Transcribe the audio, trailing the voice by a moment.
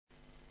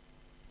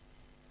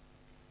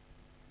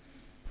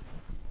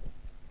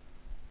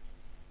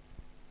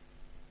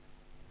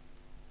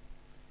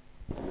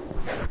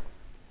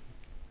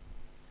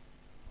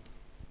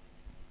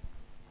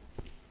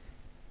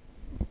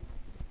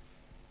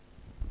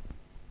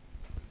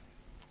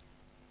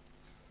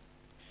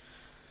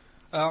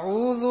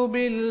أعوذ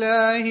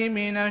بالله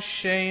من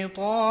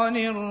الشيطان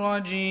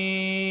الرجيم.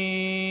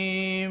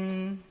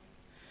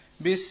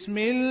 بسم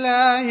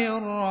الله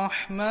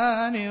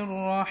الرحمن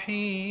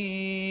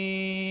الرحيم.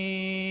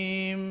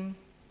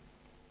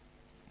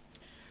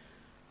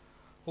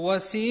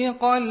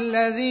 وسيق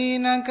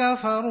الذين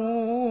كفروا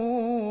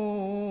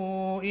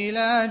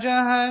إلى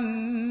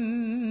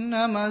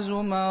جهنم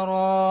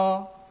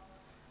زمرًا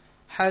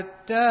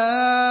حتى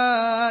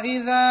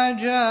إذا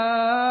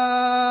جاءوها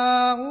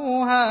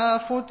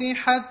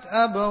فتحت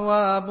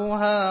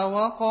أبوابها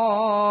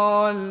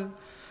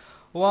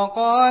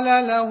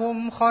وقال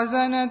لهم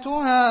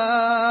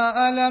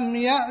خزنتها ألم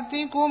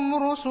يأتكم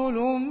رسل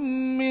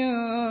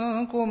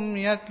منكم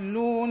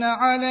يتلون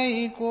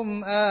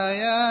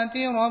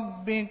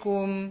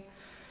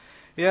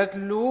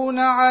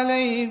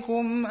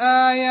عليكم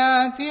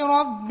آيات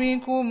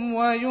ربكم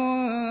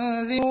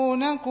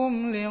وينذرونكم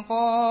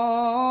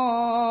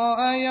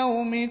لقاء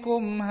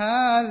يومكم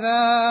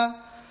هذا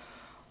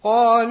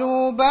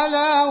قالوا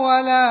بلى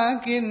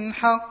ولكن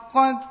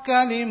حقت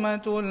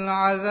كلمة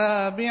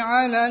العذاب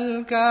على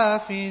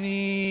الكافرين.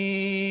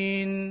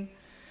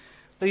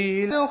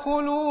 قيل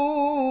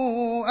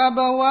ادخلوا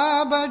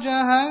أبواب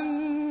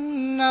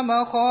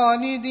جهنم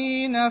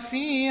خالدين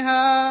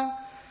فيها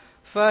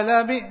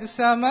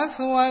فلبئس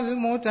مثوى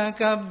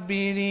المتكبرين.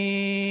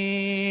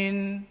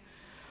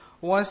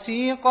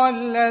 وسيق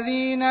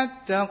الذين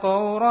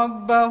اتقوا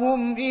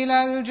ربهم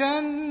إلى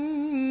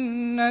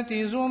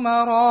الجنة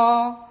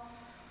زمرًا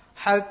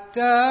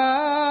حتى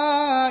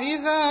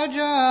إذا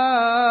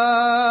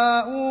جاءوها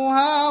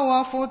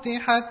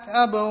وفتحت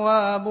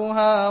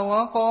أبوابها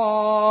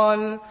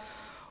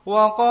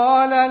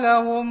وقال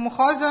لهم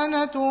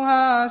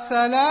خزنتها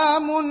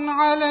سلام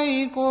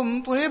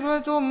عليكم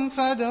طبتم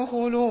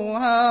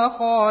فادخلوها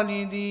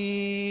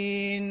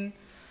خالدين.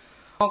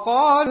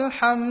 وقال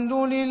الحمد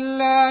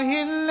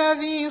لله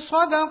الذي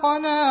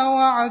صدقنا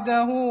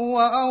وعده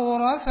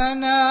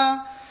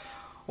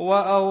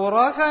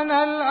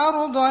وأورثنا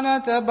الأرض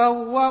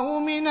نتبوأ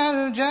من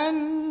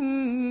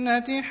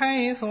الجنة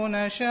حيث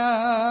نشاء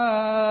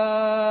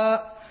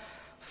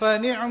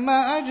فنعم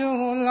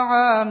أجر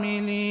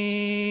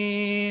العاملين.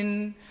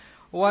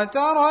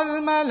 وترى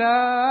الملائكة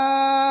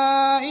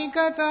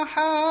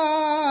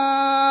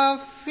حافين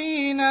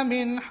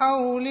من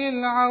حول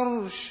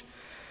العرش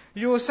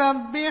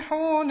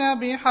يسبحون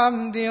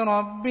بحمد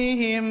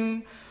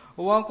ربهم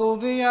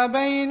وقضي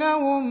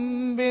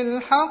بينهم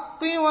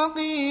بالحق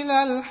وقيل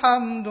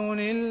الحمد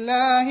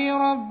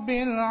لله رب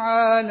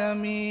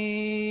العالمين.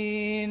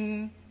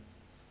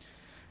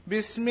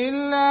 بسم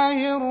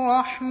الله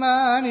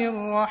الرحمن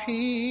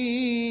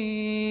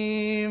الرحيم.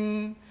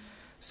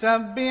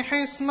 سبح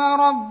اسم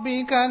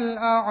ربك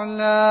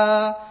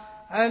الأعلى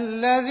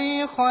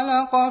الذي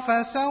خلق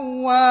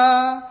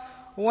فسوى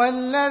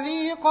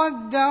والذي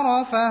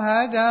قدر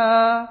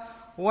فهدى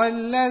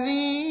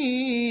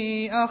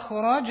والذي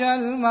أخرج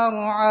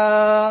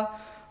المرعى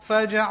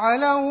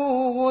فجعله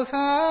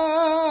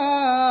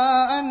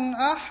غثاء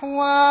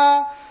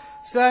أحوى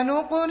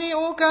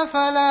سنقرئك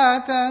فلا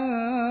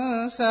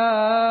تنسى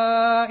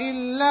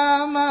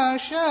إلا ما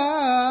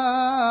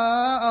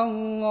شاء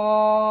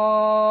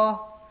الله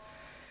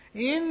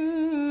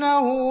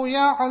إنه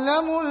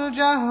يعلم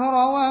الجهر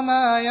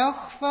وما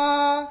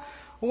يخفى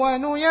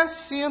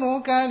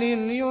ونيسرك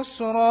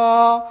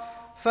لليسرى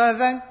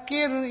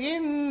فذكر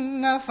إن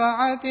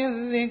نفعت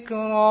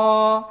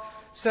الذكرى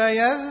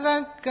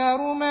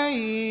سيذكر من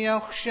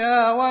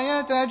يخشى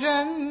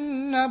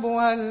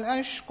ويتجنبها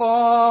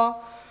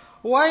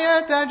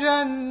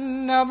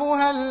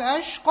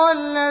الأشقى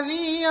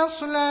الذي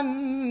يصلى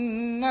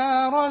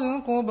النار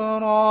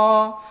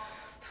الكبرى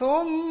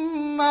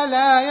ثم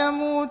لا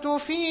يموت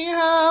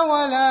فيها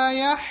ولا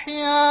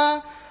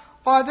يحيا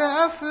قد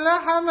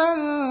أفلح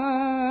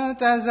من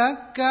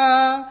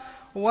تزكى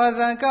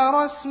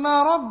وذكر اسم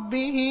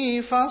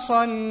ربه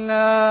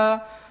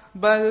فصلى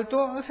بل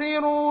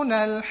تؤثرون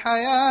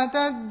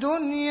الحياة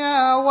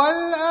الدنيا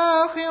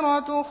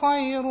والآخرة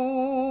خير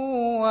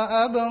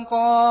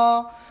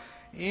وأبقى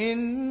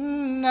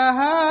إن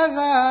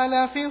هذا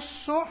لفي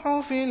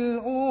الصحف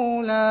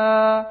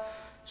الأولى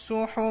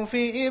صحف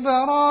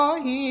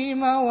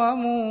إبراهيم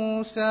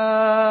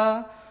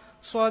وموسى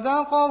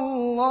صدق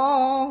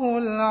الله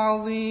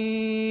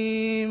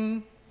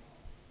العظيم.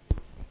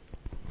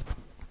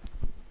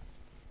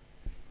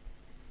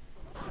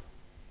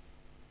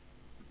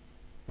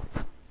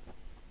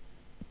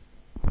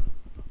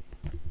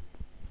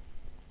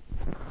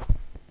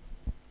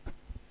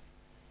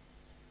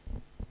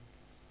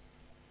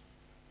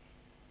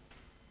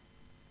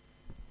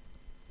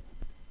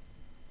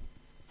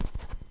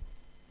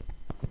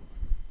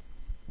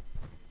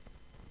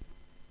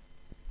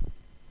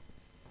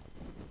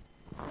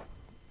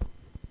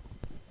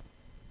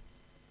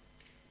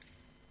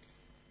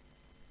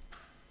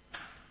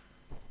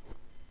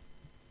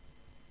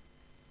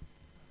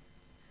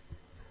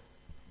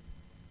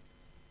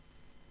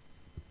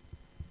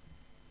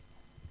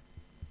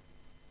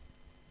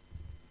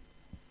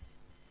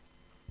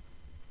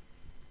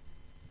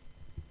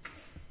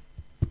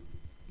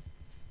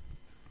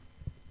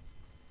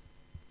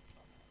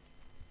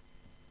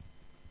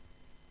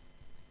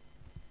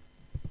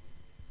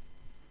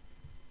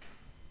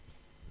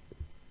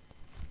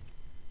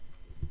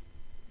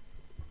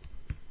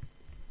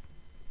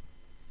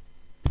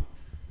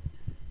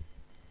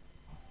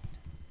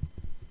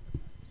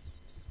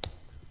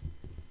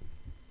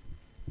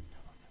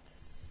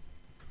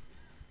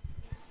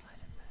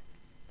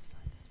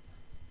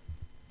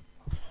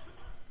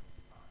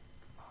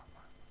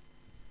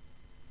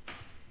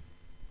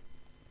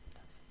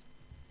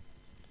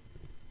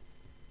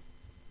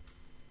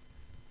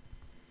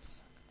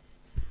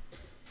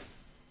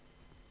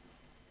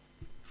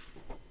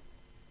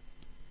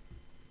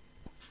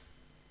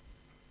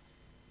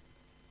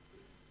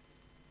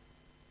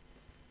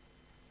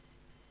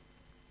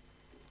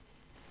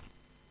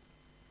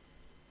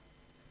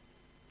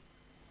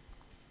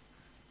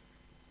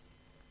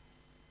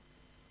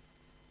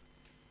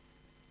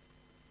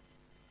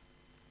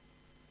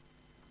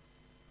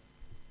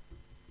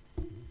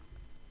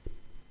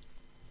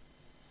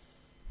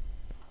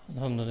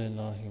 الحمد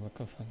لله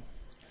وكفى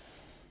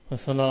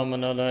وسلام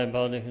على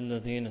عباده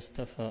الذين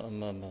اصطفى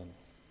أما بعد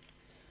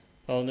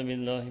أعوذ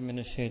بالله من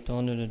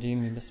الشيطان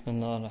الرجيم بسم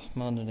الله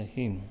الرحمن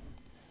الرحيم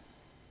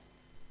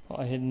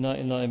وعهدنا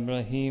إلى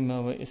إبراهيم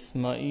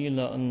وإسماعيل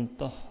أن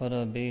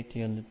طهر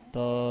بيتي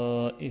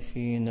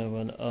للطائفين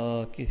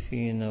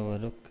والآكفين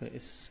وركع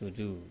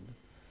السجود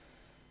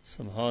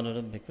سبحان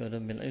ربك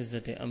رب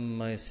العزة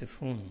عما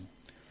يصفون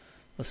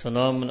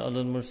وسلام على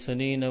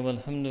المرسلين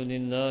والحمد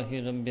لله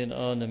رب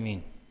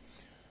العالمين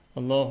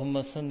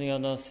اللهم صل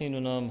على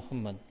سيدنا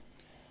محمد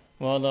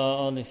وعلى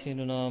آل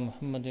سيدنا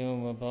محمد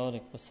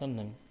وبارك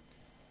وسلم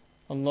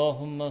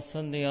اللهم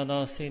صل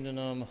على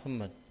سيدنا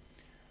محمد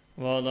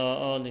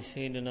وعلى آل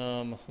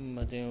سيدنا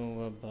محمد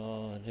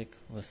وبارك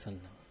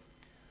وسلم.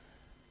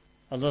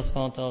 Allah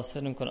subhanahu wa ta'ala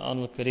said in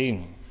Quran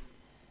al-Kareem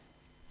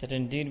that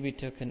indeed we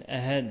took an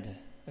ahad,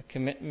 a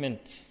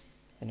commitment,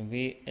 and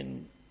we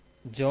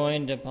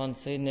joined upon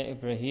Sayyidina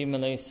Ibrahim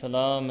alayhi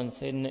salam and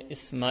Sayyidina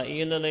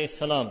Ismail alayhi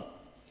salam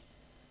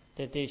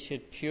that they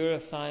should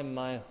purify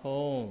my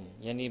home,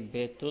 yani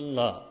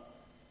Baytullah,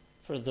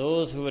 for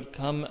those who would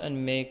come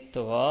and make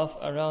tawaf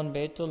around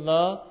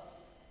Baytullah,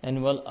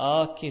 and wal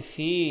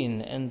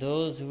akifin, and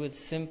those who would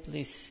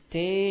simply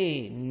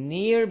stay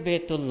near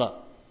Baytullah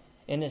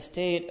in a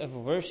state of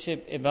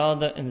worship,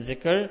 ibadah and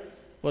zikr,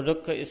 wa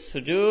ruk'a is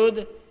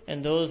sujood,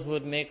 and those who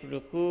would make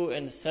ruku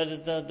and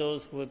sajda,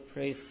 those who would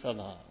pray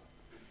salah.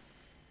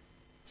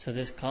 So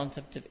this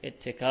concept of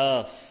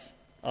itikaf,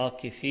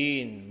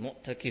 akifin,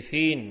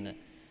 mu'takifin,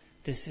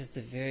 this is the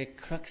very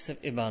crux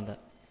of ibadah.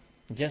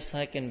 Just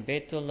like in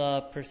Baytullah,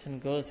 a person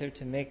goes there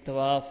to make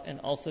tawaf and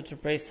also to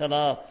pray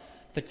salah,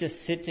 but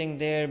just sitting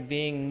there,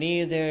 being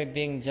near there,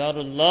 being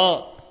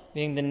jarullah,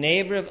 being the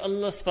neighbor of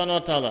Allah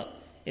subhanahu wa ta'ala,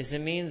 is a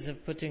means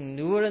of putting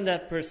nur in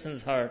that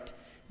person's heart.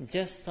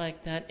 Just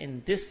like that,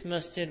 in this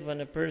masjid, when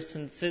a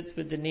person sits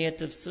with the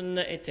niyat of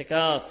sunnah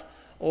itikaf,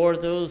 or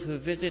those who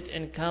visit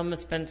and come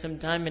spend some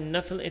time in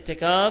nafil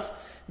itikaf,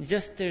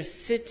 just their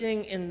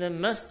sitting in the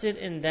masjid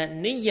in that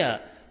niyyah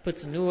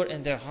puts nur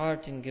in their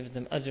heart and gives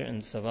them ajr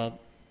and sawab.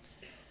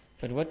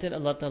 But what did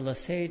Allah Ta'ala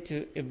say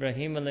to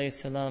Ibrahim alayhi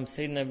salam,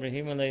 Sayyidina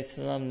Ibrahim alayhi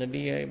salam,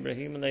 Nabiya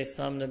Ibrahim alayhi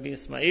salam, Nabi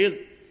Ismail?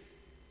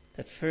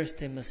 That first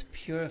they must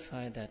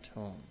purify that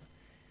home.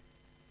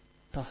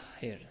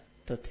 Tahir,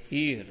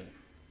 tathir,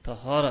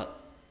 tahara.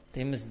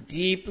 They must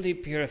deeply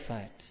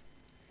purify it.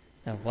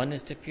 Now, one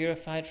is to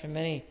purify it from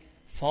many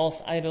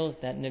false idols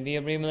that Nabi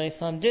Ibrahim alayhi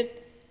salam did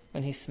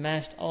when he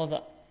smashed all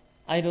the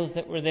idols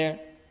that were there.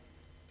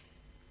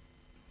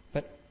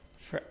 But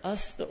for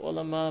us, the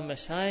ulama,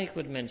 mashayikh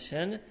would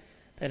mention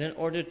that in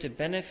order to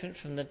benefit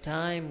from the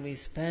time we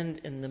spend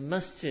in the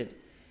masjid,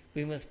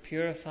 we must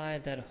purify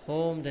that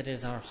home that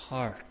is our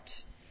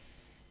heart.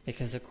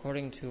 Because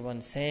according to one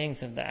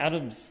sayings of the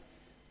Arabs,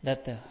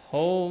 that the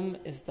home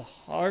is the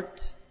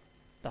heart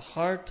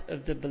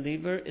of the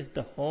believer is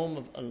the home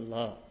of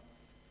Allah.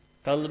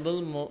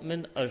 Qalbul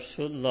mu'min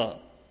arshullah.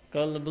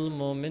 Qalbul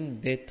mu'min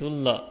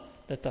baytullah.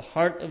 That the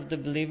heart of the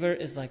believer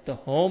is like the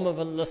home of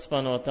Allah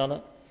subhanahu wa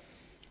ta'ala.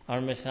 Our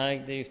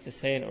mashayikh, they used to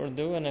say in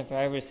Urdu, and if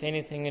I ever say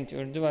anything into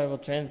Urdu, I will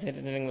translate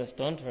it in English.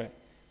 Don't worry.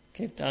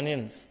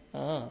 Capetonians.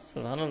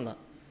 Subhanallah.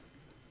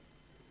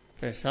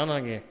 Pereshan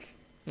ho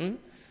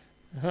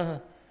gaya.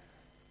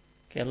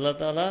 Ki Allah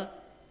ta'ala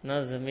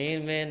na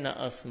zameen mein, na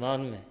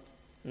asman mein.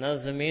 Na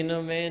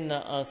zameenon mein,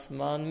 na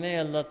asman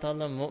mein, Allah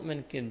Ta'ala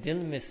mu'min ke dil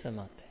mein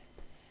samate.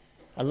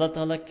 Allah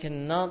Ta'ala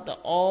cannot,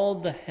 all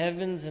the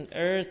heavens and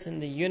earth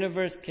and the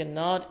universe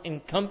cannot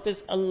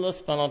encompass Allah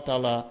subhanahu wa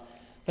ta'ala.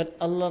 But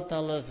Allah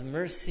Ta'ala's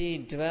mercy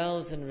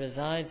dwells and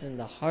resides in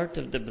the heart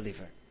of the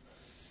believer.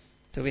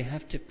 So we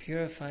have to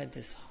purify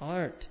this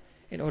heart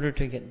in order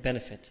to get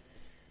benefit.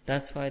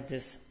 That's why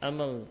this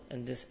amal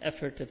and this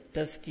effort of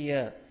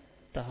tazkiyah,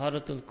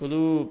 taharatul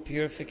qulub,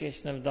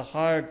 purification of the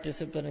heart,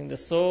 disciplining the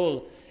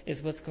soul,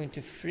 is what's going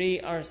to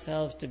free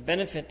ourselves to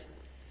benefit.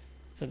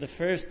 So the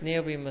first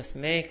niyyah we must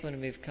make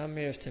when we've come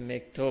here is to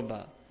make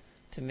tawbah,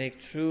 to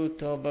make true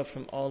tawbah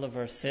from all of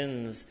our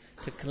sins,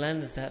 to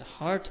cleanse that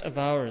heart of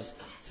ours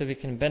so we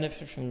can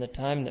benefit from the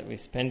time that we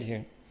spend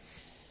here.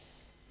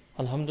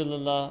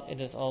 Alhamdulillah,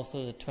 it is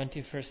also the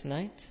 21st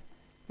night,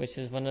 which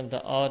is one of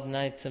the odd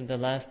nights of the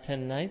last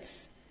 10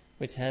 nights,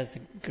 which has a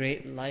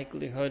great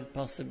likelihood,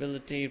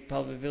 possibility,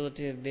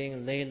 probability of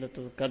being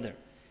Laylatul Qadr.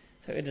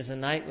 So it is a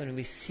night when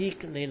we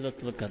seek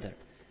Laylatul Qadr.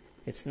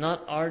 It's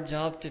not our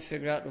job to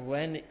figure out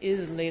when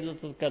is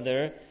Laylatul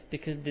Qadr,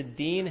 because the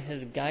deen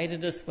has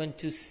guided us when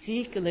to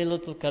seek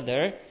Laylatul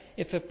Qadr.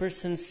 If a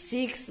person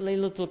seeks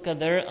Laylatul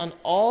Qadr on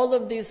all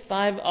of these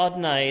 5 odd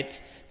nights,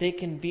 they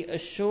can be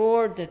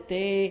assured that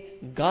they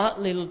got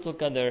Laylatul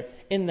Qadr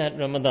in that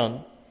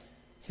Ramadan.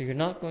 So you're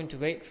not going to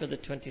wait for the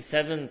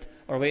 27th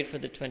or wait for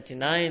the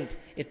 29th.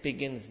 It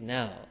begins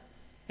now.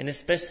 And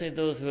especially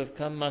those who have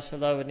come,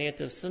 mashallah, with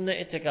niyat of sunnah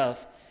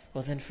itikaf,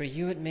 well then for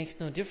you it makes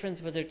no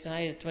difference whether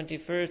tonight is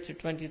 21st or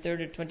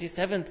 23rd or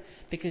 27th,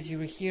 because you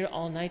were here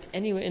all night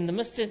anyway in the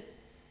masjid.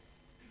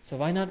 So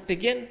why not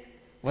begin?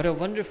 What a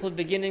wonderful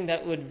beginning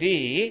that would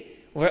be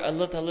were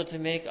Allah Ta'ala to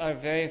make our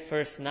very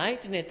first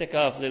night in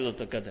itikaf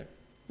Laylatul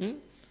Qadr?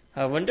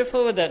 How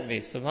wonderful would that be?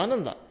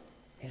 Subhanallah.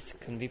 Yes,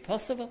 it can be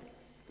possible.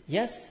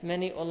 Yes,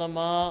 many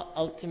ulama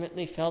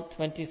ultimately felt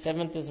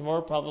 27th is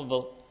more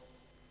probable.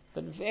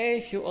 But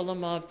very few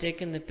ulama have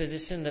taken the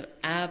position of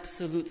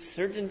absolute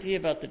certainty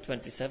about the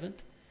 27th.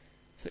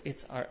 So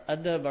it's our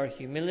adab, our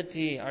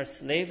humility, our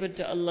slavehood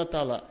to Allah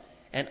Ta'ala,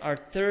 and our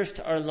thirst,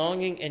 our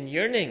longing and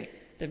yearning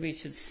that we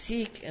should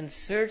seek and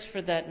search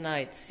for that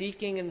night.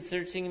 Seeking and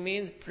searching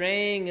means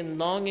praying and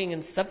longing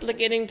and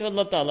supplicating to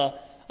Allah Ta'ala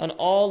on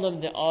all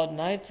of the odd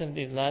nights of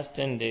these last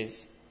 10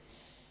 days.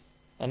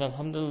 And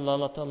alhamdulillah,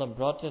 Allah Ta'ala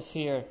brought us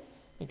here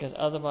because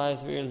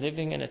otherwise we are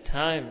living in a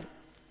time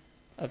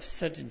of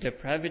such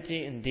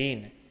depravity in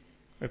deen,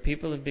 where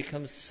people have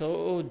become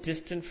so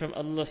distant from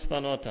Allah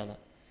subhanahu wa ta'ala.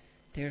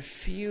 There are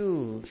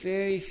few,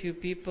 very few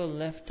people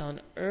left on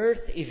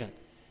earth even,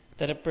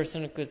 that a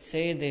person could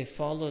say they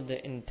follow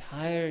the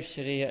entire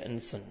Sharia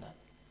and Sunnah.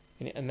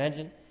 Can you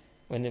imagine?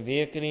 When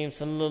Nabi Kareem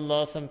sallallahu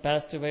alaihi wasallam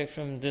passed away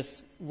from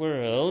this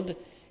world,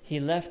 he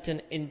left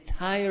an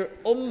entire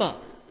ummah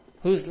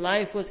whose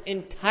life was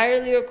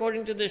entirely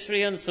according to the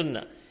Sharia and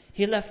Sunnah.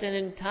 He left an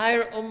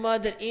entire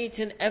ummah that each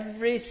and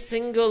every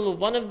single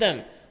one of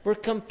them were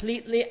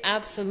completely,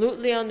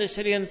 absolutely on the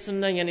Sharia and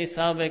Sunnah, yani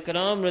Sahaba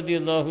Ikram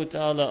radiyallahu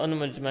ta'ala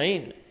anhum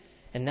ajma'in.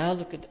 And now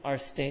look at our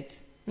state.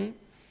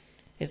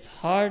 It's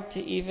hard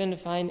to even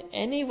find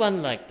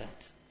anyone like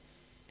that.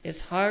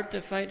 It's hard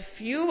to find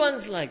few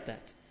ones like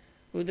that,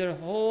 who their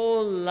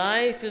whole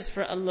life is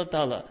for Allah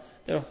Ta'ala.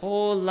 Their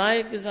whole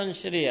life is on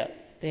Sharia.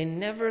 They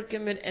never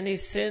commit any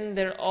sin.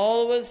 They're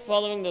always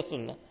following the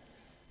Sunnah.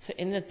 So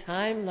in a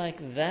time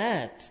like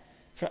that,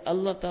 for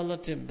Allah Ta'ala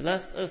to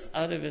bless us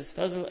out of His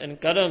fazl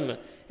and karam,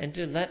 and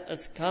to let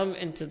us come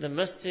into the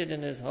masjid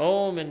in His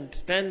home and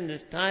spend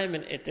this time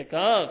in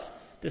itikaf,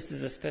 this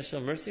is a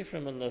special mercy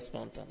from Allah subhanahu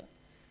wa ta'ala.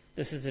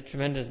 This is a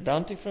tremendous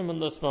bounty from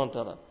Allah subhanahu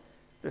wa ta'ala.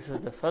 This is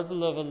the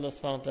fazl of Allah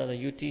subhanahu wa ta'ala.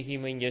 Yutihi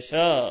man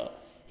yasha.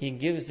 He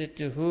gives it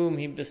to whom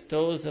He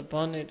bestows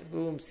upon it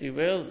whom He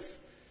wills.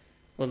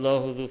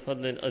 Wallahu dhu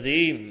fadlin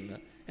azeem.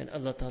 And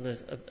Allah Ta'ala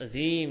is of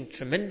azeem,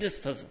 tremendous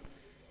fazl,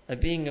 a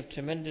being of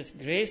tremendous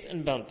grace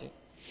and bounty.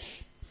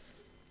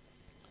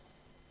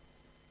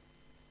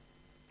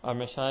 Our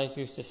Mashaykh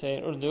used to say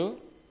in Urdu,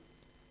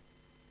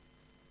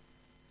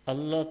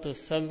 Allah to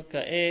sab ka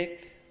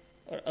ek,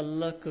 or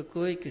Allah ko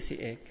koi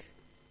kisi ek.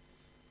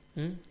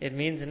 It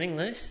means in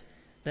English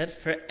that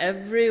for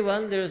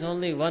everyone there is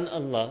only one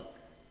Allah.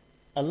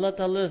 Allah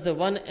Ta'ala is the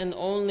one and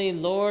only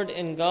Lord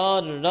and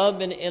God,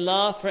 Rabb and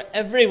Ilah for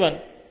everyone.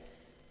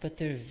 But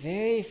there are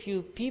very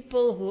few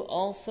people who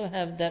also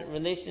have that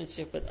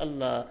relationship with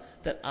Allah,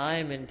 that I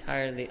am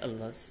entirely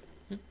Allah's.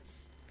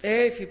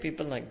 Very few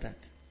people like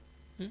that.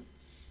 Who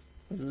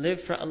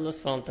live for Allah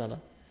subhanahu wa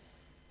ta'ala.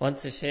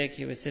 Once a sheikh,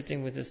 he was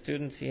sitting with his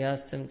students, he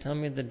asked them, tell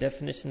me the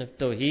definition of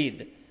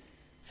Tawheed.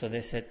 So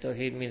they said,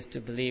 Tawheed means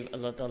to believe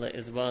Allah Ta'ala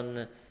is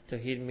one.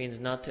 Tawheed means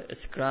not to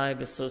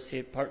ascribe,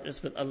 associate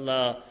partners with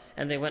Allah.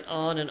 And they went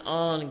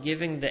on,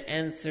 giving the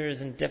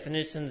answers and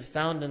definitions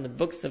found in the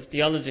books of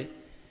theology.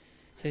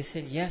 So he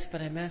said, yes,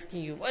 but I'm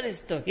asking you, what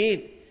is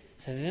Tawheed?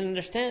 So they didn't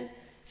understand.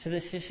 So the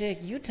Shaykh,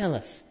 you tell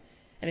us.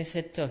 And he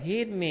said,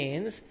 Tawheed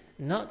means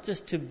not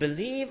just to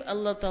believe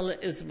Allah Ta'ala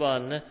is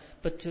one,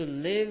 but to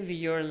live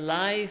your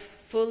life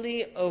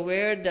fully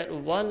aware that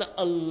one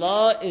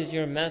Allah is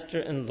your Master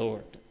and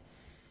Lord.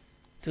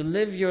 To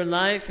live your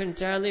life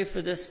entirely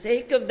for the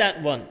sake of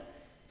that one.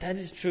 That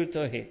is true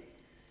Tawheed.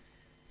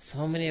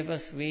 So many of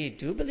us, we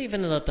do believe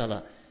in Allah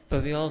Ta'ala,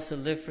 but we also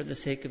live for the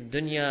sake of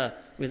dunya.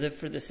 We live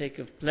for the sake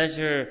of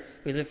pleasure.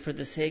 We live for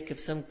the sake of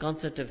some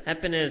concept of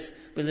happiness.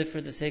 We live for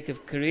the sake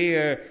of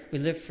career. We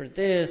live for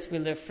this. We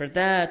live for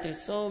that.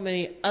 There's so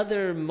many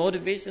other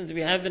motivations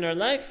we have in our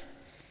life.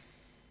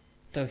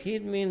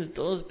 Tawheed means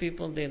those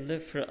people, they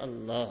live for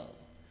Allah.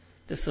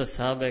 This was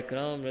Sahaba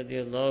Ikram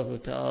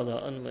radiyallahu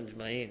ta'ala anhum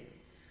ajma'in.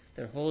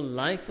 Their whole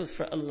life was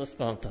for Allah subhanahu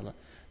wa ta'ala.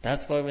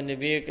 That's why when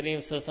Nabi Kareem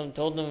sallallahu alaihi wasallam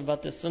told them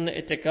about the Sunnah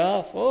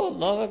itikaf, oh,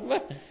 Allahu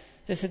Akbar.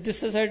 They said,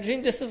 this is our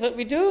dream, this is what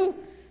we do.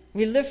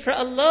 We live for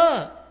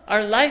Allah.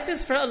 Our life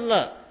is for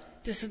Allah.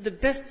 This is the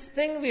best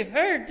thing we've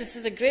heard. This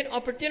is a great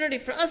opportunity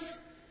for us.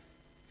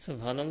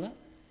 Subhanallah.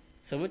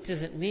 So what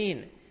does it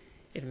mean?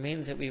 It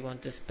means that we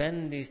want to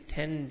spend these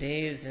 10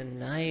 days and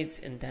nights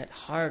in that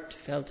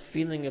heartfelt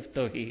feeling of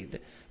Tawheed.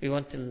 We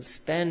want to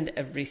spend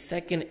every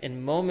second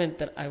and moment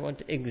that I want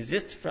to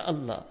exist for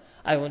Allah.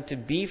 I want to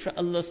be for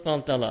Allah subhanahu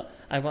wa ta'ala.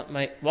 I want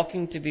my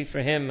walking to be for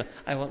Him.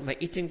 I want my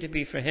eating to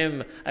be for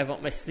Him. I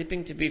want my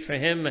sleeping to be for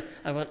Him.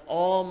 I want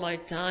all my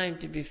time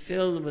to be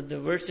filled with the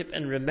worship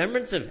and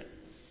remembrance of Him.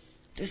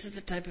 This is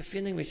the type of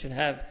feeling we should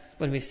have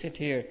when we sit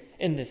here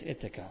in this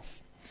itikaf.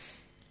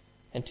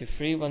 And to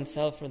free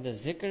oneself from the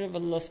zikr of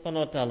Allah subhanahu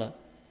wa ta'ala.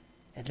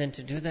 And then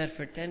to do that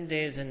for 10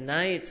 days and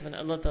nights when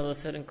Allah Ta'ala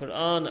said in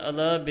Quran,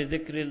 Allah bi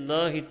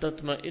dhikrillahi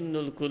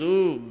tatma'innul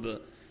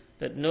qulub.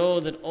 That know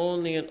that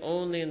only and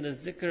only in the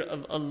zikr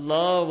of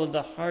Allah will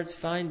the hearts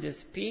find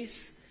this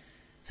peace.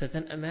 So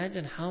then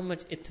imagine how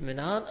much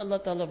itminan Allah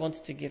Ta'ala wants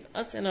to give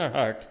us in our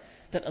heart,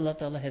 that Allah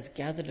Ta'ala has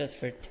gathered us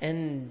for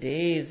 10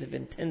 days of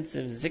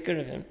intensive zikr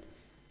of Him.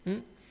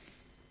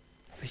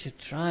 We should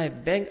try,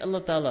 beg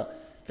Allah Ta'ala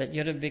that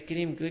Ya Rabbi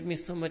Kareem, give me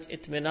so much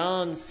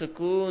itminan,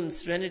 sukoon,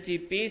 serenity,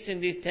 peace in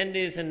these 10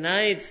 days and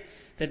nights,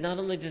 that not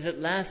only does it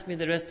last me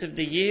the rest of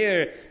the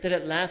year, that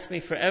it lasts me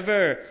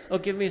forever. Oh,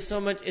 give me so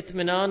much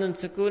itminan and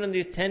sukoon in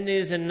these 10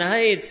 days and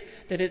nights,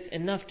 that it's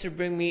enough to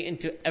bring me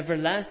into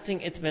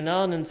everlasting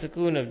itminan and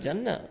sukoon of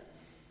Jannah.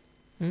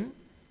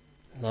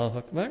 Allahu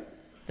Akbar.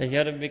 That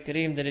Ya Rabbi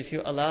Kareem, that if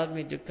you allowed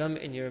me to come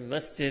in your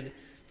masjid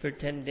for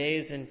 10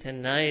 days and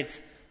 10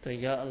 nights, so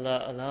Ya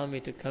Allah, allow me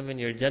to come in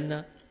your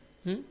Jannah.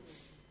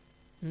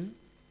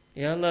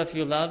 Ya Allah, if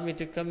you allowed me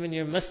to come in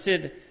your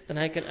masjid, then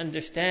I can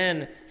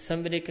understand.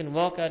 Somebody can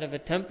walk out of a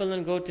temple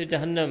and go to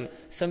Jahannam.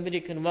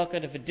 Somebody can walk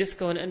out of a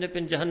disco and end up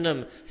in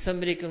Jahannam.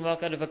 Somebody can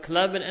walk out of a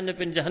club and end up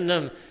in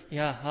Jahannam.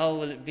 Ya, how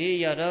will it be,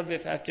 Ya Rab,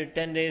 if after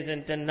 10 days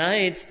and 10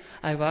 nights,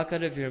 I walk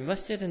out of your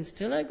masjid and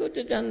still I go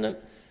to Jahannam?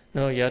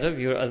 No, Ya Rab,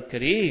 you are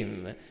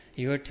Al-Kareem.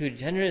 You are too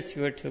generous,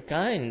 you are too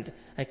kind.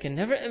 I can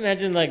never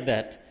imagine like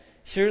that.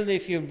 Surely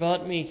if you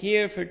brought me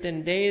here for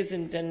 10 days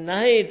and 10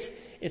 nights,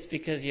 it's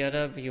because, Ya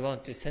Rab, you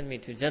want to send me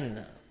to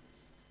Jannah.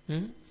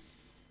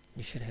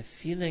 You should have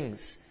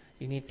feelings.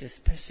 You need to,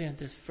 especially on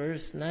this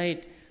first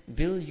night,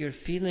 build your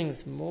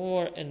feelings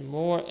more and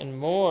more and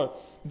more.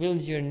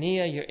 Build your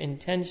niyyah, your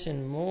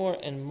intention more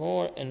and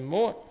more and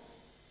more.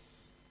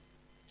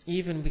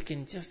 Even we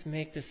can just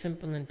make the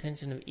simple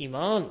intention of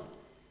Iman.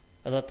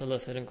 Allah Ta'ala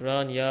said in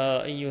Quran,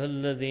 Ya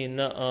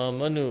ayyuhalladhina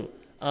amanu,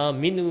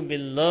 aminu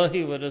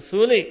billahi wa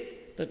rasuli.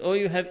 That, oh,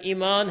 you have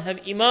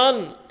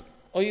Iman.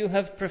 Oh, you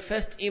have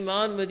professed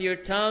Iman with your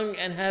tongue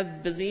and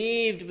have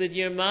believed with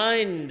your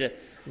mind.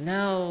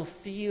 Now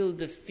feel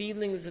the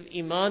feelings of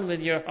Iman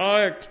with your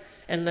heart,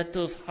 and let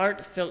those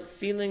heartfelt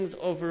feelings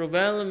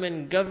overwhelm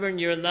and govern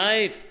your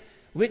life.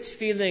 Which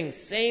feeling?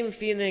 Same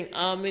feeling.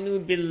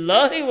 Aminu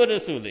billahi wa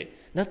rasuli.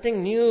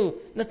 Nothing new,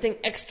 nothing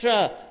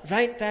extra.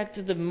 Right back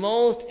to the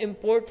most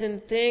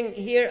important thing.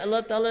 Here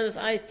Allah Ta'ala is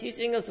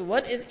teaching us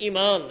what is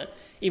Iman.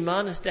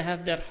 Iman is to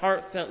have that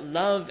heartfelt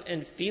love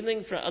and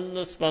feeling for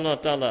Allah subhanahu wa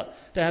ta'ala.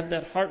 To have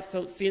that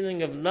heartfelt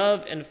feeling of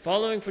love and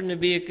following for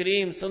Nabi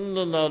Kareem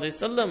sallallahu alayhi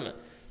wasallam.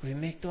 We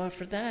make dua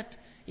for that.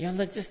 Ya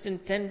Allah, just in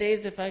 10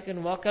 days if I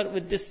can walk out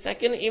with this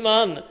second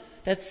Iman,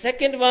 that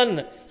second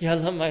one, Ya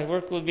Allah, my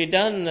work will be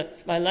done,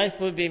 my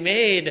life will be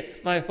made,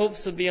 my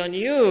hopes will be on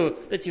you,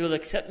 that you will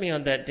accept me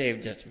on that day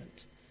of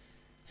judgment.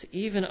 So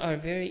even our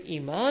very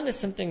Iman is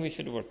something we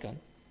should work on.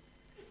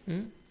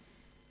 When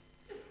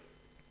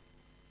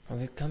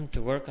we come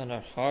to work on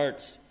our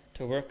hearts,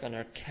 to work on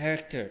our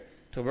character,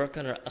 to work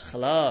on our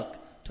akhlaq,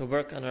 to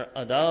work on our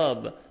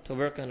adab, to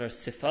work on our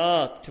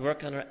sifat, to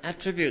work on our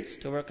attributes,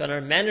 to work on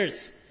our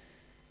manners.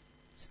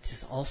 This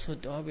is also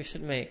dua we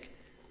should make.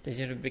 That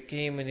Ya Rabbi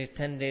Kareem in these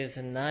 10 days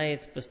and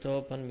nights, bestow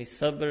upon me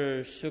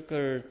sabr,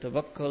 shukr,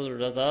 tawakkul,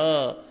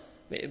 radha.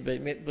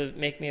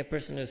 Make me a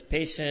person who is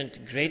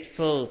patient,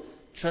 grateful,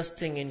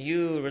 trusting in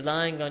you,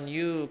 relying on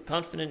you,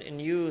 confident in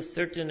you,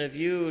 certain of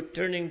you,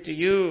 turning to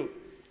you.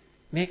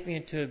 Make me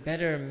into a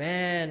better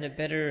man, a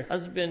better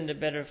husband, a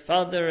better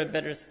father, a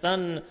better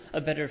son,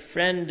 a better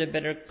friend, a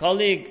better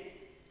colleague,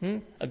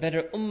 a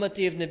better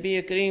ummati of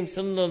Nabi Kareem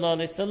sallallahu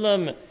alayhi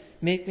wasallam.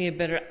 Make me a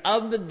better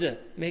abd,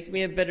 make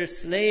me a better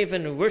slave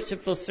and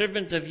worshipful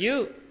servant of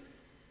you.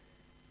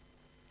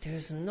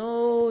 There's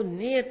no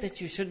niyat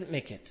that you shouldn't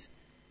make it.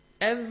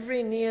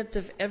 Every niyat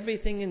of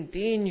everything in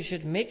deen, you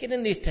should make it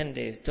in these 10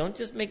 days. Don't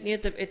just make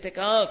niyat of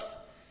itikaf.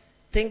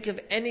 Think of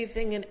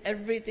anything and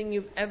everything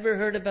you've ever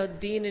heard about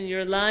deen in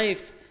your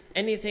life.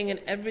 Anything and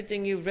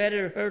everything you read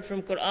or heard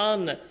from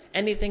Quran.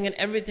 Anything and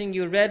everything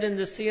you read in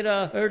the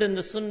seerah, heard in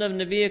the sunnah of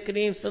Nabi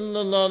Kareem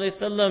sallallahu alayhi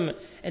wasallam.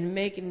 And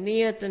make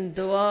niyat and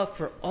dua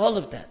for all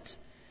of that.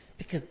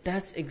 Because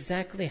that's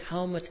exactly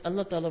how much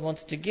Allah Ta'ala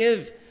wants to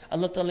give.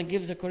 Allah Ta'ala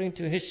gives according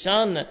to His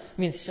shan.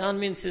 Shan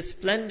means His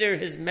splendor,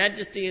 His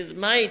majesty, His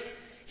might.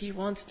 He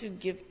wants to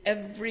give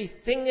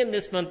everything in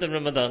this month of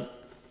Ramadan.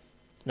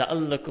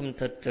 لَعَلَّكُمْ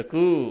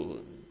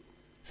تَتَّقُونَ.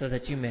 So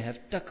that you may have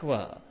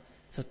taqwa.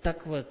 So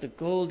taqwa is the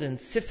golden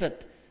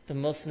sifat, the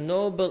most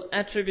noble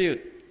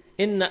attribute.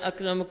 Inna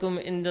akramakum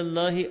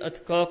indallahi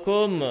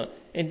atqakum.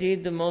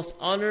 Indeed, the most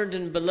honored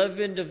and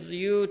beloved of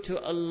you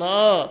to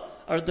Allah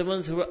are the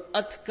ones who are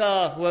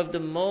atqa, who have the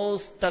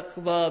most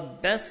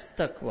taqwa, best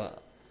taqwa.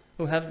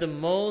 Who have the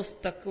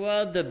most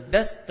taqwa, the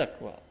best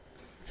taqwa.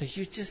 So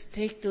you just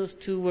take those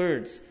two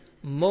words,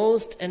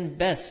 most and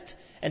best,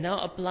 and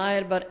now apply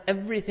it about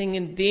everything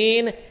in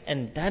deen,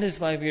 and that is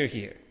why we are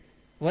here.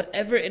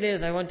 Whatever it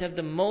is, I want to have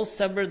the most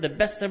sabr, the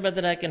best sabr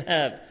that I can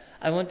have.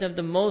 I want to have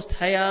the most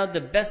haya, the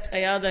best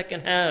haya that I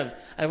can have.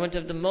 I want to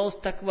have the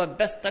most taqwa,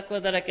 best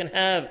taqwa that I can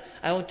have.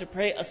 I want to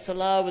pray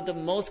as-salah with the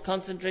most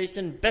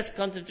concentration, best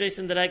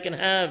concentration that I can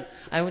have.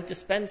 I want to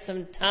spend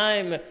some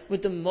time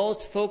with the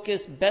most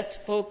focus,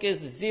 best focus,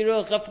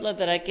 zero ghafla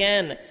that I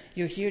can.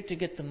 You're here to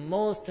get the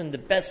most and the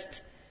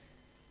best.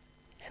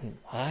 And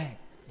why?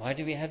 Why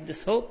do we have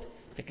this hope?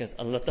 Because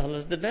Allah Ta'ala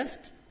is the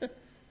best.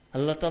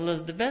 Allah Ta'ala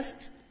is the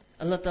best.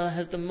 Allah Ta'ala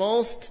has the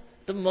most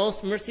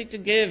mercy to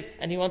give,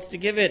 and He wants to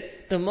give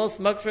it. The most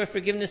maghfirah,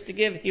 forgiveness to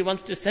give, He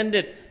wants to send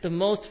it. The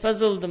most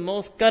fazl, the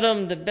most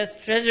karam, the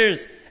best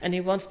treasures, and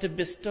He wants to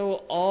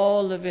bestow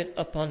all of it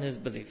upon His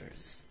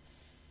believers.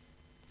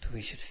 So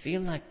we should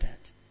feel like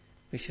that.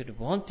 We should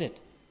want it.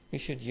 We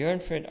should yearn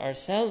for it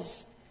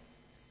ourselves.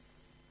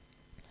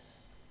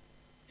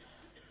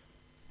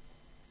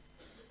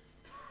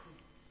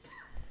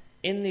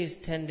 In these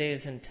 10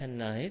 days and 10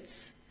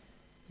 nights,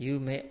 you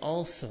may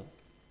also,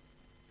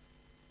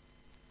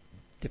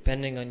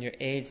 depending on your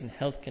age and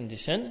health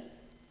condition,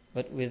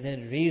 but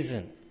within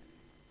reason,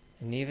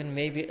 and even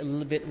maybe a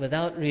little bit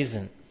without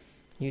reason,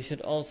 you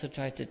should also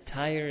try to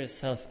tire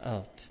yourself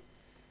out.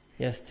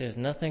 Yes, there's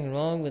nothing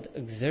wrong with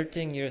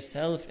exerting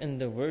yourself in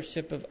the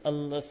worship of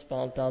Allah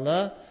subhanahu wa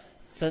ta'ala,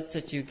 such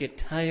that you get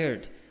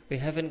tired. We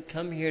haven't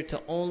come here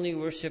to only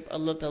worship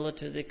Allah ta'ala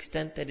to the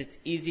extent that it's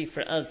easy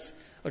for us,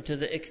 or to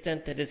the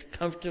extent that it's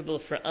comfortable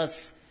for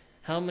us.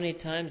 How many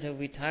times have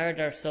we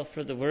tired ourselves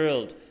for the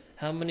world?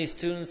 How many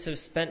students have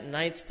spent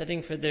nights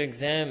studying for their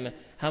exam?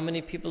 How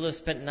many people have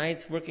spent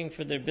nights working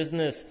for their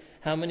business?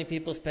 How many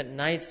people spent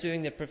nights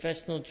doing their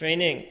professional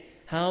training?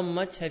 How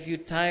much have you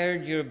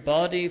tired your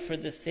body for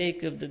the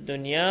sake of the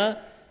dunya?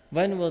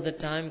 When will the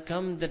time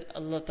come that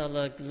Allah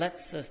Ta'ala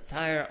lets us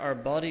tire our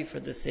body for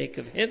the sake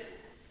of Him?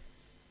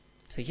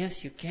 So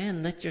yes, you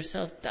can let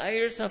yourself tire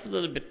yourself a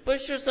little bit.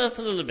 Push yourself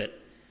a little bit.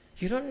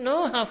 You don't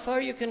know how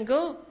far you can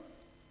go.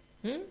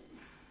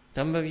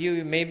 Some of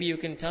you, maybe you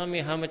can tell me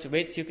how much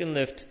weights you can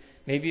lift.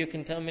 Maybe you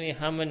can tell me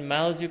how many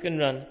miles you can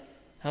run.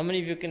 How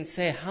many of you can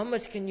say, how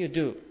much can you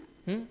do?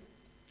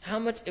 How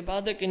much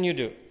ibadah can you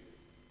do?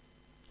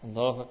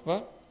 Allahu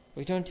Akbar.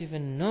 We don't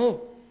even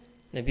know.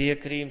 Nabi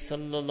Kareem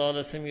sallallahu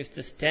alaihi wasallam used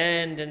to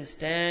stand and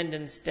stand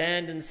and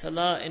stand in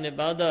salah, in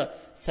ibadah,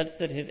 such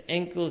that his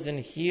ankles and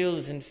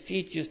heels and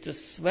feet used to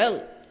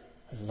swell.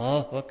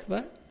 Allahu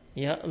Akbar.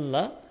 Ya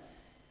Allah.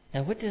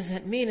 Now what does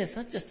that mean? It's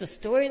not just a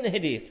story in the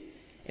hadith.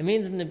 It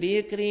means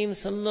Nabi Kareem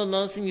sallallahu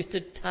alaihi wasallam used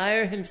to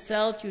tire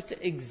himself, used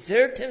to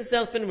exert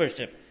himself in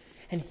worship.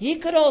 And he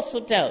could also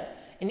tell.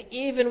 And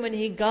even when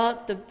he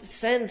got the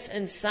sense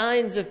and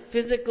signs of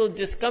physical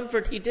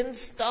discomfort, he didn't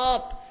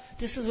stop.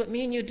 This is what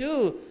me and you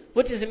do.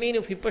 What does it mean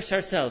if we push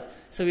ourselves?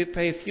 So we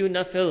pray a few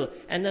nafil,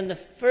 and then the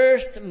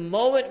first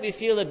moment we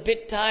feel a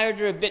bit tired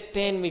or a bit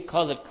pain, we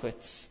call it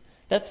quits.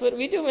 That's what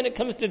we do when it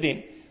comes to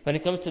deen. When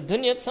it comes to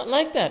dunya, it's not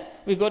like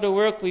that. We go to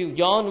work, we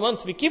yawn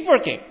once, we keep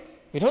working.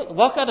 We don't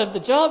walk out of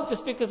the job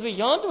just because we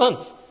yawned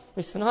once.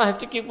 We say, no, I have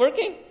to keep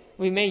working.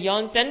 We may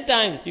yawn 10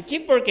 times, you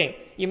keep working.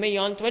 You may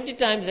yawn 20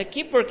 times, I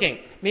keep working.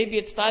 Maybe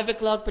it's 5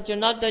 o'clock, but you're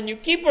not done, you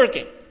keep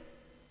working.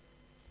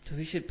 So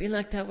we should be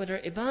like that with our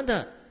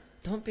ibadah.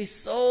 Don't be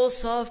so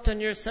soft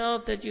on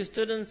yourself that you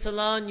stood in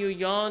salah and you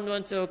yawned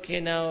once, okay,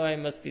 now I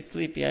must be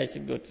sleepy, I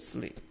should go to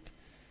sleep.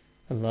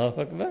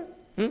 Allahu Akbar.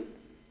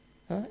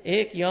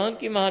 Ek yawn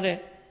ki maare.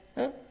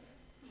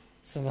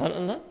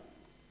 Subhanallah.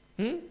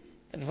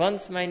 And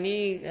once my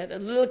knee had a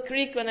little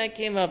creak when I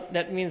came up,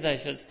 that means I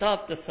should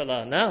stop the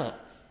salah now.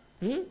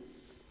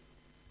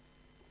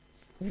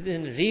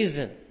 Within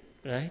reason,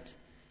 right?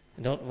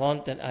 I don't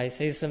want that I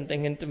say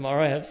something and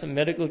tomorrow I have some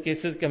medical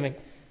cases coming.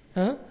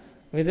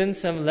 Within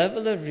some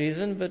level of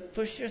reason, but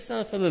push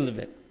yourself a little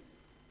bit.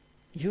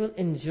 You will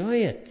enjoy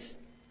it.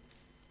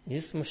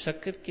 Yes,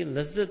 mushakkat ki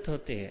lazzat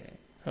hote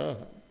hai.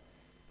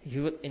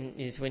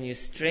 When you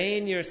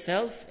strain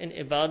yourself in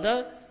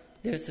ibadah,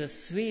 there's a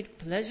sweet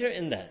pleasure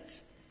in that.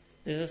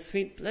 There's a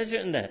sweet pleasure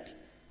in that.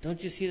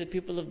 Don't you see the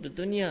people of the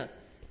dunya?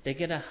 They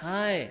get a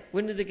high.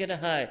 When do they get a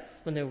high?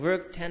 When they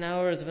work 10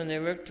 hours, when they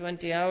work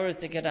 20 hours,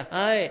 they get a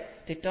high.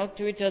 They talk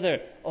to each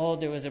other. Oh,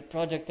 there was a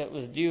project that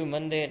was due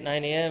Monday at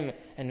 9 a.m.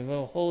 and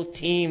the whole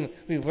team,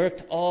 we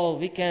worked all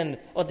weekend.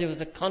 Oh, there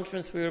was a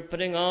conference we were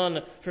putting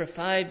on. For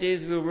 5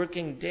 days we were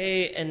working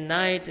day and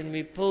night and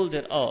we pulled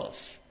it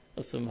off.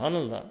 Oh,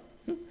 subhanallah.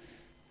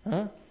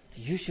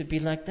 You should be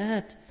like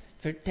that.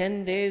 For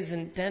 10 days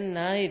and 10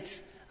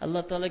 nights,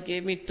 Allah Ta'ala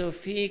gave me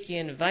tawfiq. He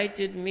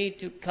invited me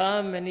to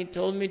come and He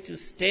told me to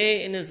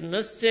stay in His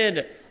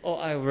masjid. Oh,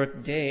 I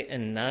worked day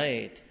and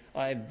night. Oh,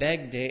 I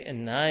begged day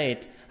and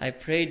night. I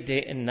prayed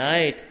day and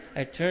night.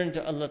 I turned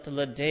to Allah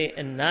Ta'ala day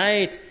and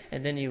night.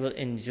 And then you will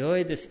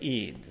enjoy this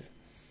Eid.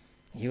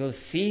 You will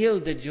feel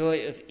the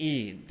joy of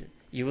Eid.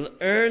 You will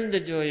earn the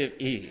joy of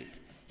Eid.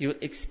 You will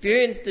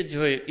experience the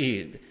joy of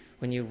Eid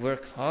when you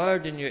work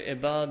hard in your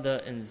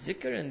ibadah and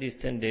zikr in these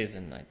 10 days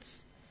and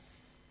nights.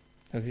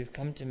 So we've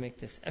come to make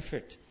this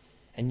effort.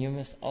 And you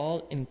must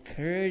all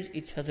encourage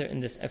each other in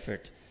this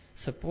effort.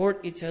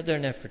 Support each other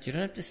in effort. You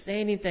don't have to say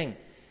anything.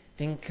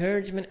 The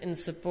encouragement and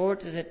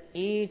support is that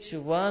each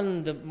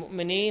one, the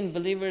mu'mineen,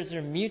 believers,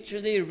 are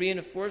mutually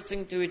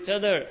reinforcing to each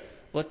other.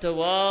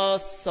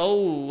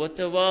 وَتَوَاصَوْا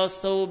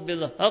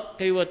بِالْحَقِّ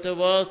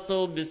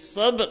وَتَوَاصَوْا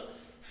بِالصَّبْرِ.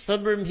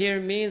 Sabr here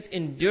means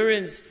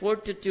endurance,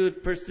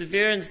 fortitude,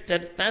 perseverance,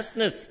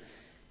 steadfastness.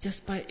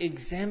 Just by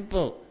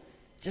example.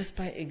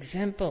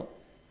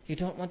 You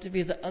don't want to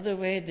be the other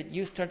way, that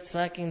you start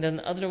slacking, then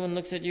the other one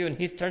looks at you and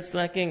he starts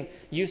slacking.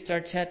 You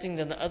start chatting,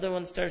 then the other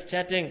one starts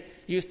chatting.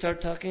 You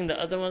start talking, the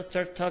other one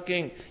starts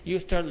talking. You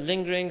start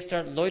lingering,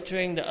 start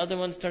loitering, the other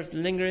one starts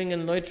lingering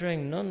and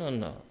loitering. No, no,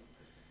 no.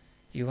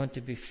 You want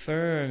to be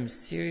firm,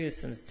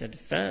 serious and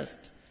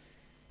steadfast.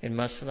 And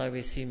mashallah,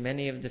 we see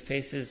many of the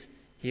faces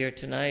here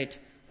tonight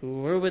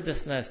who were with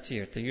us last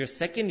year, to your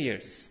second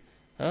years.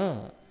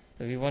 Oh,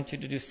 we want you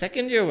to do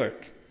second year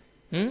work.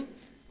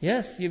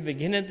 Yes, you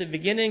begin at the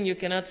beginning, you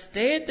cannot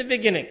stay at the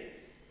beginning.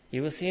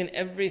 You will see in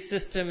every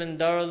system, in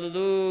Darul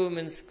Uloom,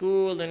 in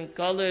school, in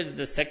college,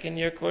 the second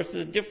year course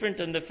is different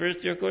and the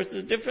first year course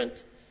is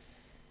different.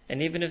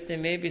 And even if there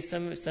may be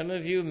some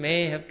of you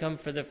may have come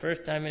for the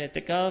first time in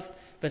itikaf,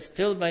 but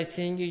still by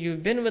seeing you,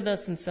 you've been with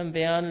us in some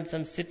bayan, in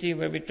some city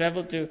where we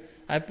traveled to.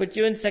 I put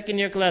you in second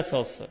year class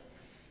also.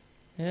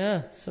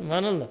 Yeah,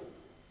 subhanallah.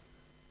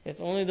 It's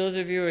only those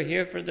of you who are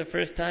here for the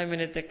first time in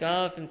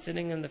itikaf and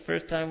sitting in the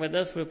first time with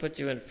us, we'll put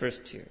you in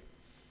first year.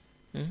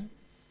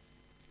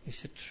 You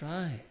should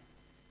try.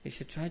 You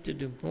should try to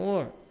do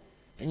more.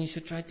 Then you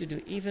should try to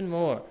do even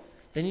more.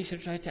 Then you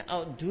should try to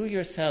outdo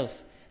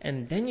yourself.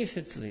 And then you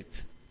should sleep.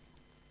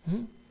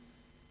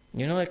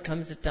 You know, it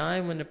comes a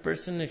time when a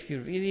person, if you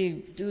really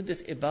do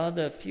this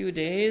ibadah a few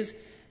days,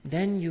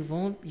 then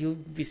you'll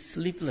be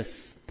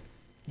sleepless.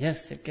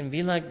 Yes, it can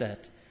be like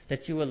that.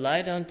 That you will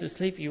lie down to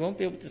sleep, you won't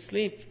be able to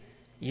sleep.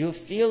 You'll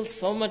feel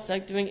so much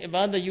like doing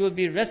ibadah, you will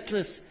be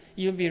restless.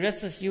 You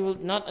will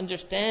not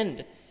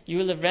understand. You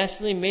will have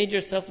rationally made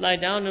yourself lie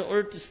down in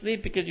order to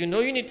sleep because you know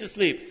you need to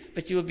sleep,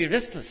 but you will be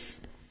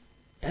restless.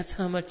 That's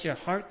how much your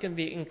heart can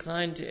be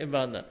inclined to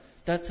ibadah.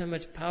 That's how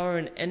much power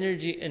and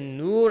energy and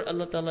nur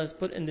Allah Ta'ala has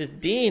put in this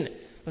deen.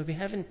 But we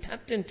haven't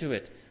tapped into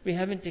it. We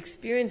haven't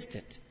experienced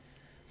it.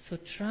 So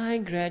try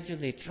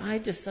gradually, try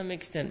to some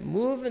extent,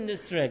 move in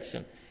this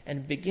direction.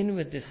 And begin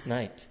with this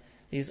night.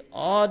 These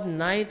odd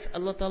nights,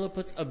 Allah Ta'ala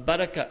puts a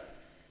barakah.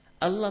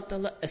 Allah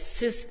Ta'ala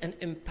assists and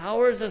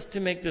empowers us to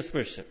make this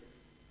worship.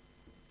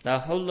 La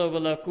hawla wa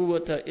la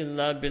quwwata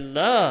illa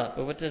billah.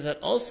 But what does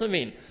that also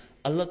mean?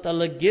 Allah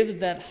Ta'ala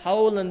gives that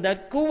hawl and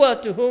that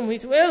quwwah to whom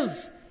He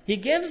wills. He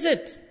gives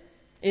it.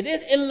 It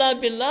is illa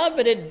billah,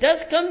 but it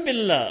does come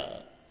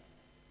billah.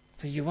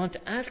 So you want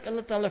to ask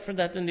Allah Ta'ala for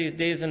that in these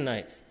days and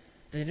nights.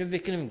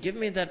 Give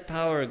me that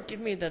power,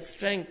 give me that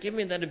strength, give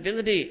me that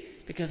ability,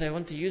 because I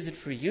want to use it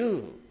for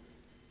you.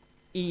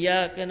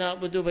 Iyyaka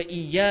na'budu wa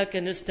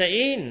iyyaka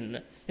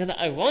nasta'in.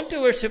 I want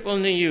to worship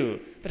only you,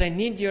 but I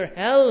need your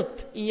help.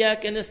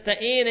 Iyyaka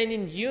nasta'in. I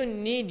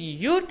need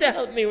you to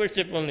help me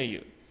worship only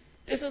you.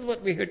 This is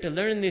what we're here to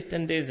learn in these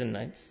 10 days and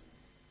nights.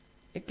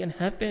 It can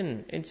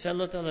happen.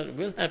 Inshallah ta'ala, it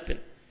will happen.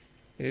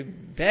 We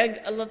beg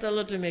Allah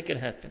Ta'ala to make it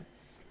happen.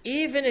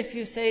 Even if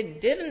you say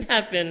it didn't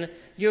happen,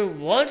 you're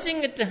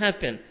wanting it to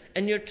happen,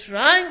 and you're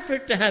trying for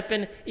it to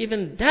happen,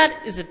 even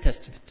that is a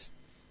testament.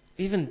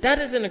 Even that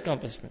is an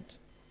accomplishment.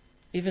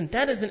 Even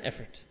that is an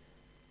effort.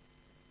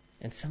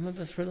 And some of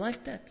us were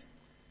like that.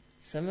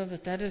 Some of us,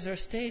 that is our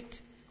state.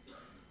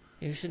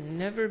 You should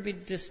never be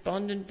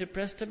despondent,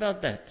 depressed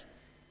about that.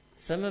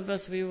 Some of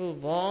us, we will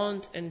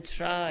want and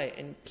try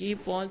and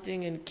keep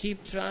wanting and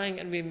keep trying,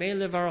 and we may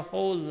live our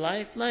whole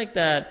life like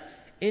that.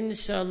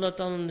 Inshallah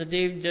ta'ala, on the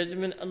day of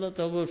judgment, Allah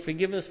ta'ala will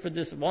forgive us for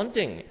this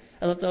wanting.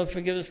 Allah ta'ala will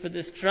forgive us for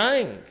this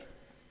trying.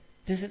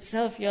 This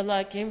itself, Ya Allah,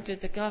 I came to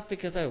itikaf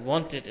because I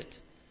wanted it.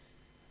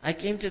 I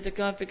came to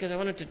itikaf because I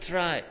wanted to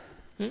try.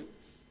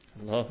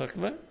 Allahu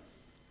Akbar.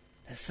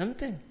 That's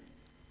something.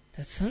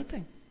 That's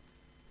something.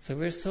 So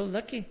we're so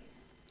lucky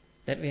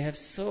that we have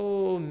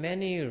so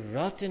many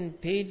rotten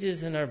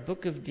pages in our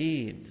book of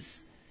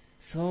deeds.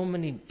 So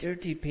many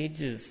dirty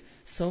pages.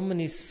 So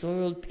many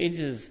soiled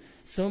pages.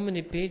 So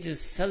many pages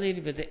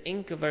sullied with the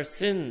ink of our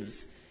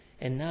sins.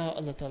 And now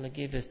Allah Ta'ala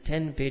gave us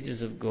 10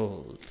 pages of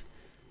gold.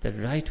 That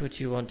write what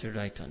you want to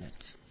write on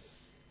it.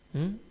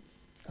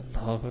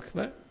 Allahu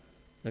Akbar.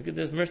 Look at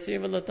this mercy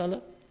of Allah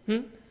Ta'ala.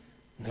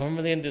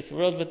 Normally in this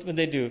world, what would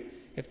they do?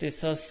 If they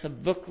saw a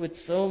book with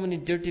so many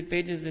dirty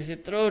pages, they say,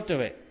 throw it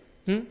away.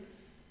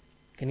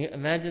 Can you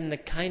imagine the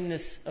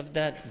kindness of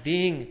that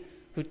being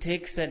who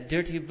takes that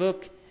dirty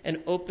book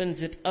and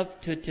opens it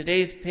up to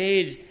today's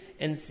page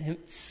and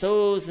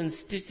sews and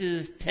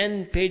stitches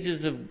 10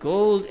 pages of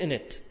gold in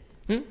it?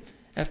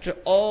 After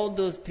all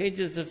those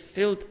pages of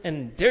filth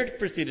and dirt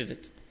preceded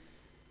it.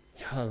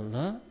 Ya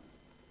Allah,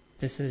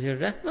 this is your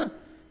rahmah.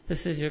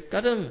 This is your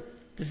karam.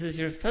 This is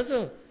your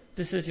fazl.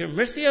 This is your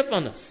mercy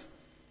upon us.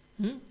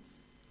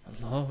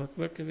 Allahu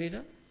Akbar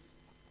Kabira.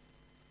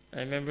 I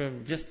remember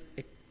it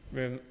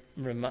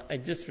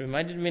just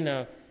reminded me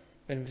now,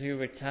 when we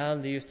were a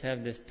child, they used to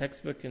have this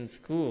textbook in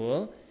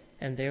school,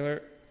 and they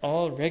were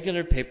all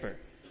regular paper.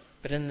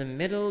 But in the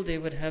middle, they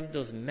would have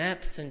those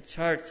maps and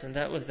charts, and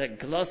that was that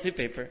glossy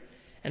paper.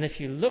 And if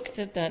you looked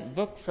at that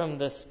book from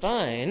the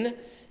spine,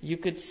 you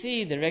could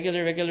see the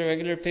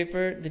regular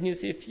paper. Then you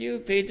see a few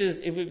pages,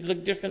 it would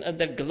look different at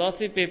that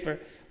glossy paper,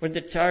 where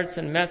the charts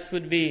and maps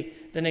would be.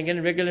 Then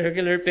again,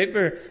 regular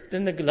paper.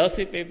 Then the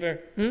glossy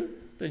paper.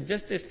 So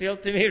just it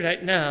felt to me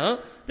right now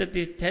that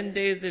these 10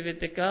 days of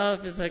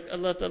itikaf is like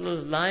Allah Ta'ala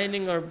is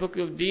lining our book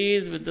of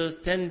deeds with those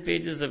 10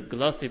 pages of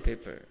glossy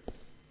paper.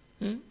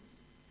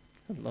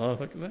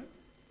 Allahu Akbar.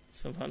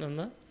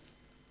 Subhanallah.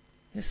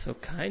 He's so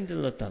kind,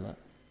 Allah Ta'ala.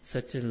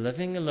 Such a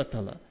loving Allah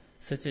Ta'ala.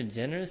 Such a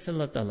generous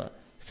Allah Ta'ala.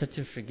 Such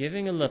a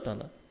forgiving Allah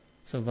Ta'ala.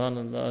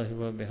 Subhanallah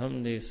wa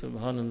bihamdi.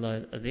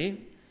 Subhanallah al-azim.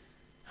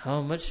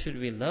 How much should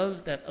we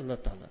love that Allah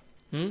Ta'ala?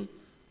 Who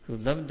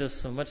loved us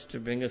so much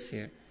to bring us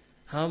here.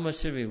 How much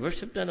should we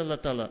worship that Allah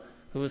Ta'ala,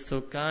 who was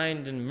so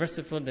kind and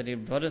merciful that He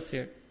brought us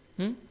here?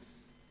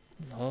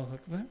 Allahu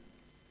Akbar.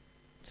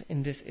 So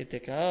in this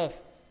itikaf,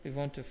 we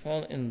want to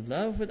fall in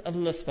love with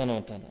Allah subhanahu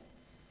wa ta'ala.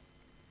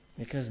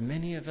 Because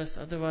many of us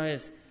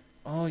otherwise,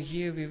 all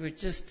year we were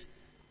just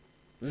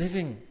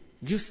living,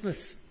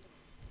 useless.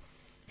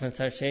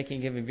 Once our Shaykh, he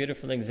gave a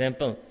beautiful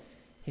example.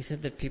 He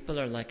said that people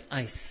are like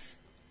ice.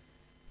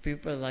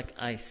 People are like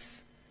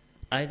ice.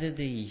 Either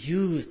they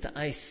use the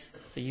ice.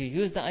 So you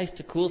use the ice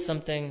to cool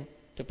something,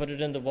 to put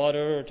it in the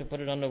water, or to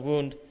put it on a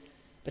wound.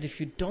 But if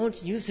you don't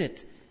use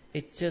it,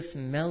 it just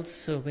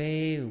melts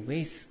away,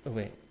 wastes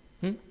away.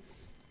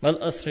 Wal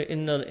asri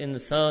innal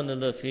insana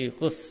lafi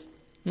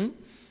khusr.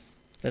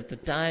 That the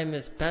time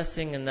is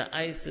passing and the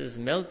ice is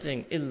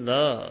melting.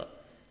 Illa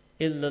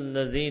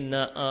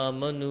alladhina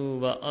amanu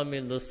wa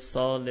amilus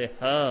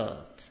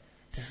salihat.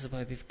 This is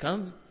why we've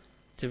come.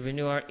 To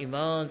renew our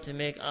iman, to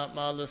make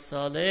a'malus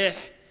salih,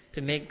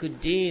 to make good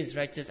deeds,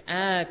 righteous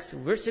acts,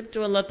 worship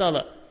to Allah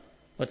Ta'ala.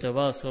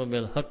 وَتَوَاصَوْا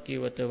بِالْحَقِّ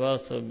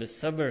وَتَوَاصَوْا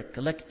بِالصَّبْرِ.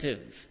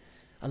 Collective.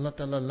 Allah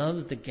Ta'ala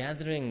loves the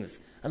gatherings.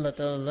 Allah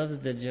Ta'ala loves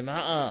the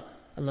jama'ah.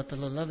 Allah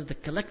Ta'ala loves the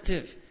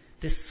collective.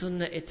 This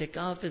sunnah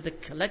itikaf is the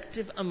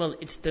collective amal,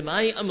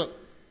 ijtimai amal.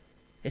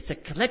 It's a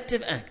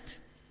collective act.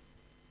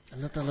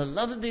 Allah Ta'ala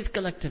loves these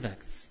collective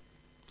acts.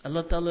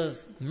 Allah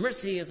Ta'ala's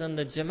mercy is on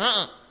the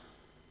jama'ah.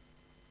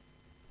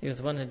 There was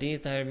one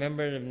hadith I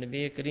remember of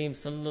Nabi Kareem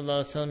Sallallahu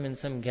Alaihi Wasallam in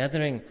some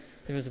gathering.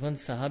 There was one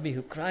Sahabi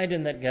who cried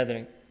in that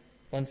gathering.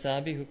 And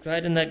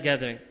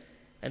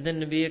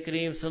then Nabi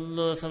Kareem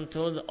Sallallahu Alaihi Wasallam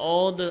told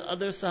all the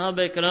other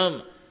Sahaba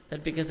Ikram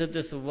that because of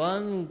this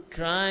one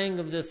crying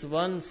of this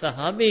one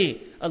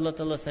Sahabi, Allah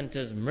Ta'ala sent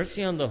His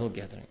mercy on the whole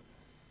gathering.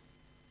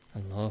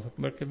 Allahu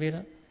Akbar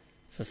Kabira.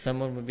 So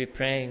someone will be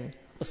praying,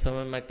 or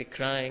someone might be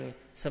crying,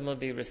 someone will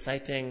be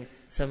reciting,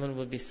 someone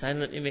will be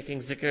silently making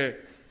zikr,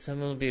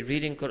 someone will be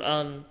reading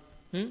Quran.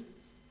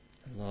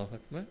 Allahu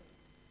Akbar.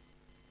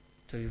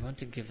 So we want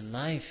to give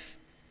life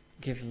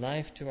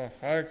to our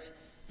hearts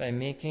by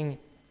making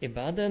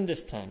ibadah in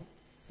this time,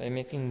 by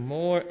making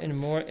more and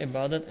more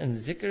ibadat and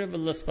zikr of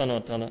Allah subhanahu wa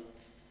ta'ala.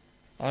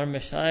 Our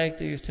mashayikh,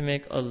 they used to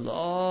make a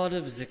lot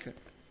of zikr.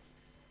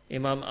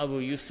 Imam Abu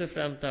Yusuf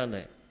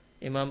Ramtaleh.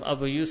 Imam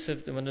Abu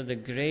Yusuf, one of the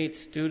great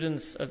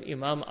students of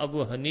Imam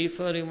Abu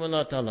Hanifa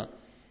Rahimahullah Ta'ala.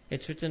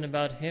 It's written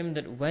about him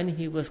that when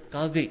he was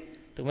qadi,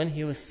 that when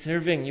he was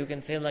serving, you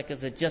can say like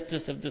as a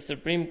justice of the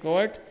Supreme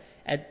Court,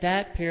 at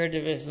that period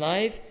of his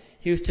life,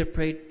 he used to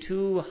pray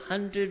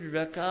 200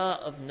 rak'ah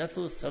of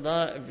nafil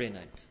salah every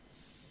night.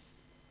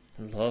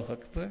 Allahu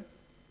Akbar.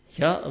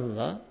 Ya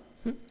Allah.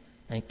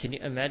 And can you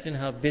imagine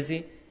how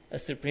busy a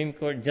Supreme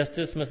Court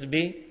justice must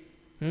be?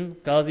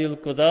 Qadi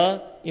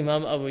al-Quda,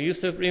 Imam Abu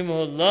Yusuf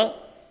Rahimahullah,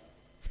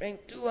 praying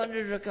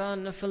 200 rak'ah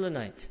nafil a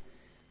night.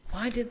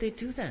 Why did they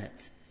do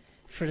that?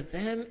 For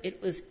them,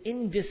 it was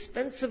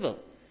indispensable.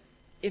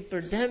 If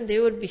for them, they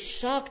would be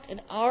shocked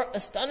at our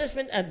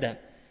astonishment at them.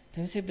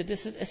 They would say, but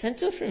this is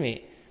essential for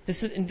me.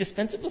 This is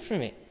indispensable for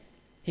me.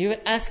 He would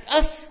ask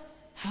us,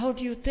 how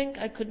do you think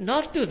I could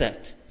not do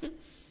that?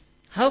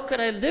 How could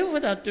I live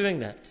without doing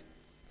that?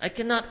 I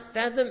cannot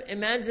fathom,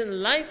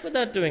 imagine life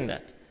without doing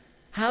that.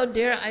 How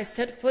dare I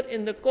set foot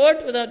in the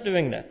court without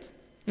doing that?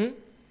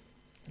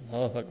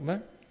 Allahu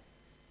Akbar.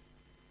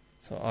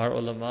 So our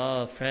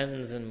ulama,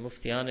 friends and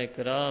muftiyan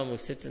kiram who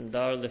sit in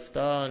Darul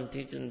Ifta and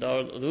teach in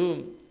Darul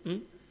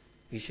Ulum,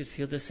 we should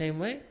feel the same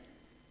way.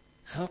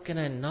 How can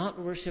I not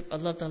worship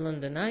Allah Ta'ala in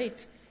the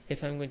night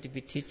if I'm going to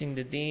be teaching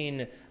the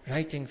deen,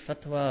 writing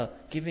fatwa,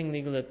 giving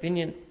legal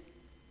opinion?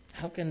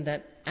 How can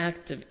that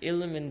act of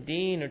ilm and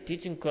deen or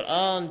teaching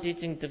Quran,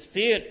 teaching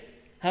tafsir,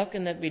 how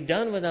can that be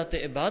done without the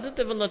ibadat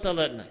of Allah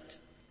Ta'ala at night?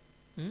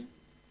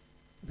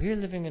 We're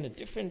living in a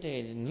different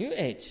age, a new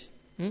age.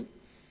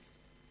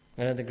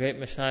 One of the great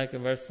mashayikh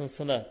of our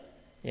silsila,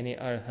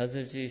 our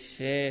Hazrat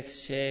Sheikh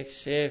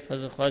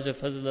Hazrat Khwaja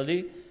Fazl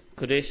Ali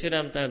Qureshi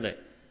Ramtallah.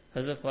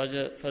 Hazrat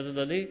Khwaja Fazl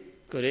Ali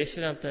Qureshi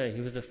Ramtallah.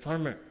 He was a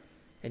farmer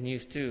and he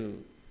used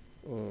to,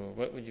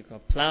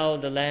 plow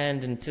the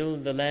land and till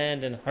the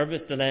land and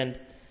harvest the land.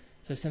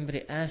 So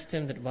somebody asked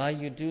him that why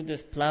you do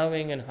this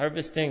plowing and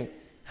harvesting,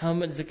 how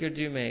much zikr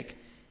do you make?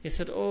 He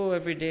said,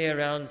 every day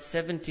around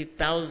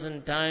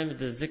 70,000 times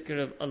the zikr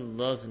of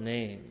Allah's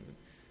name.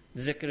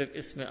 The zikr of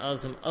Ism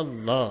Azam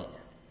Allah.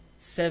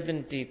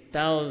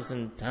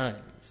 70,000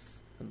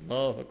 times.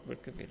 Allahu Akbar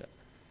Kabira.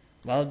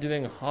 While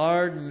doing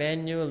hard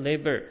manual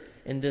labor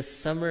in the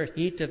summer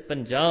heat of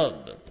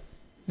Punjab.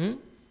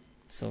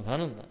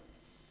 Subhanallah.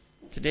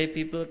 Today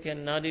people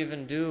cannot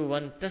even do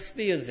one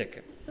tasbih of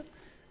zikr.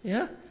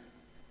 Yeah?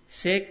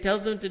 Shaykh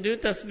tells them to do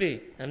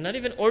tasbih. And not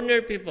even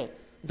ordinary people.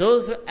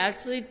 Those who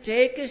actually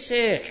take a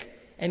shaykh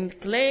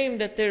and claim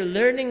that they're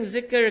learning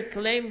zikr,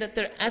 claim that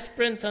they're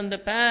aspirants on the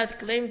path,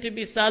 claim to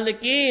be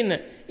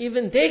salikeen,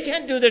 even they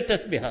can't do their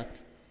tasbihat.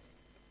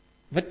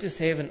 What to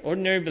say of an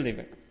ordinary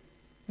believer?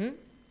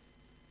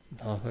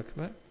 Allahu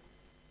Akbar.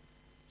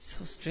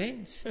 So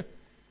strange.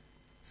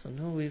 So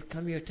no, we've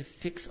come here to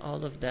fix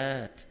all of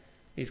that.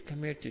 We've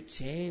come here to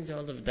change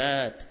all of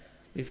that.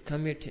 We've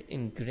come here to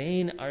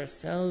ingrain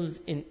ourselves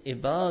in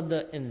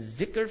ibadah and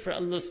zikr for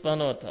Allah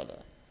subhanahu wa ta'ala.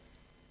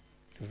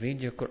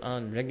 Read your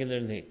Quran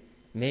regularly.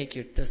 Make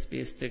your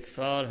tasbih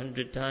istighfar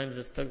 100 times.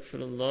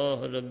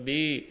 Astaghfirullah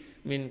Rabbi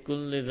min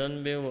kulli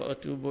dhanbin wa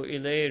atubu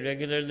ilayh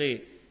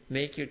regularly.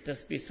 Make your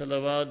tasbih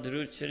salawat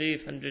durood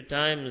sharif 100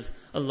 times.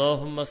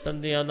 Allahumma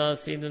salli ala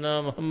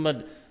Sayyidina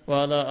Muhammad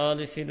wa ala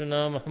ali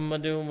Sayyidina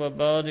Muhammadin wa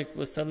barik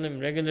wa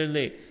sallim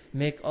regularly.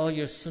 Make all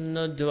your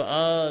sunnah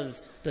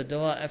du'as, the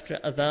dua after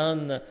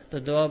adhan, the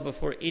dua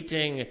before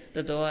eating,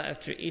 the dua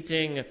after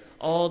eating,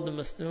 all the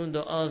masnoon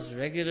du'as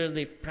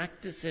regularly.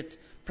 Practice it.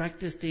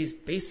 Practice these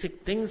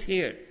basic things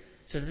here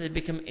so that they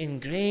become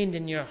ingrained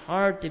in your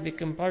heart. They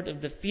become part of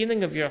the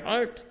feeling of your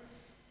heart.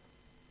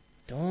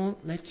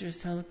 Don't let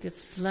yourself get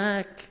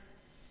slack.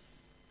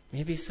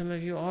 Maybe some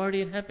of you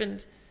already it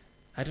happened.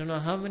 I don't know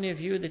how many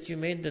of you that you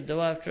made the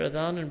dua after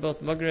adhan in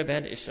both Maghrib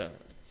and Isha.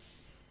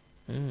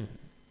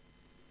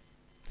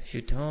 If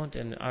you don't,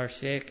 and our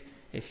Shaykh,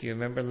 if you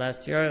remember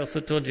last year, I also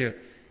told you,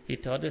 he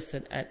taught us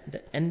that at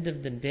the end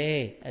of the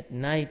day, at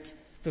night,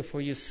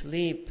 before you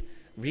sleep,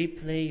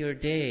 replay your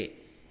day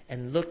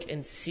and look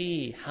and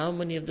see how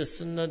many of the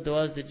sunnah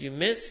du'as did you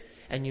miss,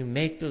 and you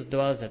make those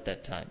du'as at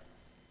that time.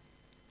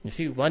 If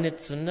you wanted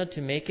sunnah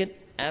to make it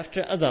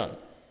after adhan,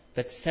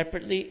 but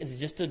separately it's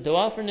just a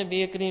dua for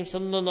Nabi Kareem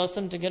sallallahu alaihi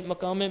wasallam to get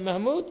maqam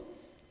Mahmud.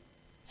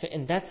 So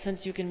in that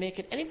sense you can make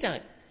it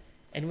anytime.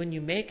 And when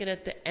you make it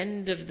at the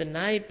end of the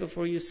night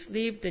before you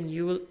sleep, then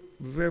you will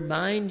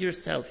remind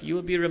yourself, you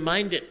will be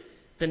reminded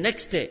the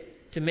next day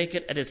to make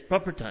it at its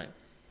proper time.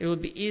 It will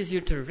be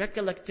easier to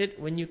recollect it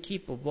when you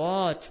keep a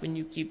watch, when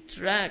you keep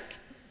track.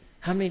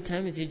 How many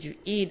times did you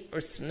eat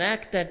or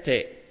snack that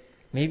day?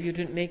 Maybe you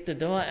didn't make the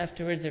dua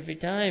afterwards every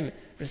time.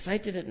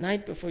 Recite it at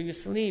night before you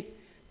sleep.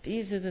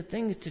 These are the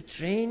things to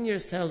train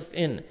yourself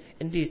in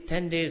these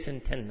 10 days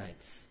and 10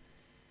 nights.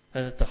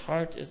 So that the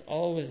heart is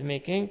always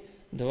making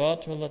dua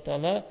to Allah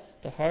Ta'ala.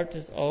 The heart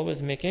is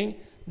always making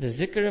the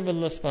zikr of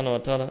Allah Subhanahu wa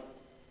Ta'ala.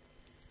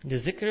 The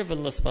zikr of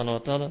Allah Subhanahu wa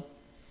Ta'ala.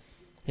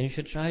 Then you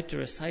should try to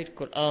recite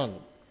Quran.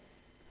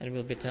 And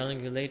we'll be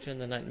telling you later in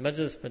the night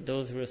majlis, for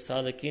those who are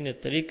salikeen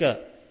at tariqah,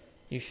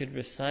 you should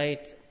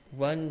recite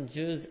 1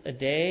 juz a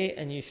day,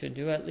 and you should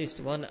do at least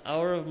 1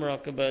 hour of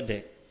muraqabah a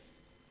day.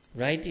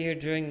 Right here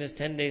during this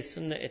 10 days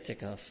sunnah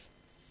itikaf.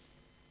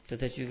 So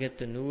that you get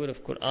the nur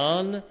of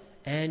Quran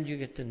and you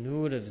get the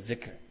nur of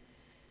zikr.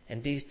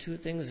 And these two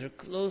things are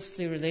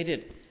closely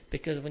related,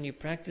 because when you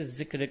practice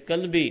zikr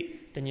qalbi,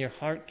 then your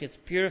heart gets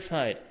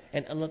purified.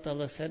 And Allah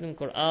Ta'ala said in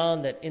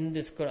Quran that in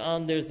this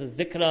Quran there's a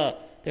zikra,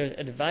 there's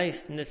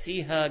advice,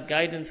 nasiha,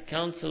 guidance,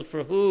 counsel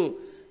for who?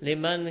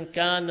 Liman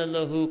kana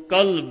lahu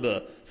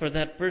qalb, for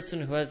that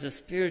person who has a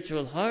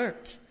spiritual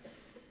heart.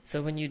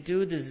 So when you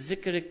do the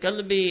zikr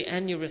qalbi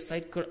and you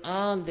recite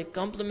Quran, they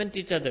complement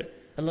each other.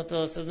 Allah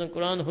Ta'ala says in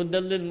Quran,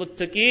 Hudal lil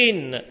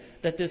muttaqeen,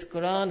 that this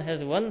Quran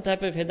has one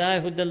type of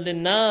hidayah, Hudal lil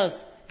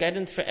nas,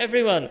 guidance for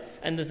everyone.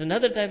 And there's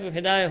another type of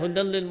hidayah,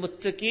 Hudal lil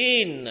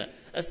muttaqeen,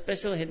 a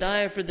special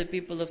hidayah for the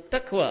people of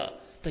taqwa.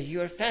 That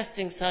you are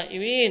fasting,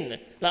 sa'imeen,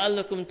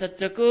 la'allakum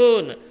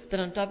tattaqoon. That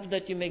on top of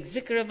that you make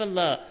zikr of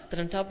Allah. That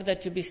on top of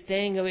that you'll be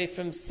staying away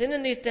from sin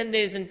in these 10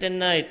 days and 10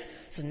 nights.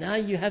 So now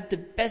you have the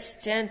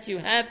best chance you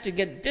have to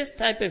get this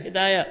type of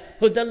hidayah,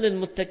 hudal lil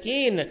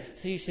muttaqeen.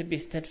 So you should be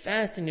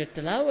steadfast in your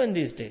tilawah in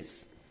these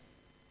days.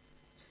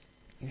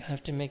 You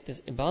have to make this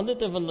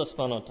ibadat of Allah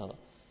subhanahu wa ta'ala.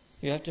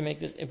 You have to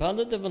make this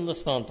ibadat of Allah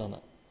subhanahu wa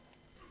ta'ala.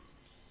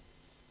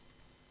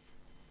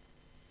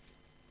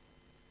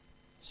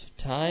 So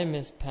time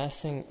is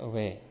passing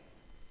away.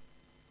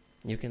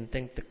 You can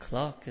think the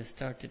clock has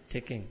started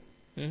ticking.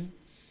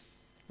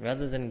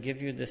 Rather than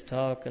give you this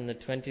talk on the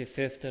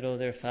 25th, that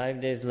there are 5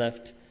 days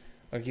left,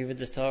 or give you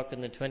this talk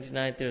on the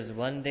 29th, there's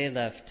 1 day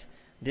left.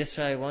 This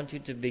way I want you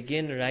to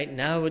begin right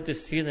now with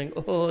this feeling,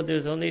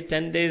 there's only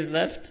 10 days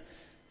left.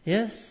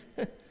 Yes,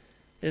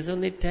 there's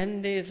only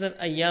 10 days left.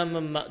 Ayyam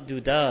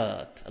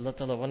ma'dudat. Allah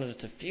Ta'ala wanted us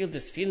to feel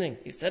this feeling.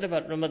 He said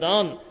about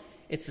Ramadan,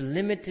 it's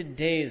limited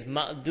days,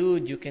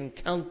 ma'dud, you can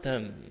count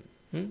them.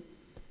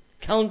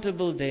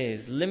 Countable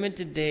days,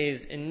 limited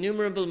days,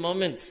 innumerable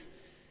moments.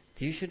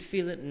 So you should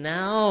feel it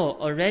now,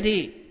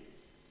 already.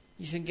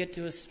 You should get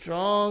to a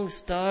strong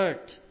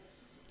start.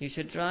 You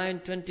should try on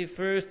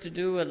 21st to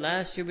do what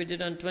last year we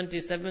did on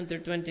 27th or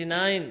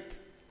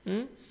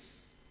 29th.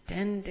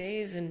 10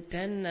 days and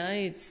 10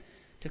 nights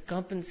to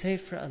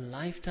compensate for a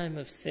lifetime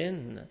of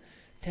sin.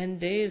 10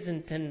 days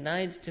and 10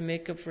 nights to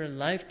make up for a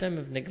lifetime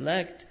of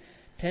neglect.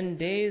 10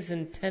 days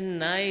and 10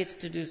 nights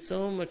to do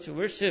so much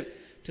worship,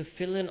 to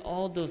fill in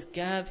all those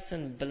gaps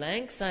and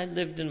blanks I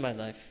lived in my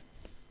life.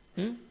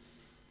 So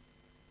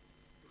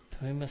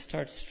we must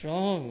start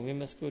strong. We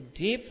must go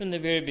deep from the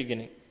very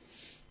beginning.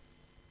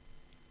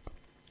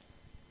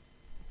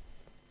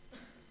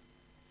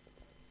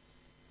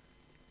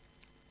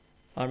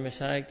 Our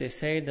Mashaykh, they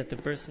say that the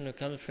person who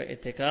comes for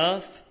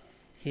itikaf,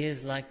 he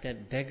is like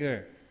that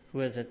beggar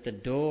who is at the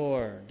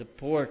door, the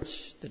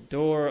porch, the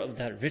door of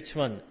that rich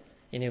one.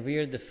 We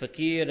are the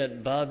fakir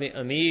at Babi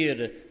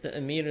Amir. The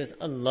Amir is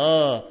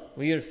Allah.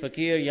 We are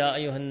fakir, Ya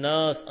ayyuhan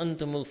nas,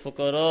 antumul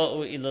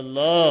fuqara'u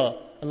ilallah.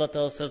 Allah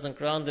Ta'ala says in the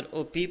Quran that,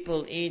 O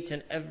people, each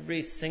and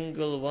every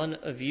single one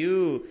of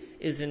you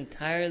is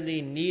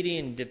entirely needy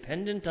and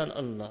dependent on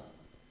Allah.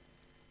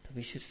 So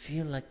we should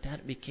feel like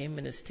that we came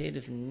in a state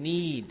of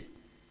need.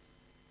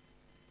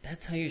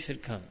 That's how you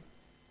should come.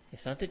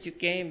 It's not that you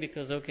came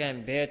because, okay,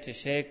 I'm Bayat to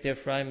Shaykh,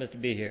 therefore I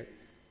must be here.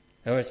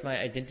 Or it's my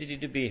identity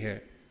to be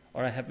here.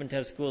 Or I happen to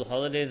have school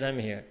holidays, I'm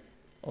here.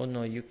 Oh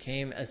no, you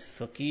came as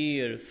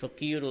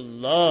Fakirullah.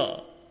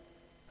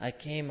 I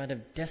came out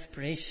of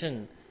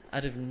desperation,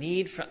 out of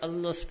need for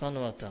Allah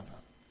subhanahu wa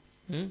ta'ala.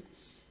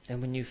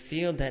 And when you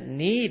feel that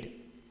need,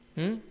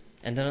 and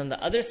then on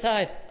the other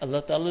side,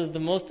 Allah ta'ala is the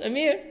most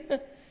Amir.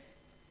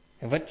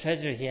 And what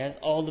treasure? He has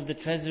all of the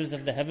treasures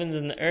of the heavens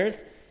and the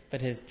earth. But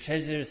his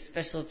treasures,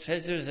 special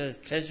treasures, his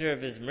treasure of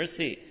his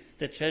mercy,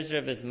 the treasure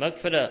of his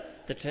maghfirah,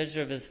 the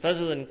treasure of his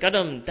fazl and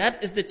qadam.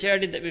 That is the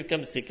charity that we've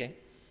come seeking.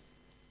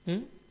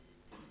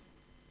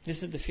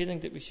 This is the feeling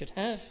that we should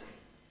have.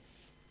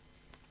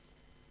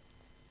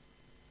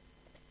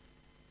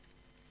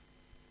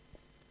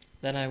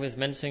 Then I was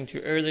mentioning to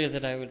you earlier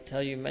that I would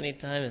tell you many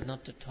times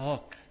not to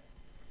talk.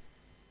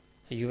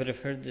 So you would have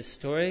heard this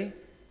story.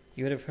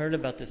 You would have heard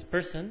about this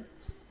person,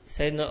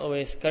 Sayyidina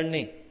Uwais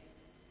Qarni.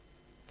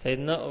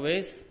 Sayyidina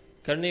Uwais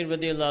Qarni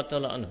radiyallahu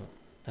ta'ala anhu.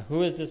 Now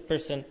who is this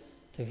person?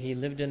 So he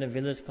lived in a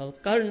village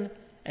called Qarn,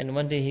 and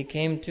one day he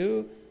came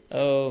to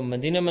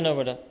Madinah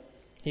Munawwara.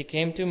 He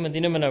came to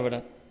Madinah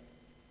Munawwara.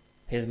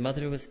 His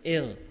mother was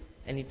ill,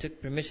 and he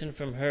took permission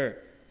from her,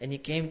 and he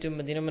came to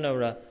Madinah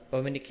Munawwara.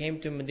 But when he came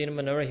to Madinah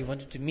Munawwara, he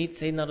wanted to meet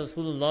Sayyidina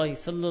Rasulullah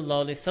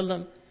sallallahu alaihi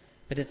wasallam.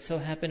 But it so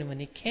happened when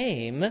he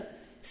came,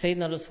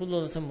 Sayyidina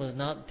Rasulullah was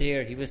not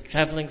there. He was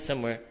traveling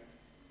somewhere.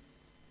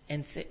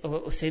 And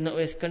Sayyidina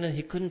Uwais Qarni,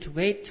 he couldn't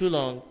wait too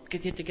long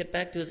because he had to get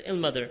back to his ill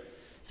mother.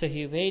 So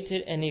he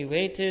waited and he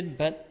waited,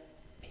 but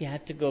he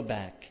had to go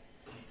back.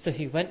 So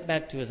he went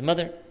back to his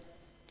mother.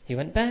 He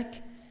went back.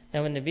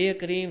 Now when Nabi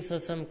Kareem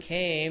Sallallahu Alaihi Wasallam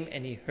came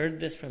and he heard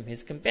this from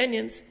his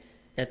companions,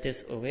 that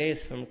this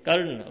Uwais from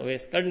Qarn,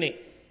 Uwais Qarni,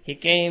 he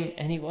came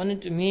and he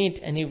wanted to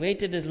meet and he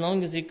waited as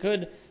long as he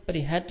could, but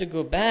he had to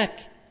go back.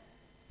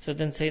 So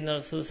then Sayyidina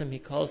Rasulullah, he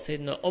called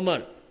Sayyidina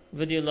Umar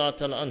radiyallahu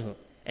ta'ala anhu.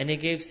 And he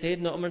gave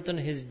Sayyidina Umar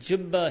his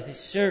jubba,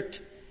 his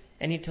shirt.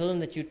 And he told him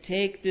that you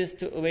take this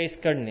to Uwais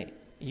Qarni.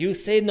 You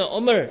Sayyidina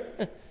Umar,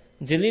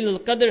 Jalil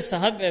al-Qadr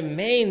Sahabi,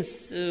 main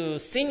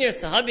senior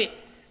Sahabi,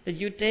 that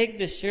you take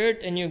this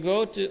shirt and you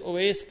go to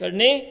Uwais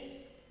Qarni.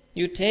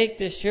 You take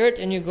this shirt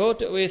and you go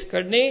to Uwais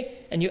Qarni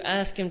and you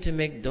ask him to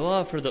make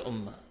dua for the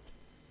ummah.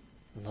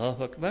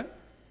 Allahu Akbar.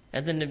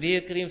 And then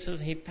Nabi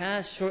Kareem, he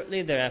passed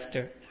shortly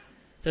thereafter.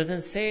 So then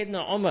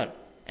Sayyidina Umar,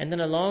 and then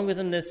along with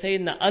him, the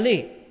Sayyidina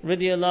Ali,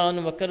 radiyallahu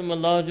anhu wa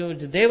karamallahu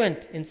wajhahu, they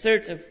went in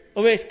search of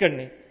Uwais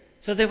Qarni.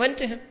 So they went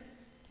to him.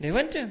 They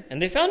went to him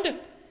and they found him.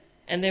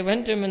 And they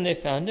went to him and they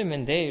found him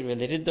and they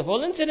related the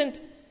whole incident.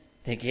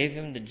 They gave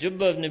him the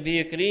jubba of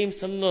Nabi Kareem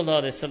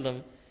sallallahu alaihi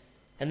wasallam.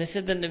 And they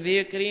said that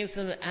Nabi Kareem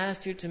sallallahu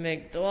asked you to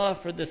make dua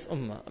for this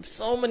ummah.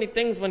 So many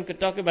things one could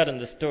talk about in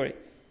this story.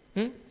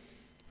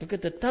 Look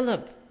at the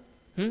talab.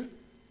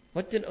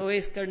 What did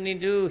Uwais Qarni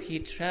do? He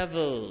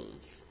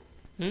traveled.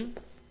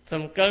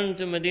 From Qarn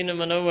to Madinah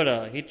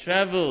Munawwara. He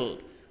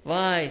traveled.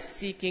 Why?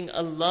 Seeking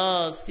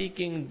Allah,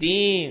 seeking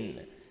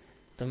deen.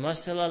 So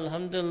mashallah,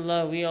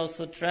 alhamdulillah, we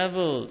also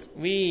traveled.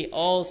 We,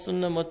 all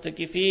sunnah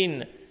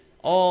muttaqifeen,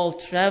 all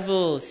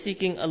travel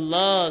seeking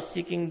Allah,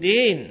 seeking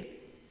deen.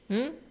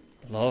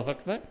 Allahu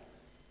Akbar.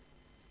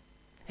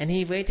 And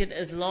he waited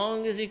as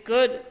long as he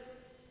could.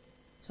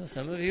 So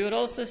some of you would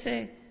also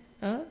say,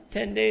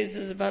 10 days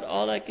is about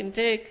all I can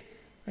take.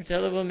 Or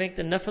tell him we'll make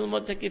the nafil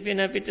muttaqifeen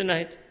happy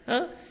tonight.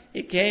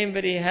 He came,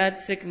 but he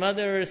had sick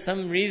mother or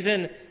some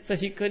reason, so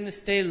he couldn't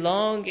stay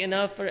long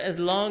enough or as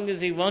long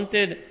as he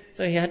wanted,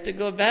 so he had to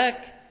go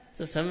back.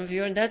 So some of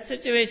you are in that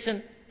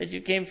situation, that you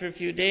came for a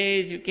few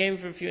days, you came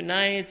for a few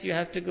nights, you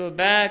have to go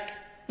back.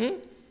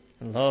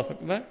 Allahu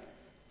Akbar.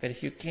 But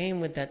if you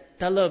came with that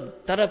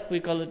tarab we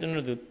call it in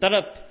Urdu,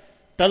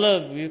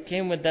 talab, you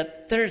came with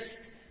that thirst,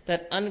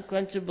 that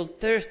unquenchable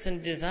thirst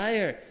and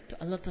desire, to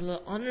Allah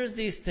Ta'ala honors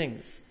these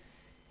things.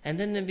 And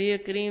then Nabi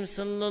Kareem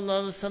sallallahu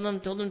alaihi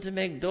wasallam told him to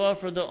make dua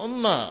for the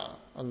ummah.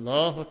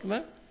 Allahu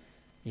Akbar.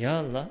 Ya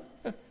Allah.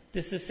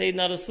 This is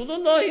Sayyidina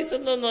Rasulullah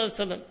sallallahu alaihi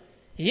wasallam.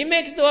 He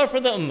makes dua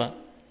for the ummah.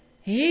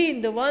 He,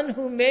 the one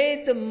who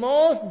made the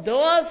most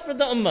duas for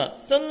the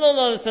ummah,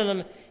 sallallahu alaihi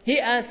wasallam, he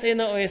asked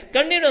Sayyidina Uwais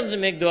Qarni to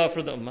make dua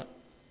for the ummah.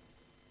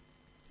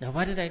 Now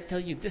why did I tell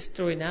you this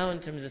story now in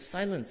terms of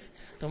silence?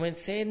 So when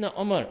Sayyidina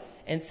Umar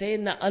and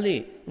Sayyidina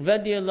Ali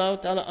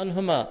radiyallahu ta'ala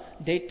anhuma,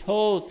 they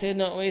told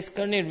Sayyidina Uwais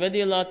Qarni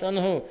radiyallahu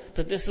ta'ala anhu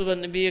that this is what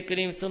Nabi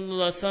Kareem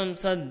sallallahu alaihi wasallam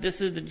said,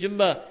 this is the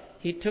jubbah.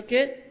 He took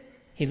it,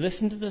 he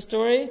listened to the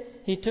story,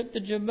 he took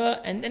the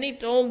jubbah, and then he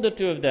told the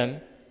two of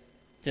them,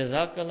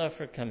 Jazakallah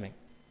for coming.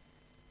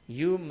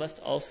 You must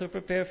also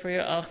prepare for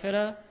your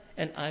akhirah,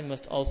 and I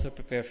must also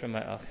prepare for my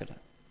akhirah.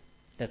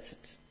 That's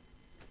it.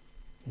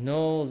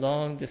 No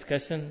long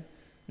discussion,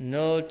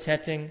 no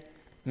chatting,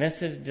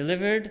 message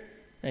delivered,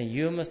 and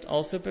you must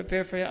also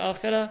prepare for your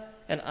akhirah,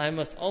 and I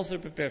must also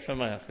prepare for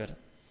my akhirah.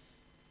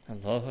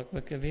 Allahu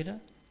Akbar Kabira.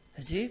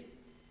 Ajib.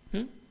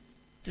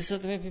 This is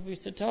the way people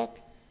used to talk.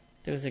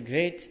 There was a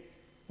great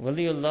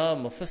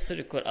Waliullah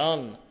Mufassir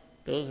Quran.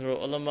 Those who are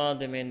ulama,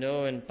 they may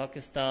know in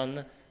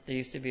Pakistan, there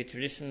used to be a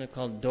tradition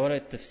called Dawra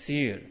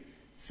Tafsir.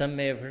 Some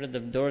may have heard of the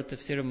Dawra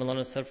Tafsir of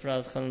Maulana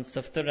Sarfaraz Khan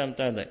Saftar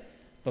Ramta'alai.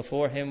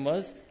 Before him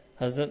was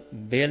Hazrat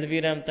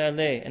Belvi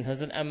Ramta'alai and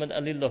Hazrat Ahmad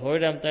Ali Lahore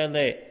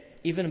Ramta'alai.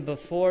 Even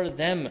before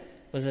them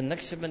was a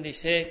Naqshbandi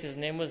Sheikh. His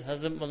name was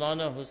Hazrat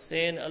Maulana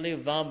Hussain Ali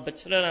Vam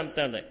Bachra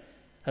Ramta'alai.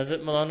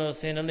 Hazrat Maulana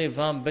Hussain Ali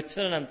Vam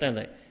Bachra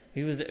Ramta'alai.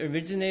 He was the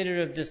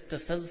originator of this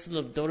tasalsul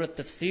of Dawra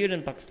Tafsir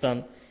in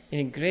Pakistan. In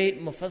a great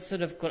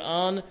Mufassir of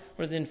Quran,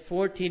 within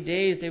 40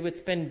 days they would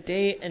spend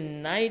day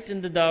and night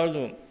in the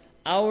Darul,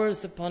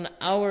 hours upon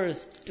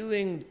hours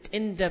doing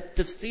in-depth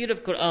tafsir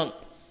of Quran.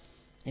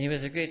 And he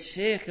was a great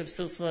Sheikh of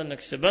Silsila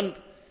Naqshband.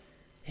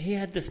 He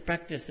had this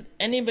practice that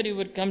anybody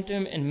would come to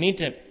him and meet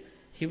him.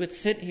 He would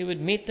sit, he would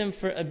meet them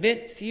for a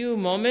bit, few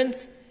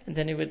moments, and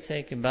then he would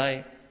say,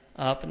 bye.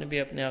 आपने भी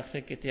अपने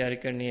आखिरत की तैयारी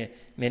करनी है,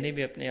 मैंने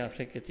भी अपने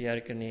आखिरत की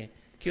तैयारी करनी है.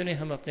 क्यों नहीं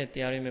हम अपने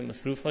तैयारी में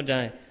मसरूफ हो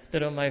जाएं?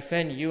 That, oh my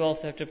friend, you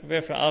also have to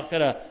prepare for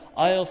akhirah.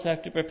 I also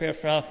have to prepare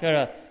for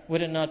akhirah.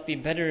 Would it not be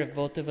better if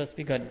both of us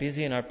we got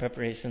busy in our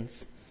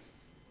preparations?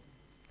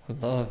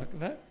 Allahu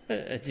Akbar.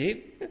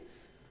 Ajib.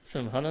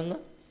 Subhanallah.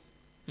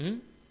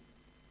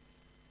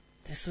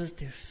 This was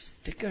their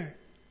fikr.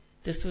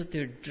 This was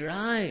their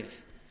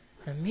drive.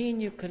 I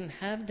mean, you couldn't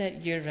have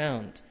that year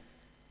round.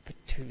 But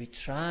we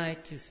try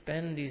to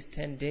spend these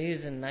 10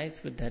 days and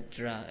nights with that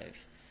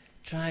drive.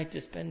 Try to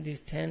spend these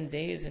 10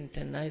 days and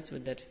 10 nights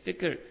with that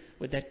fikr,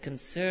 with that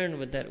concern,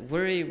 with that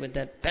worry, with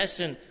that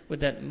passion, with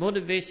that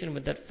motivation,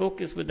 with that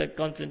focus, with that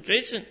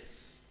concentration.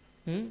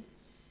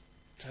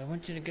 So I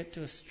want you to get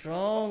to a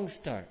strong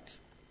start.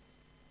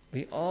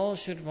 We all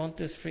should want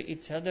this for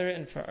each other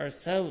and for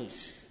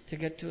ourselves, to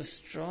get to a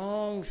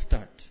strong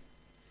start.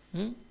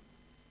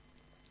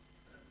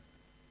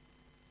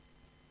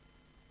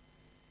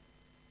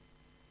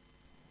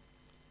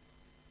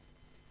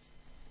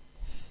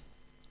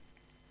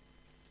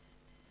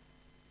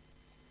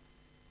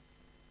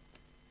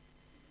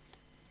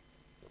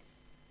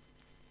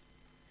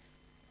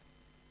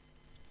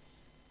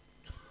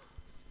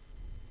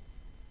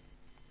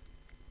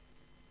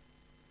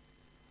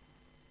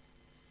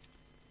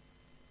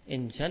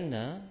 In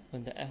Jannah,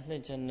 when the Ahl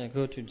Jannah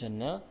go to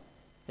Jannah,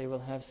 they will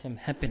have some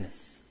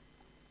happiness.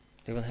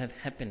 They will have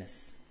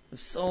happiness.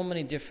 There's so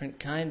many different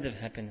kinds of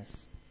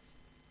happiness.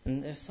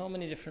 And there's so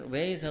many different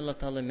ways Allah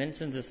Ta'ala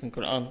mentions this in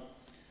Quran.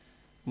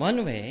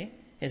 One way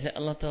is that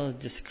Allah Ta'ala has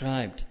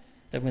described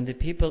that when the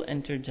people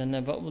enter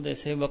Jannah, what will they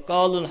say?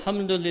 وَقَالُوا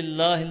الْحَمْدُ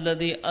لِلَّهِ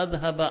الَّذِي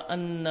أَذْهَبَ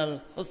أَنَّ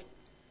الْحُسْنَ.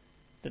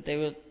 That they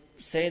will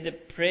say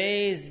that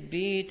praise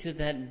be to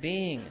that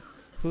being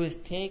who has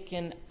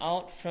taken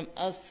out from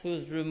us, who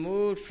has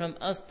removed from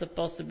us the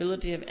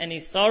possibility of any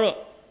sorrow.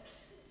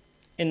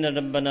 Inna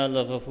Rabbana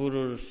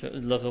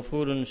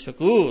laghafurun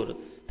shakur.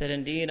 That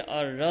indeed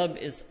our Rabb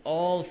is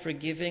all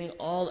forgiving,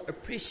 all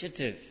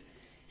appreciative.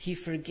 He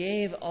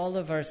forgave all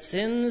of our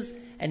sins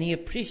and He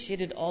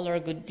appreciated all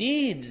our good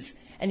deeds.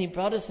 And He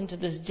brought us into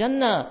this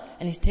Jannah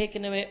and He's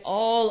taken away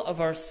all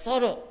of our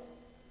sorrow.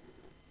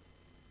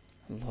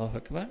 Allahu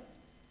Akbar.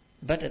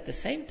 But at the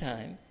same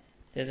time,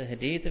 there's a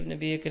hadith of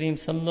Nabi Kareem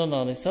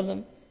sallallahu alaihi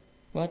wasallam.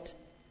 What?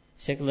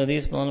 Shaykh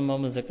al-Hadith Maulana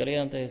Muhammad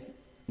Zakaria has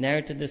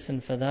narrated this in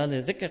Fadal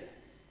al-Dhikr.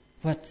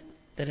 What?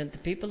 That the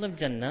people of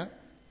Jannah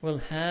will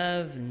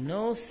have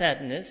no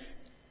sadness,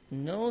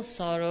 no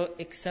sorrow,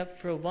 except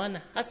for one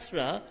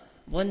hasra,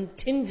 one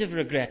tinge of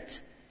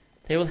regret.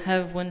 They will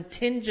have one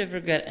tinge of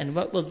regret. And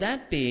what will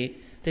that be?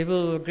 They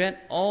will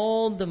regret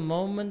all the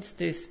moments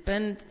they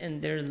spent in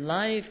their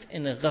life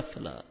in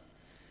ghafla.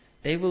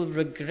 They will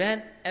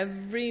regret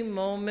every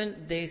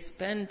moment they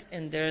spent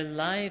in their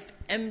life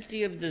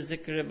empty of the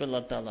zikr of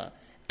Allah Ta'ala,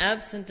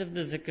 absent of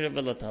the zikr of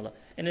Allah Ta'ala,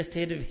 in a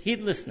state of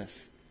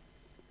heedlessness.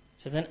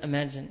 So then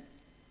imagine,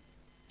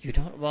 you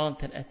don't want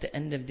that at the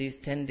end of these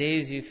 10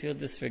 days you feel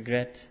this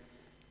regret.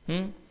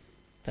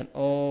 That,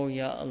 oh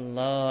Ya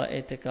Allah,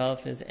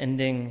 itikaf is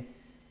ending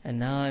and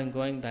now I'm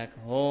going back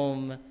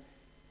home.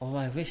 Oh,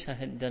 I wish I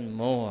had done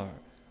more.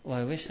 Oh,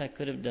 I wish I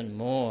could have done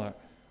more.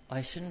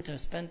 I shouldn't have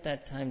spent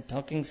that time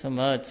talking so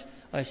much.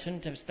 I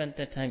shouldn't have spent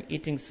that time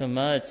eating so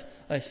much.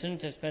 I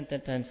shouldn't have spent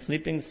that time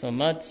sleeping so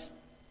much.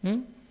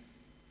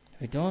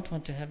 We don't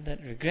want to have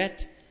that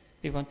regret.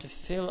 We want to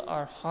fill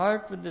our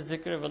heart with the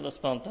zikr of Allah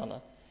subhanahu wa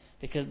ta'ala.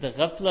 Because the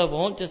ghafla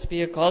won't just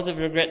be a cause of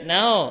regret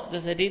now.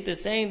 This hadith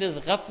is saying this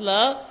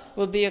ghafla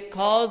will be a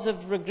cause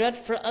of regret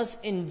for us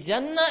in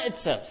Jannah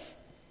itself.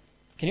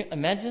 Can you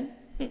imagine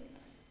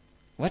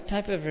what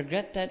type of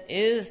regret that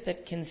is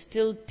that can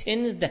still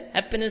tinge the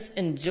happiness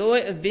and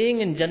joy of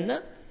being in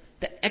Jannah?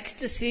 The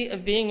ecstasy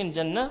of being in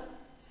Jannah?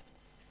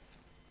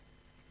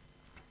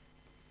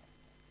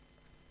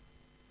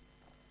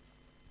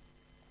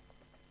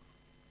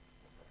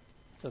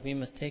 So we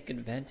must take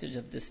advantage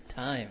of this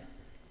time.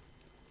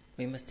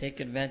 We must take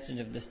advantage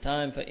of this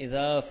time.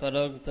 فَإِذَا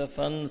فَرَغْتَ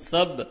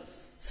فَانْصَبْ.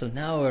 So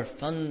now we're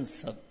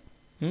fansab.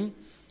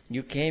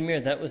 You came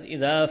here, that was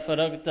إِذَا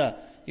فَرَغْتَ.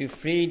 You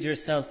freed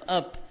yourself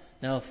up.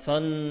 Now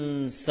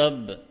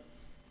fansab.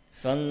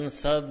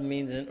 Fansab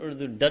means in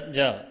Urdu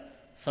datja.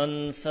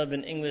 Fansab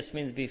in English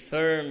means be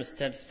firm,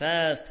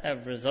 steadfast,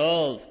 have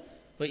resolve.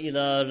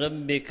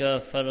 وَإِلَىٰ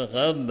رَبِّكَ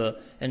فَارْغَبْ.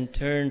 And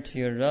turn to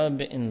your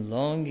Rabb in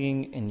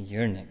longing and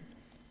yearning.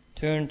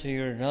 Turn to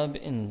your Rabb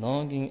in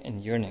longing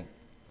and yearning.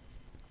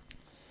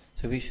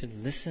 So we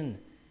should listen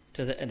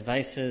to the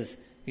advices.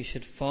 We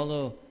should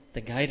follow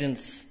the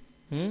guidance.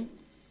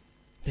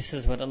 This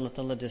is what Allah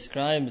Ta'ala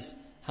describes,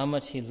 how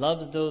much He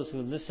loves those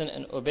who listen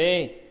and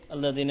obey.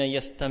 الَّذِينَ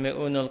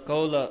يَسْتَمِعُونَ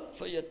الْقَوْلَ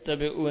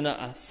فَيَتَّبِعُونَ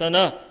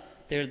أَحْسَنَهُ.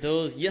 They're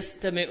those,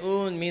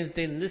 يَسْتَمِعُون means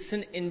they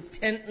listen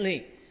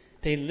intently.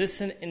 They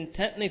listen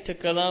intently to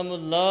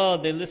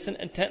Kalamullah. They listen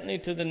intently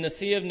to the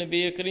Nasih of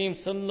Nabi Kareem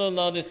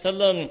Sallallahu Alaihi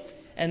Wasallam.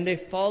 And they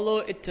follow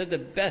it to the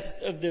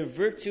best of their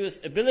virtuous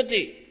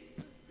ability.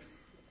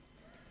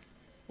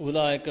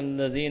 أُولَٰئِكَ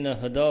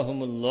الَّذِينَ هَدَاهُمُ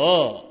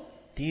اللَّهُ.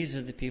 These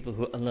are the people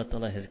who Allah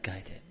Ta'ala has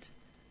guided.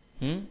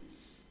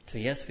 So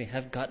yes, we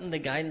have gotten the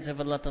guidance of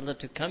Allah Ta'ala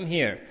to come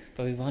here,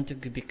 but we want to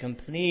be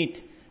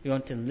complete. We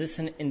want to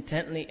listen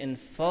intently and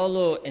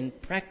follow and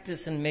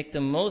practice and make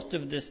the most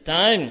of this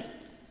time.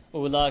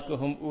 أُولَٰئِكَ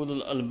هُمْ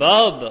أُولُو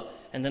الْأَلْبَابِ.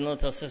 And then Allah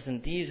Ta'ala says,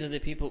 and these are the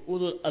people,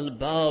 ulul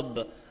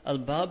albab.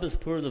 Albab is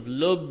plural of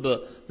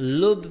lub.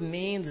 Lub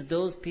means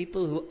those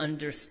people who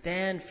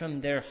understand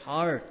from their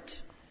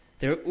heart.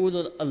 They're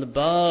ulul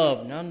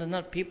albab. Now they're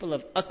not people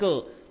of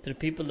akal. They're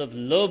people of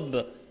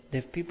lub.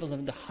 They're people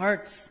of the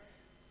hearts.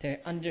 They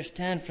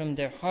understand from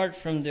their heart,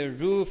 from their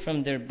ruh,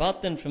 from their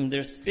batin, from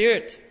their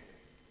spirit.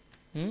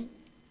 So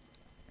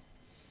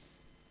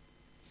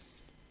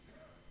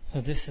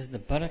this is the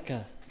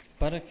barakah.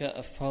 Barakah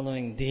of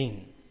following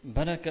deen.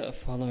 Barakah of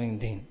following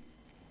deen.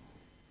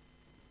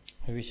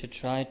 We should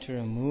try to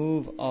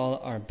remove all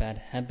our bad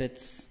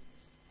habits,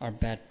 our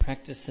bad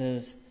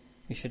practices.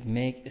 We should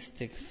make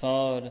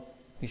istighfar.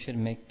 We should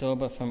make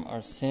tawbah from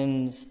our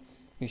sins.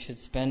 We should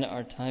spend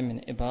our time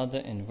in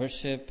ibadah and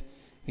worship.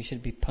 We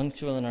should be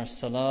punctual in our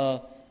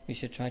salah. We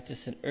should try to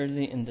sit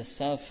early in the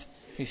saf.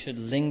 We should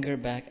linger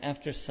back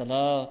after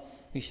salah.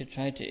 We should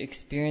try to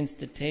experience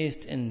the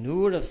taste and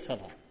nur of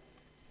salah.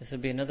 This will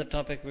be another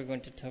topic we're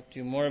going to talk to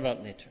you more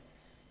about later.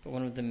 But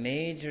one of the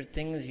major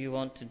things you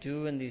want to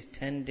do in these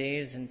 10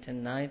 days and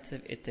 10 nights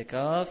of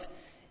itikaf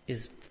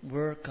is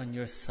work on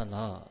your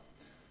salah.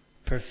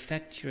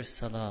 Perfect your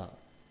salah.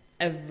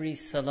 Every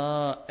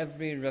salah,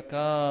 every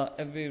rak'ah,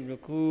 every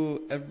ruku,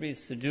 every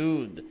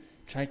sujood.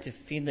 Try to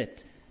feel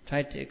it.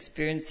 Try to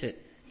experience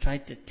it. Try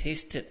to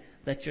taste it.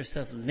 Let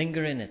yourself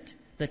linger in it.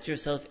 Let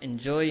yourself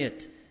enjoy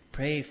it.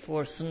 Pray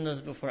 4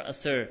 sunnahs before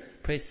Asr.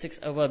 Pray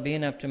 6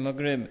 awabin after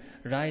Maghrib.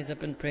 Rise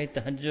up and pray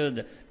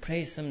tahajjud.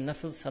 Pray some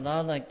nafil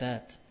salah like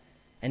that.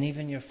 And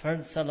even your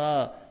fard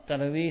salah,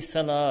 tarawih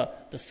salah,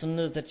 the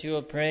sunnahs that you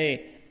will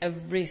pray,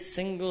 every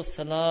single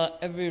salah,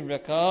 every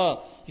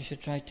rak'ah, you should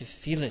try to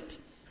feel it.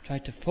 Try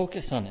to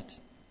focus on it.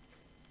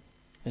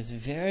 It's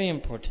very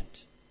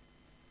important.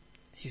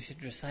 So you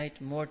should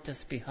recite more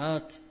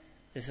tasbihat.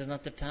 This is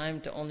not the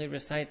time to only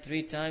recite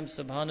 3 times,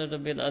 Subhana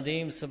Rabbil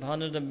Adim,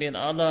 Subhana Rabbil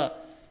Ala.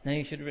 Now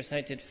you should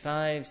recite it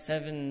 5,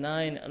 7,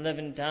 9,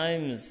 11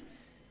 times.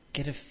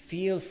 Get a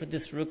feel for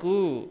this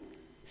ruku.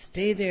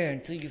 Stay there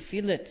until you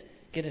feel it.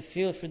 Get a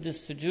feel for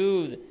this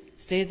sujood.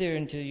 Stay there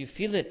until you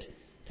feel it.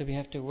 So we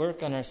have to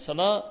work on our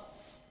salah.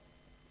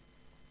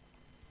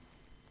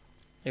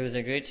 There was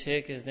a great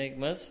sheikh, his name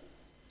was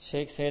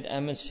Sheikh Sayyid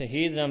Ahmed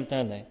Shaheed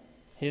Ramtallah.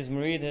 His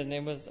murid, his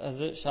name was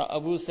Shah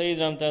Abu Sayyid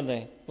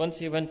Ramtallah. Once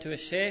he went to a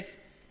sheikh,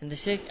 and the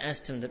sheikh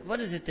asked him that,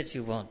 what is it that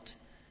you want?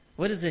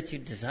 What is it you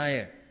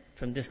desire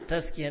from this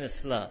tazkiyah and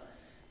salah?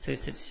 So he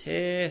said,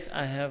 Sheikh,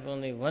 I have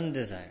only one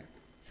desire.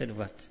 He said,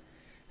 what?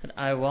 He said,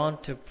 I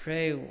want to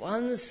pray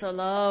one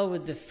salah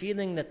with the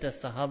feeling that the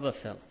Sahaba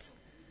felt.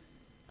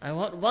 I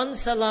want one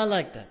salah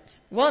like that.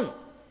 One.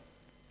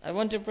 I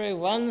want to pray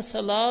one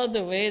salah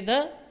the way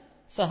the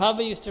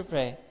Sahaba used to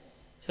pray.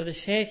 So the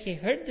Shaykh, he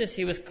heard this,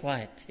 he was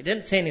quiet. He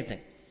didn't say anything.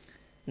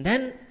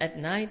 Then at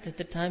night, at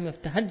the time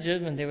of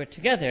tahajjud, when they were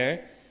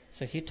together,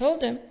 so he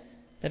told him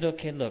that,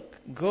 okay, look,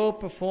 go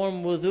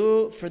perform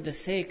wudu for the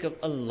sake of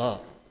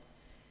Allah.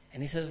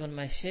 And he says, when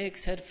my Shaykh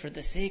said, for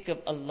the sake of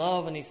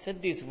Allah, when he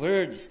said these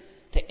words,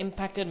 they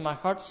impacted my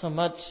heart so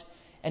much.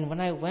 And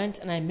when I went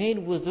and I made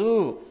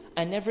wudu,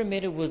 I never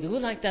made a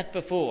wudu like that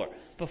before.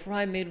 Before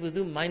I made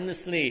wudu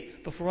mindlessly.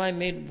 Before I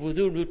made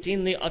wudu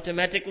routinely,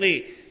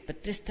 automatically.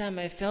 But this time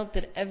I felt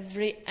that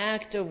every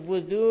act of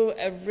wudu,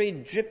 every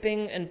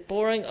dripping and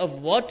pouring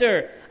of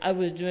water, I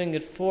was doing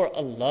it for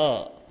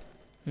Allah.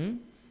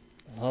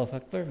 Allahu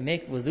Akbar.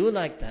 Make wudu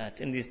like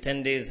that in these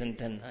 10 days and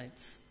 10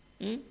 nights.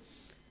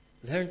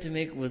 Learn to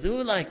make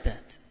wudu like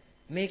that.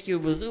 Make your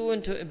wudu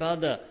into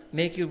ibadah.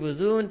 Make your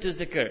wudu into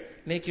zikr.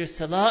 Make your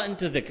salah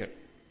into zikr.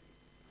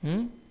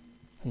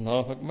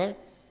 Allahu Akbar.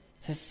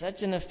 It has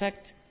such an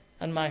effect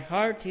on my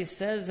heart. He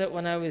says that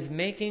when I was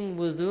making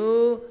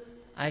wudu,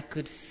 I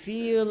could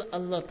feel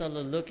Allah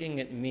Ta'ala looking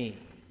at me.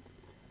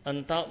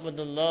 أَن تَعْبُدَ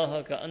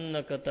اللَّهَ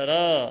كَأَنَّكَ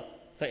تَرَى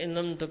فَإِن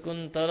لَمْ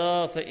تَكُنْ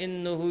تَرَى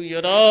فَإِنَّهُ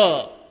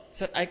يَرَى.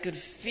 So I could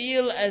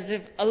feel as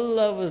if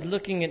Allah was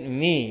looking at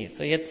me.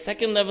 So he had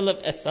second level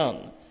of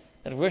ihsan.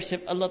 That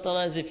worship Allah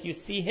Ta'ala as if you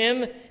see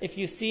Him. If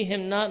you see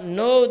Him not,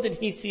 know that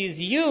He sees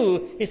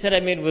you. He said,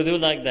 I made wudu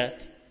like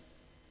that.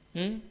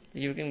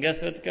 You can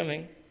guess what's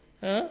coming.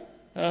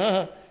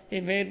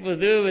 He made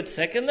wudu with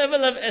second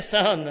level of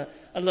ihsan.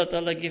 Allah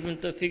Ta'ala gave him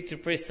tawfiq to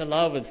pray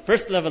salah with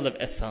first level of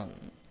ihsan.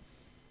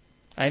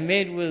 I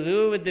made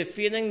wudu with the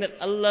feeling that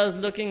Allah is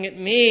looking at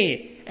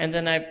me. And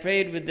then I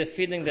prayed with the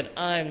feeling that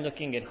I'm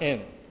looking at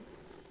Him.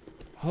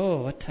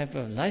 Oh, what type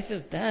of life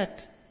is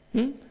that?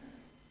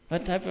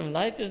 What type of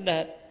life is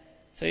that?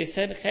 So he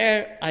said,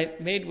 Khair, I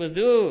made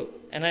wudu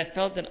and I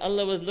felt that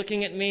Allah was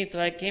looking at me, so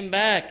I came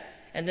back.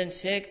 And then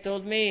Shaykh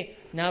told me,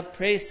 now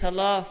pray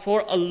salah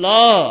for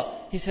Allah.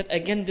 He said,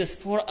 again, this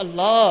for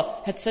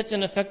Allah had such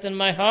an effect on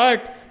my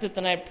heart that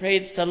then I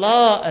prayed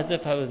salah as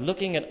if I was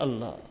looking at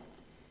Allah.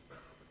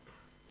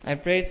 I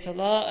prayed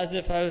salah as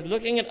if I was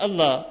looking at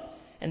Allah.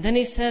 And then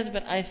he says,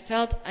 but I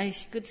felt I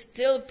could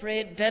still pray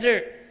it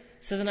better.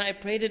 So then I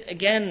prayed it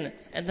again,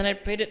 and then I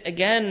prayed it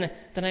again,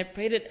 then I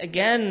prayed it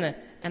again,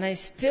 and I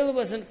still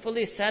wasn't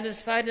fully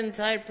satisfied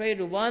until I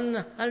prayed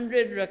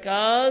 100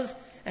 rakahs.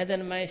 And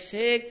then my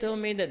shaykh told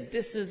me that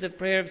this is the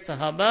prayer of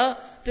Sahaba.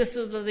 This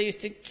is what they used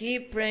to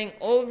keep praying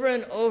over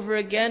and over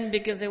again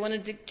because they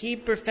wanted to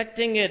keep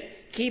perfecting it,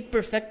 keep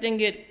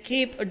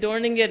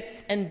adorning it.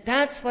 And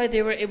that's why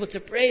they were able to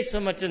pray so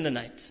much in the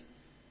night.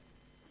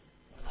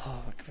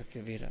 Allahu Akbar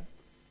Kabira.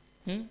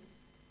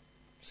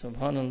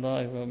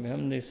 Subhanallah wa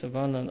bihamdi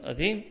subhanal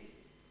azim.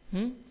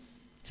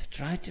 So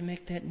try to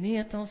make that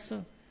niyat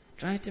also.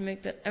 Try to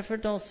make that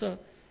effort also.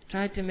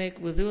 Try to make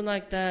wudu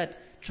like that.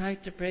 Try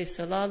to pray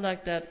salah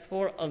like that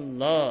for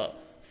Allah.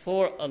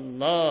 For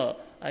Allah.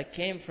 I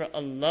came for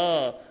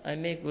Allah. I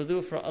make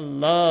wudu for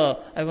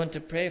Allah. I want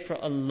to pray for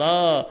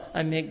Allah.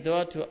 I make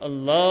dua to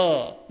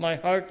Allah. My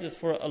heart is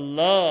for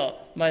Allah.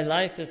 My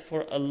life is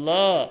for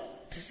Allah.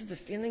 This is the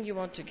feeling you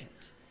want to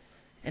get.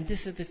 And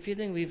this is the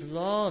feeling we've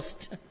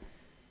lost.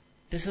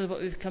 This is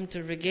what we've come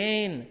to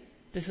regain.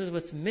 This is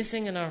what's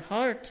missing in our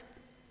heart.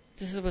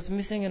 This is what's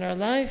missing in our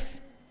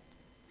life.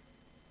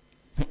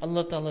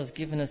 Allah Ta'ala has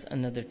given us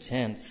another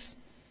chance.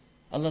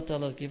 Allah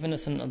Ta'ala has given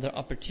us another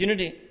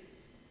opportunity.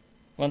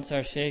 Once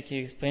our Shaykh, he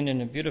explained in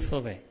a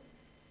beautiful way.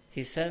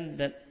 He said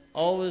that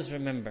always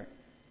remember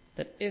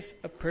that if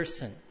a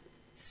person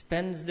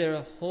spends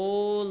their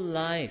whole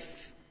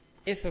life,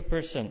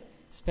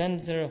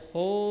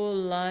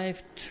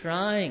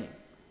 trying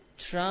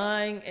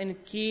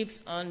and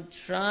keeps on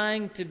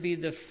trying to be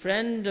the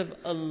friend of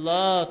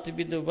Allah, to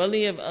be the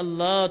wali of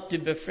Allah, to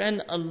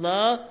befriend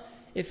Allah,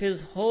 if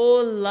his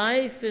whole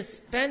life is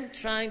spent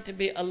trying to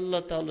be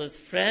Allah Ta'ala's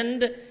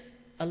friend,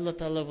 Allah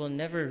Ta'ala will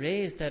never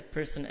raise that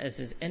person as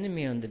His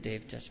enemy on the Day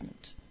of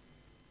Judgment.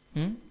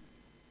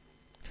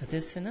 So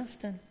this is enough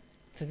then.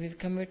 So we've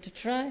come here to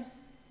try.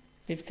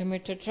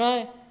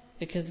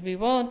 Because we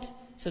want.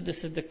 So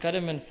this is the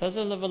karam and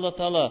fazl of Allah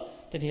Ta'ala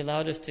that He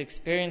allowed us to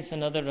experience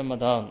another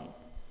Ramadan.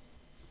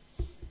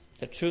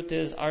 The truth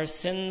is, our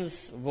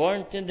sins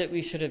warranted that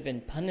we should have been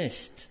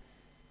punished.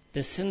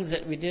 The sins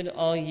that we did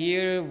all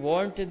year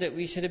warranted that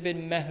we should have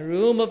been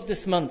mahroom of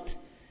this month.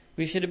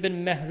 We should have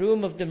been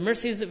mahroom of the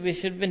mercies, that we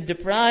should have been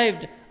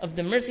deprived of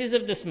the mercies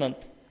of this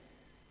month.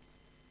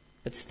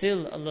 But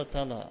still, Allah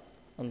Ta'ala,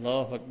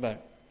 Allahu Akbar,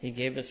 He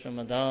gave us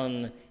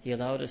Ramadan, He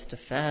allowed us to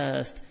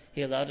fast,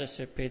 He allowed us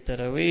to pray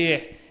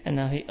Taraweeh, and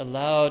now He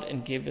allowed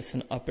and gave us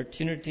an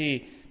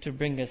opportunity to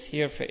bring us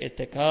here for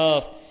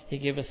itikaf. He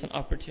gave us an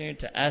opportunity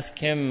to ask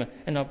Him,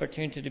 an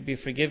opportunity to be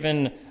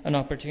forgiven, an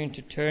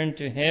opportunity to turn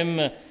to Him.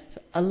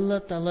 So Allah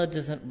Ta'ala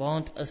doesn't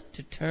want us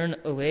to turn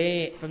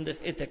away from this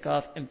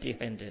itikaf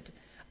empty-handed.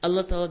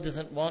 Allah Ta'ala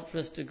doesn't want for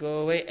us to go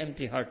away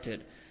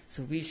empty-hearted.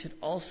 So we should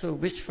also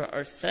wish for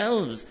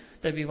ourselves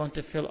that we want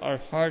to fill our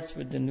hearts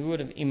with the nur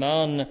of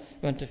Iman. We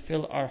want to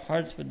fill our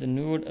hearts with the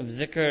nur of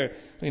zikr.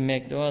 We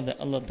make dua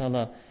that Allah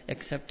Ta'ala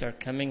accept our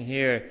coming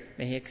here.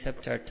 May He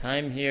accept our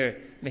time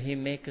here. May He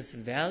make us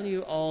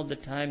value all the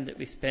time that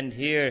we spend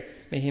here.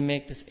 May He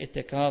make this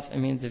itikaf a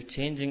means of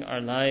changing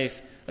our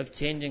life, of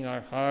changing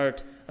our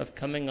heart, of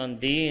coming on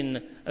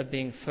deen, of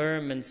being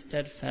firm and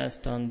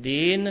steadfast on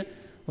deen.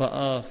 Wa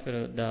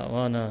akhiru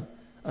da'wana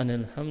and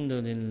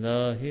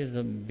alhamdulillahi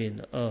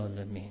rabbil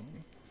alameen.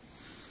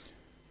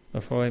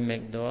 Before we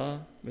make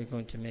dua, we're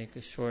going to make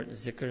a short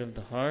zikr of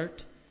the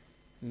heart.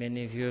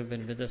 Many of you have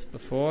been with us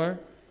before,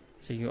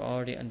 so you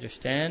already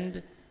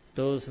understand.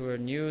 Those who are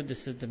new,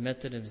 this is the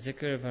method of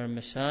zikr of our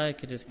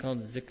mashayikh. It is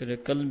called zikr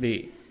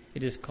qalbi.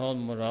 It is called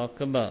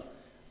muraqabah.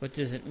 What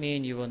does it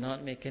mean? You will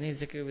not make any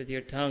zikr with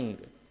your tongue.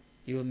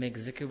 You will make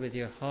zikr with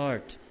your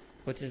heart.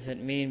 What does it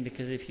mean?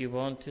 Because if you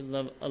want to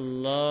love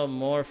Allah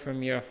more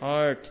from your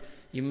heart,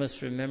 you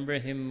must remember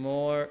Him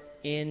more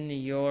in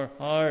your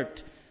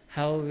heart.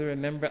 How will we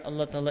remember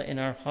Allah Ta'ala in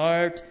our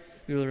heart?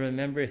 We will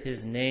remember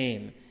His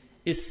name.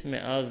 Ism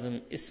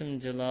Azam, Ism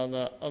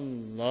Jalala,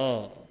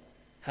 Allah.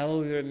 How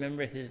will we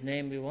remember His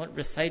name? We won't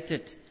recite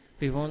it.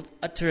 We won't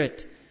utter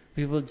it.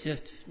 We will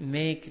just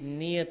make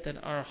niyat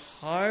that our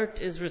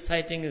heart is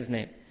reciting His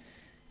name.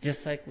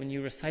 Just like when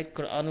you recite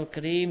Quran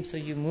al-Kareem, so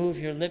you move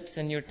your lips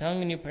and your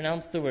tongue and you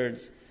pronounce the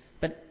words.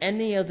 But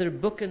any other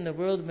book in the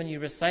world, when you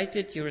recite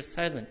it, you are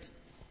silent.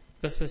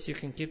 That's you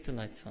can keep the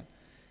lights on.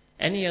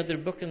 Any other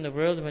book in the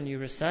world, when you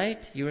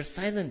recite, you are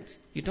silent.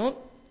 You don't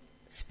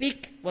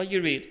speak while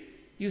you read.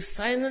 You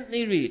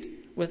silently read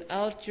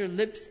without your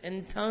lips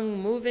and tongue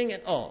moving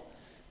at all.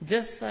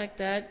 Just like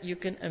that, you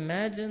can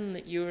imagine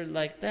that you are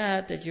like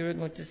that you are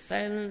going to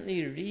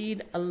silently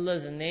read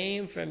Allah's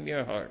name from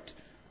your heart.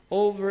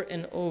 Over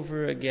and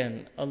over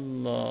again.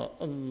 Allah,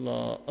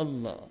 Allah,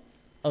 Allah.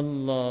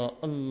 Allah,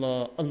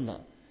 Allah,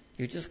 Allah.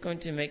 You're just going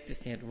to make this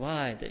niyat.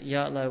 Why? That,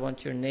 Ya Allah, I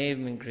want your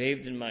name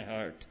engraved in my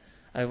heart.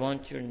 I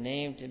want your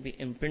name to be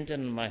imprinted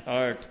in my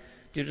heart.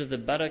 Due to the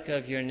barakah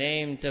of your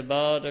name,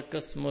 Tabarak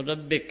Asmu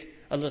Rabbik.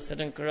 Allah said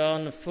in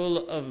Quran,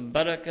 full of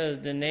barakah is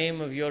the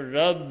name of your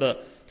Rabb.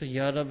 So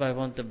Ya Rabb, I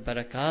want the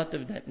barakat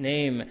of that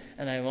name,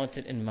 and I want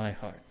it in my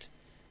heart.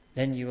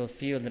 Then you will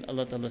feel that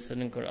Allah Ta'ala said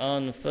in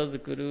Quran,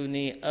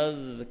 فَذْكُرُونِي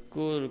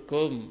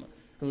أَذْكُرْكُمْ.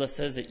 Allah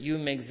says that you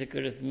make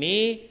zikr of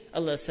me.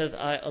 Allah says,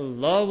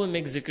 Allah will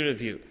make zikr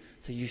of you.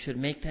 So you should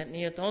make that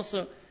niyat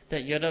also.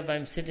 That, Ya Rabb,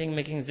 I'm sitting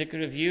making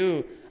zikr of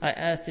you. I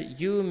ask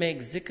that you make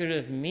zikr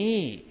of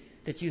me.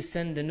 That you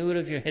send the nur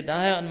of your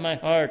hidayah on my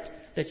heart.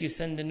 That you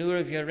send the nur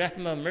of your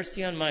rahmah,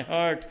 mercy on my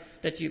heart.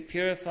 That you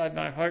purify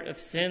my heart of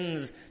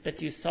sins.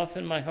 That you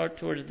soften my heart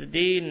towards the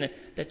deen.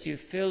 That you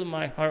fill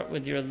my heart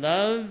with your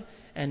love.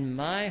 And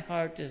my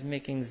heart is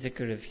making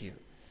zikr of you.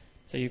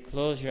 So you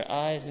close your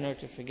eyes in order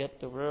to forget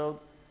the world.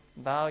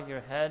 Bow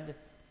your head.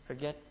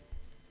 Forget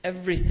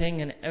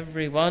everything and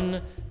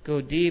everyone.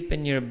 Go deep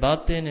in your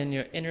batin, in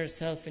your inner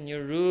self, in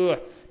your ruh.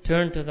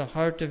 Turn to the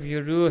heart of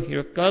your ruh,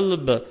 your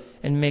qalb,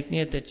 and make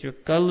niyat that your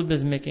qalb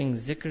is making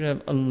zikr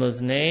of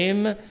Allah's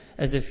name,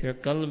 as if your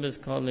qalb is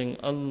calling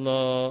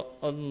Allah,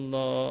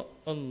 Allah,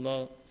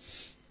 Allah.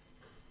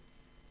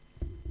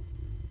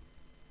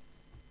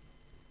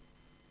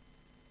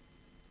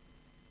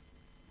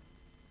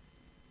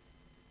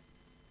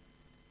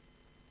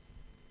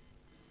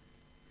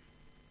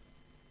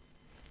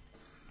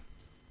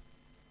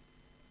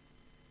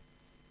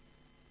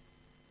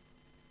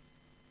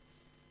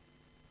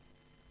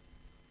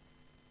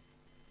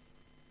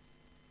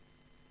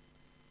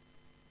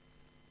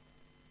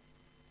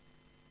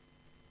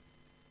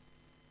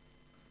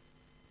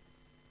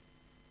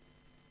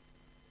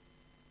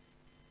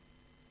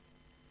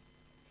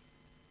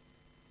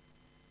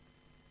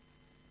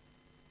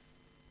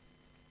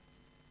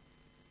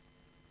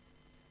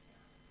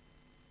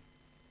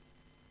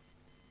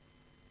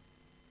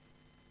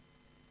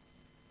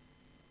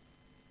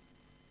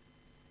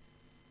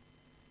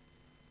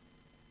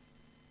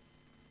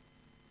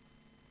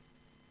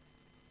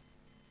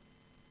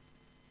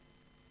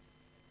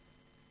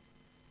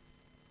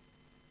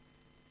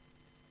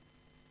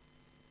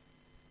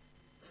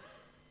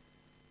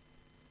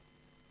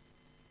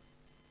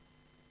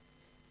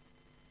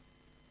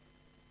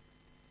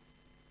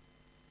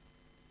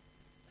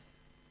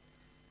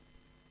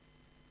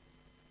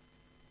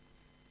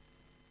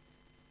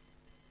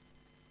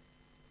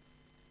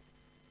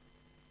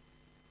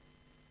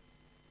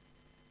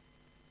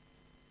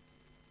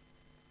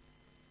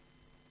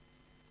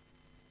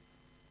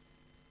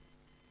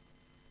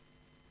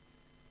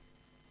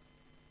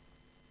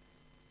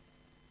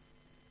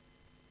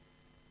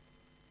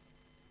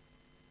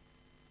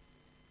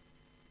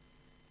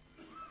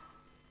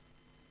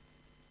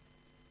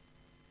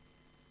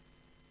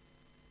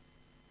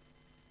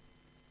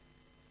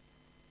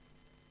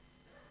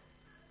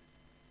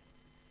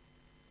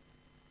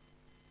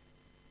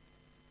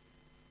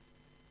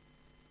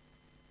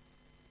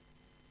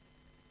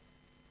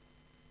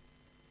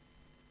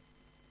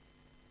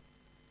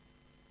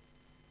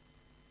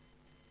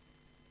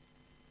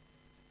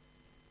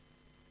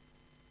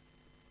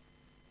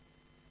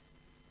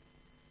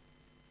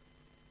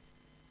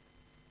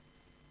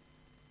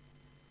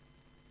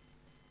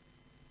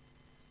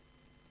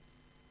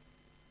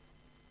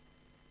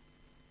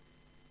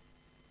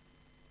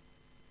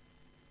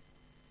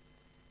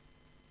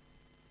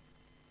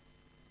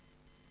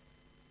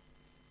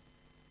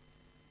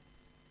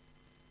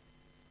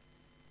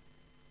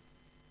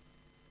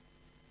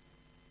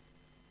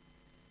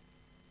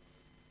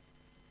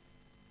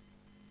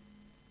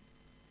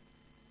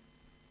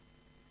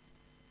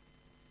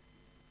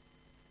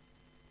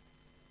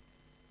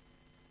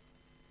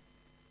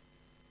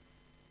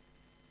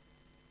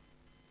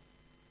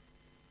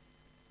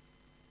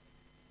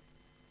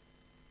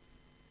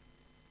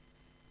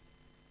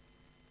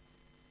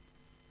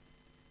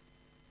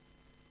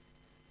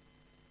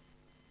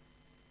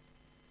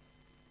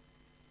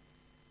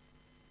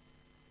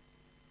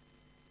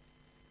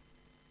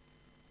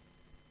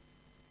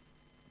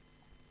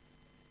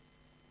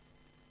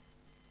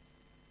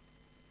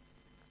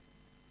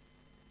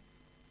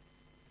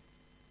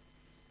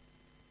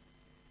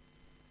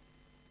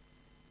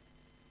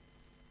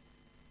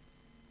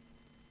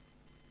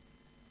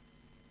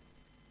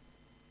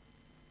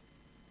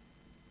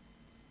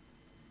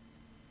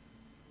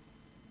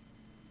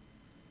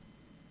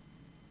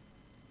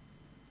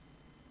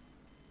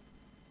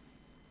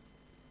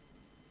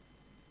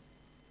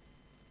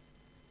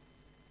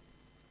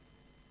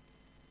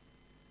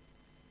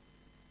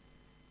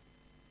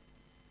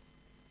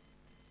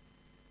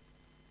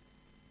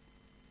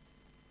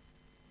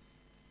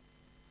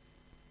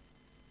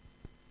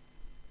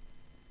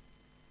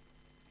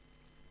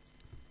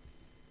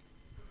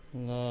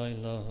 لا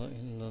إله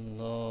إلا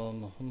الله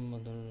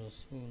محمد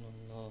رسول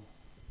الله.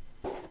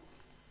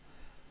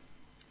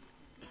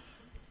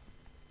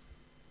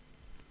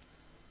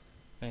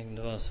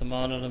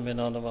 سبحان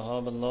ربنا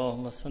وبحمده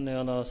اللهم صل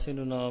على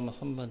سيدنا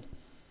محمد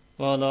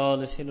وعلى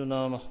آل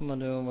سيدنا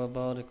محمد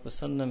وبارك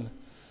وسلم.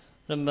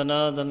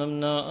 ربنا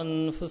ظلمنا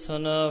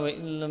أنفسنا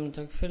وإن لم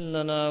تغفر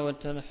لنا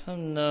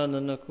وترحمنا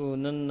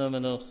لنكونن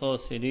من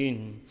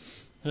الخاسرين.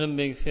 رب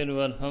اغفر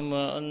وارحم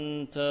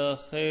وأنت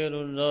خير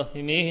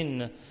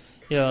الراحمين.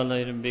 Ya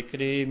Allah, Rabbi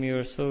Kareem, you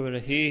are so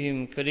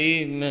Rahim,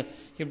 Kareem.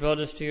 You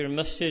brought us to your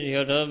masjid,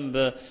 Ya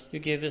Rabb. You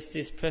gave us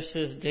these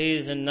precious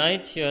days and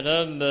nights, Ya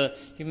Rabb.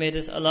 You made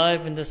us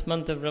alive in this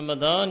month of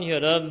Ramadan, Ya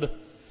Rabb.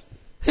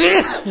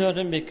 Ya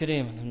Rabbi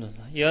Kareem,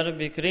 alhamdulillah. Ya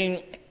Rabbi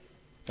Kareem,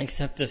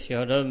 accept us,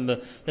 Ya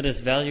Rabb. Let us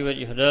value it,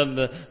 Ya Rabb.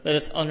 Let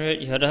us honor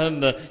it, Ya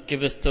Rabb.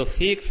 Give us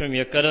tawfiq from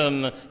your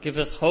karam. Give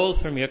us hold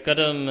from your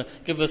karam.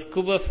 Give us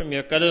kuba from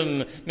your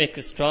karam. Make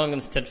us strong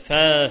and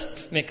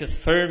steadfast. Make us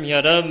firm, Ya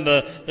Rabb.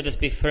 Let us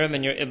be firm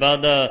in your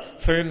ibadah,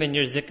 firm in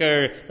your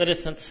zikr. Let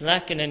us not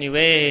slack in any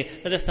way.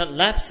 Let us not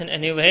lapse in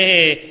any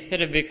way. Ya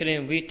Rabbi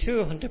Kareem, we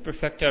too want to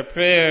perfect our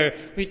prayer.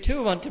 We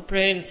too want to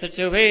pray in such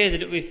a way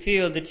that we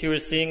feel that you are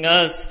seeing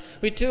us.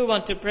 We too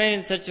want to pray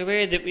in such a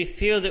way that we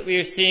feel that we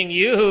are seeing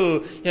you.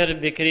 Ya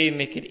Rabbi Kareem,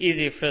 make it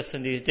easy for us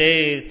in these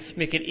days.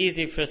 Make it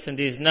easy for us in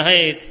these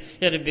nights.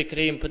 Ya Rabbi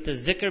Kareem, put the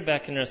zikr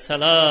back in our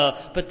salah.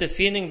 Put the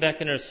feeling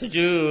back in our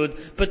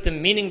sujood. Put the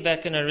meaning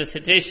back in our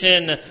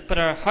recitation. Put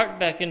our heart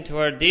back into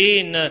our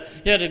deen. Ya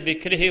Rabbi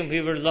Kareem, we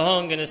were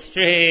long and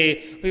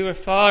astray. We were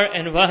far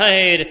and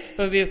wide.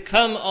 But we have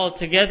come all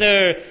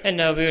together. And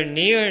now we are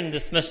near in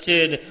this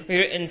masjid. We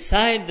are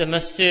inside the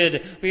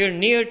masjid. We are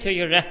near to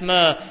your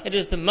rahmah. It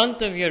is the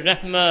month of your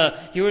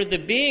rahmah. You are the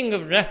being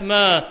of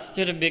rahmah.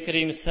 Ya Rabbi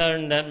Kareem,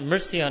 send that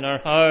mercy on our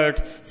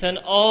heart. Send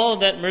all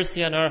that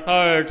mercy on our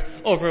heart.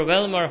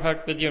 Overwhelm our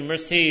heart with your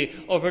mercy.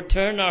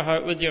 Overturn our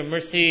heart with your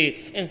mercy.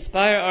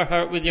 Inspire our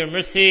heart with your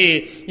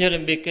mercy. Ya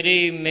Rabbi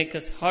Kareem, make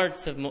us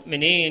hearts of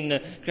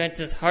mu'mineen. Grant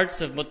us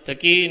hearts of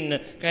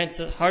muttaqeen. Grant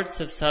us hearts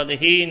of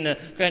salihin.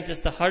 Grant us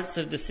the hearts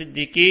of the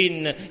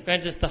siddiqeen.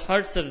 Grant us the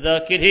hearts of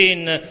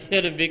dhakireen. Ya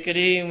Rabbi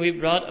Kareem, we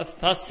brought a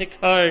fasik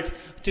heart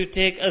to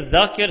take a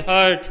dhakir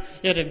heart.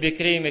 Ya Rabbi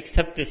Kareem,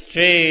 accept this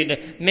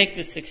trade. Make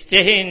this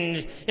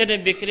exchange. Ya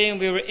Rabbi Kareem,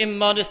 we were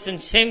immodest and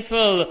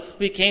shameful.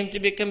 We came to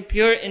become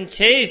pure and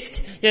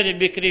chaste. Ya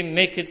Rabbi Kareem,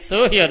 make it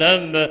so, Ya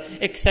Rabb.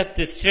 Accept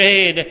this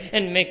trade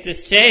and make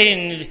this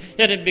change.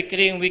 Ya Rabbi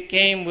Kareem, we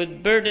came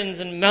with burdens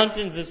and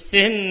mountains of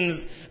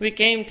sins. We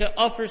came to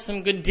offer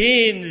some good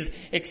deeds.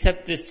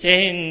 Accept this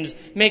change.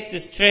 Make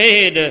this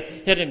trade.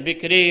 Ya Rabbi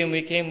Kareem,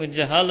 we came with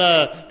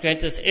jahala.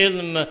 Grant us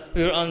ilm.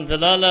 We were on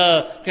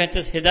dalala. Grant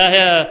us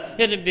hidayah.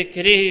 Ya Rabbi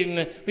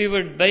Kareem, we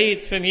were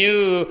bayt from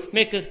you.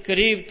 Make us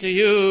qareeb to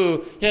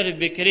you. Ya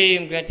Rabbi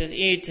Kareem, grant us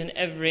each and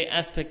every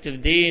aspect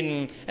of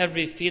deen,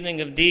 every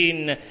feeling of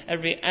deen,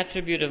 every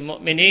attribute of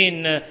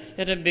mu'mineen.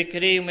 Ya Rabbi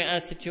Kareem, we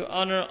ask that you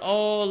honor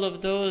all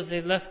of those.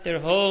 They left their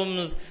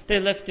homes, they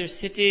left their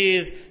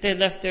cities, they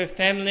left their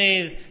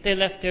families, they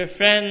left their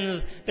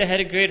friends. They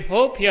had a great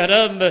hope, Ya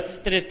Rabb,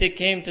 that if they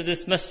came to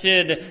this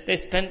masjid, they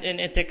spent in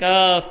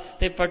itikaf,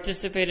 they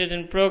participated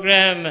in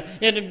program,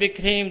 Ya Rabbi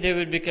Kareem, they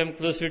would become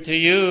closer to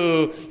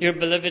you. Your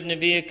beloved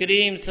Nabi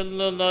Kareem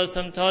sallallahu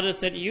alaihi wasallam taught us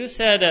that you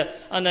said,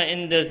 Ana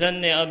inda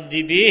zanni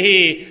abdi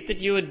bihi,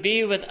 that you would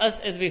be with us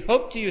as we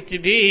hoped you to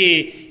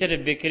be. Ya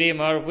Rabbi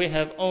Kareem, we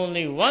have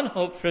only one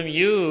hope from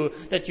you,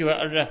 that you are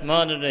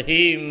Ar-Rahman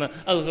Ar-Rahim,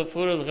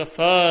 Al-Ghafur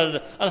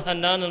Al-Ghaffar,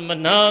 Al-Hanan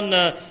Al-Manan.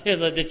 Ya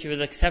Allah, that you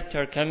will accept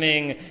our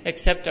coming,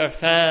 accept our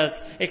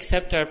fast,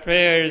 accept our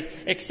prayers,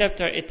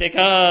 accept our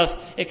itikaf,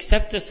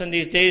 accept us on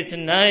these days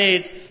and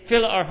nights,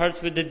 fill our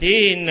hearts with the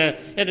deen. Ya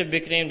Rabbi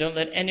Kareem, don't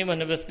let any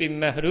one of us be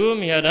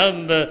mahroom, Ya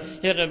Rabb.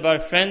 Ya Rabb, our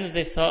friends,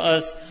 they saw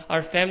us,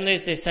 our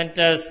families, they sent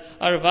us,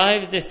 our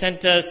wives, they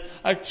sent us,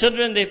 our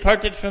children, they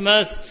parted from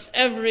us.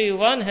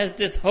 Everyone has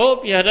this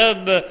hope, Ya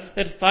Rabb,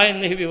 that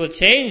finally we will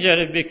change, Ya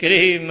Rabbi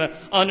Kareem.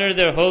 Honor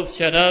their hopes,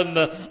 Ya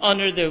Rabb.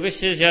 Honor their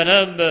wishes, Ya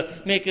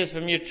Rabb. Make us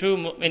from your true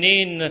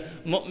mu'mineen,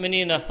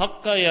 mu'mineen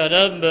haqqa, Ya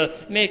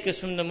Rabb. Make us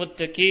from the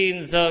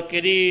muttaqeen,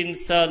 zakireen,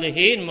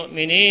 salihin,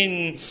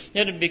 mu'mineen.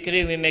 Ya Rabbi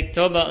Kareem, we make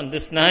tawbah on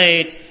this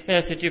night. We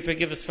ask that you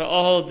forgive us for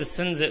all the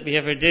sins that we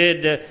ever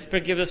did.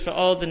 Forgive us for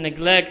all the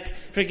neglect.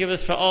 Forgive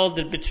us for all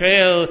the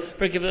betrayal.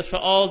 Forgive us for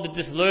all the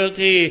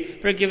disloyalty.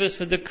 Forgive us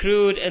for the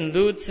crude and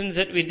lewd sins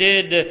that we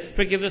did.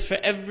 Forgive us for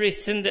every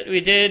sin that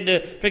we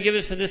did. Forgive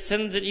us for the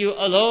sins that you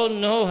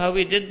alone know how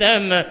we did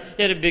them. Ya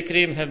Rabbi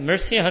Kareem, have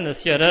mercy on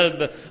us, Ya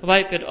Rabb.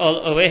 Wipe it all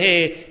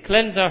away.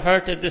 Cleanse our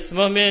heart at this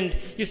moment.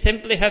 You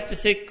simply have to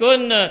say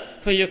kun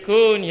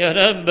fayakun, Ya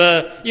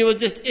Rabb. You will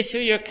just issue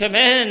your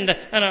command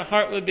and our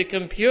heart will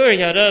become pure,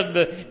 Ya Rabb.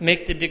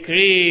 Make the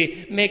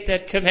decree, make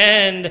that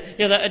command.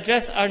 Ya Allah,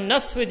 address our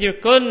nafs with your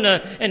kun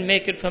and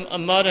make it from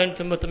amara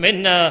into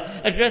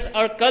mutmainna. Address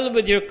our qalb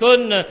with your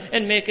kun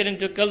and make it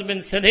into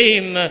qalbin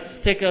salim.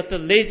 Take out the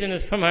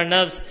laziness from our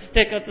nafs.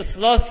 Take out the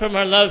sloth from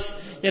our nafs.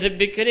 Ya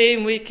Rabbi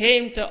Kareem, we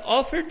came to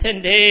offer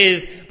 10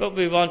 days, but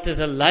we want is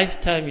a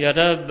lifetime, Ya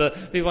Rabb.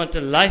 We want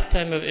a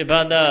lifetime of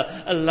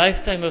ibadah, a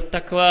lifetime of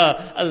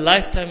taqwa, a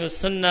lifetime of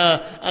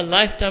sunnah, a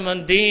lifetime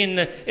on deen.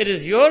 It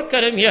is your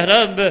karam, Ya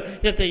Rabb,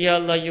 that Ya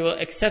Allah, you will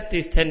accept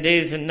these 10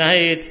 days and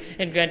nights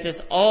and grant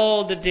us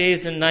all the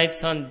days and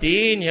nights on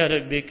deen, Ya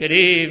Rabbi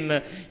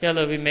Kareem. Ya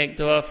Allah, we make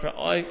dua for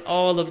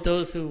all of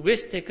those who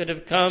wish they could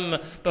have come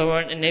but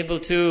weren't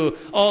enabled to.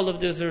 All of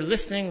those who are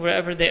listening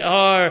wherever they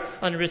are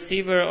on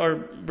receiver or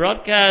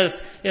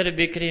broadcast. Ya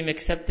Rabbi Kareem,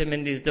 accept them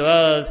in these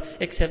du'as,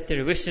 accept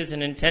their wishes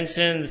and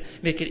intentions,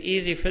 make it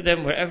easy for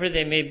them wherever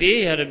they may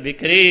be, Ya Rabbi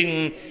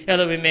Kareem. Ya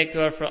Allah, we make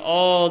dua for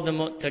all the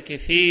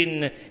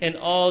mu'takifin, in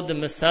all the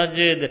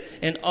masajid,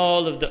 in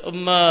all of the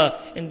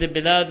ummah, in the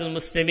bilad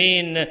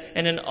al-muslimin,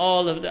 and in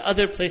all of the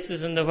other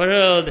places in the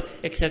world,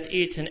 accept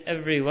each and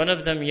every one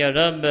of them, Ya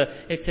Rabb,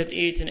 accept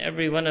each and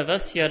every one of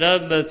us, Ya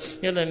Rabb.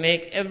 Ya Allah,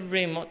 make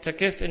every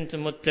mu'takif into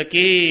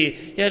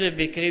muttaqi. Ya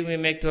Rabbi Kareem, we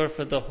make dua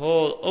for the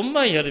whole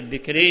ummah, Ya Rabbi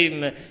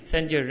Kareem.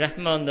 Send your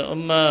rahmah on the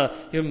ummah,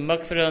 your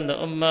maghfirah on the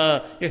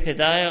ummah, your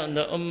hidayah on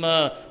the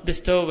ummah,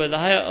 bestow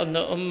wilayah on the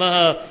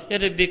ummah. Ya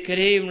Rabbi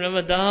Kareem,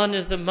 Ramadan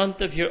is the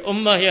month of your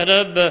ummah, Ya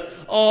Rabb.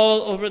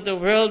 All over the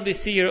world we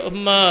see your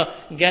ummah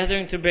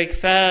gathering to break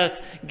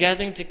fast,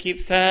 gathering to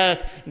keep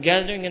fast,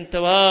 gathering in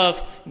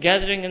tawaf,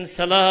 gathering in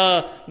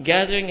salah,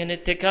 gathering in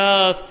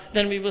itikaf.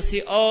 Then we will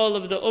see all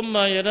of the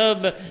ummah, Ya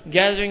Rabb,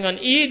 gathering on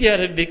Eid, Ya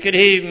Rabbi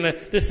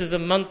Kareem. This is a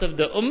month of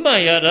the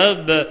ummah, Ya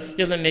Rabb.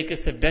 Ya Allah, make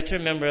us a better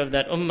member of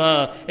that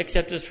ummah.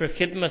 Accept us for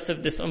khidmas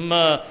of this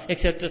ummah.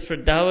 Accept us for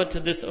dawah to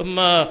this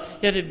ummah.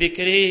 Ya Rabbi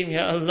Kareem,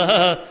 Ya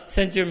Allah,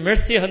 send your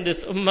mercy on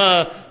this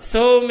ummah.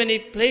 So many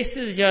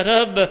places, Ya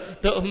Rabb,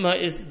 the ummah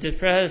is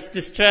depressed,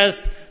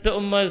 distressed. The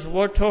ummah is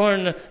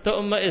war-torn. The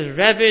ummah is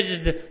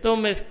ravaged. The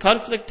ummah is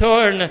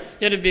conflict-torn.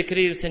 Ya Rabbi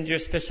Kareem, send your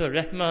special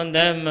rahmah on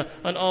them,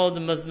 on all the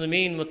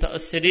Muslimin,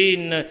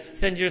 muta'assirin.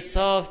 Send your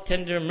soft,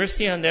 tender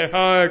mercy on their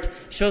heart.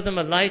 Show them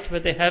a light where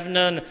they have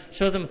none.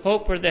 Show them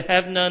hope where they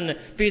have none.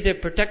 Be their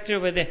protector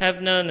where they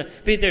have none.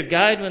 Be their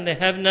guide when they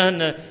have none.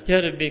 Ya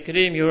Rabbi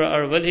Kareem, you are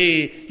our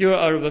wali. You are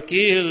our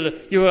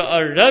wakil. You are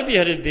our Rabb,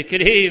 Ya Rabbi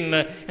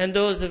Kareem. And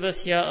those of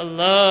us, Ya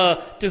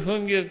Allah, to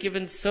whom you have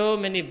given so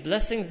many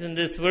blessings in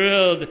this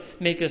world,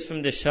 make us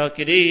from the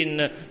shakireen.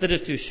 Let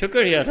us do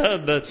shukr, Ya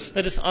Rabb.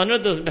 Let us honor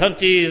those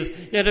bounties.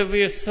 Ya Rabb,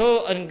 we are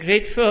so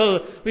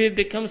ungrateful. We have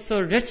become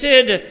so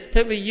wretched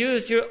that we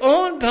used your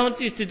own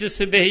bounties to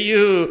disobey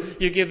you.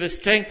 You gave us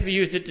strength, we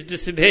used it to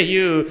disobey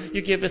you.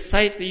 You gave us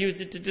sight, we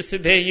used it to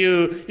disobey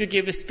you. You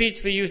gave us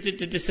speech, we used it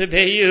to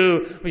disobey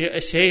you. We are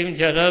ashamed,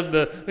 Ya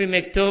Rabb. We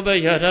make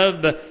tawbah, Ya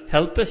Rabb.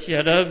 Help us,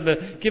 Ya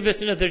Rabb. Give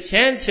us another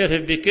chance, Ya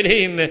Rabbi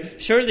Kareem.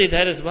 Surely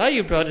that is why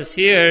you brought us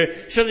here.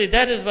 Surely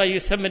that is why you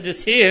summoned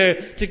us here,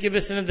 to give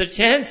us another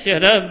chance, Ya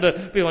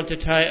Rabb. We want to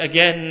try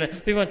again.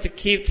 We want to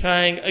keep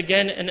trying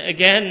again and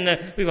again.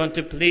 We want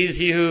to please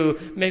you.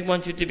 We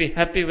want you to be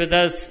happy with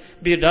us,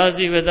 be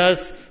razi with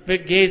us,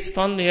 gaze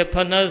fondly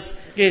upon us,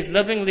 gaze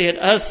lovingly at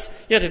us.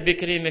 Ya Rabbi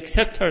Kareem,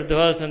 accept our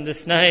du'as on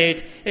this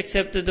night.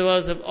 Accept the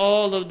du'as of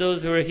all of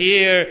those who are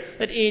here.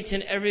 Let each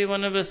and every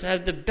one of us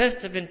have the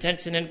best of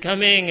intention in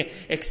coming.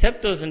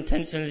 Accept those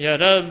intentions, Ya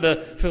Rabb.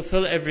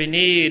 Fulfill every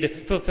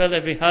need. Fulfill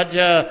every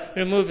hajah.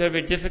 Remove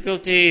every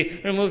difficulty.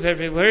 Remove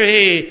every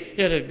worry.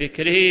 Ya Rabbi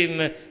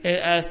Kareem, I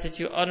ask that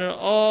you honor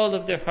all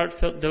of their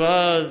heartfelt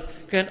du'as.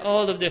 Grant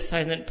all of their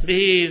silent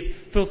pleas.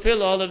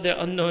 Fulfill all of their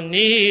unknown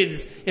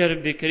needs. Ya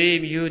Rabbi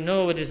Kareem, you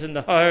know what is in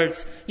the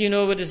hearts. You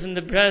know what is in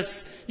the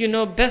breasts. You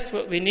know best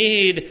what we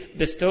need.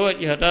 Bestow it,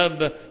 Ya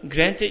Rabb.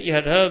 Grant it, Ya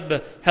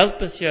Rabb.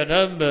 Help us, Ya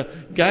Rabb.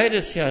 Guide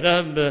us, Ya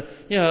Rabb.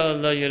 Ya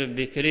Allah, Ya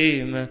Rabbi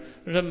Kareem.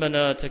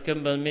 ربنا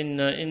تقبل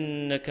منا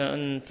إنك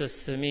أنت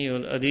السميع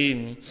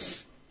العليم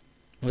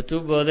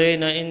وتب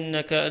علينا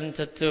إنك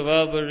أنت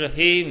التواب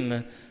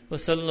الرحيم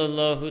وصلى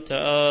الله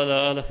تعالى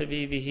على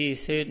حبيبه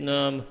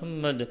سيدنا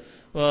محمد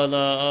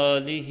وعلى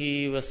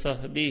آله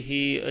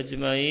وصحبه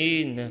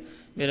أجمعين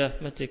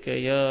برحمتك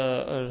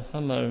يا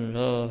أرحم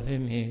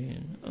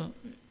الراحمين.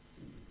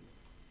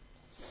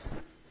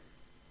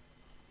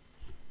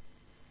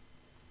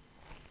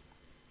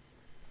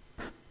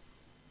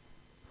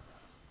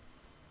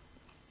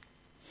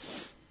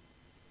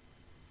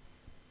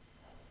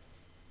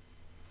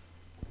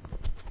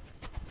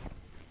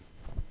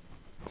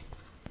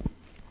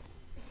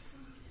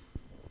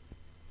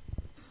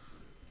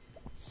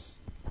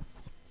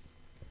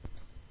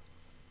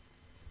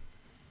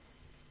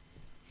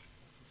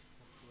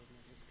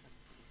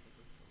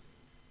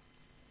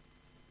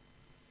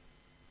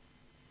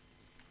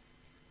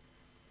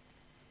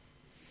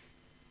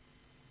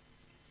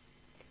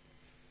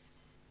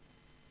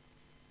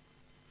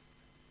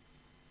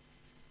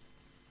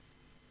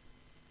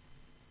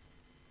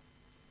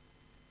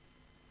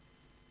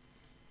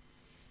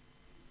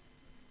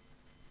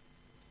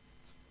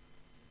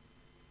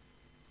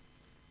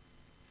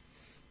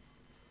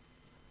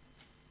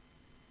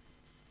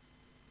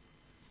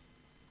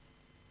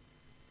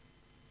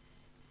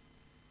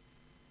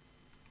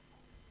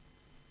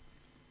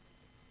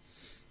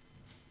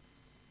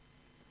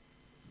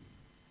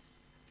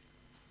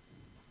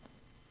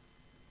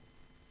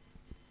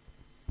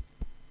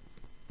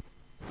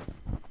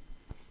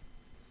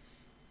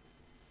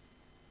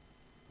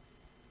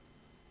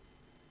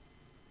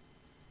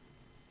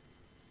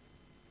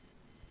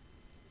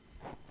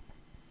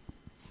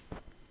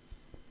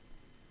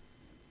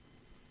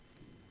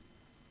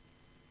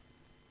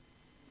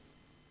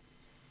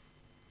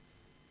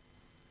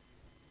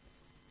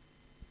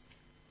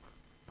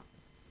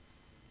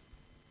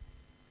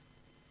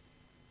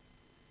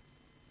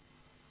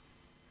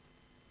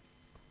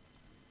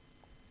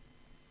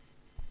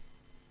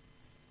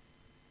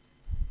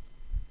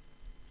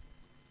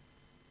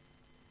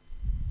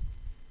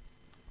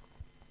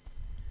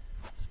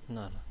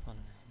 Not fun.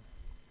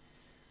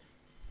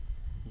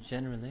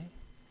 Generally,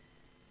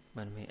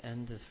 when we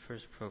end this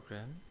first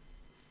program,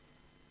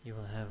 you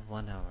will have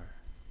 1 hour.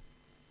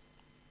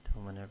 So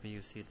whenever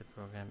you see the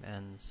program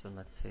end, so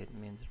let's say it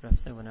means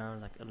roughly 1 hour,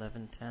 like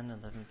 11:10,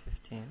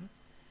 11:15.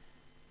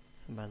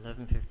 So by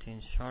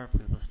 11:15 sharp,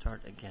 we will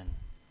start again.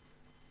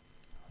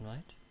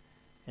 Alright?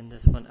 In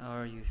this 1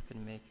 hour, you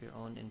can make your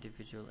own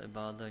individual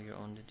ibadah, your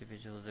own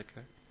individual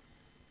zikr.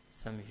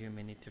 Some of you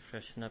may need to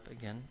freshen up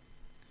again.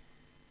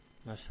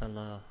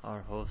 MashaAllah,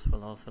 our host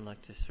will also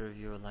like to serve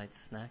you a light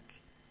snack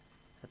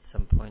at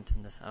some point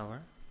in this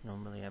hour,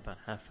 normally about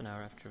half an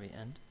hour after we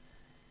end.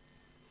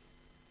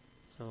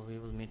 So we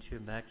will meet you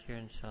back here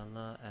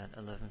inshallah at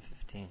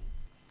 11:15.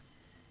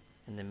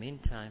 In the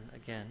meantime,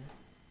 again,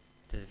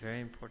 it is very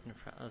important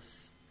for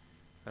us,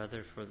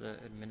 rather for the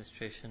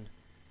administration,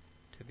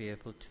 to be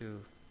able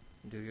to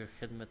do your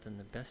khidmat in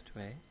the best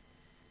way.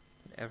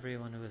 That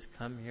everyone who has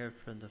come here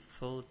for the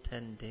full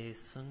 10 days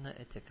sunnah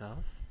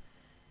itikaf,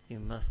 you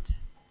must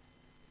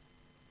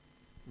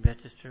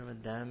register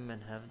with them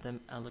and have them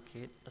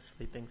allocate a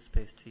sleeping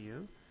space to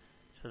you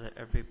so that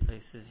every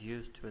place is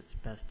used to its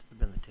best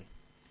ability.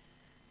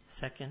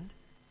 Second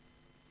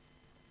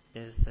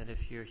is that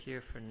if you're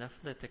here for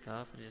nafl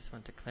itikaf, I just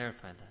want to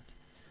clarify that.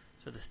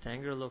 So the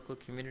Stanger local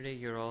community,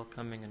 you're all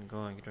coming and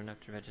going. You don't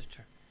have to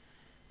register.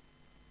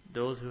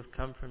 Those who have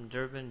come from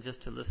Durban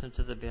just to listen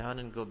to the bayan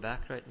and go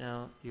back right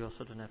now, you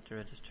also don't have to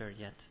register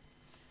yet.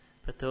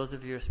 But those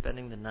of you who are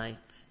spending the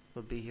night,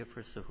 will be here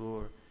for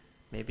suhoor,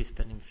 maybe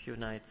spending a few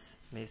nights,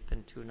 may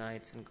spend 2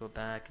 nights and go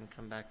back and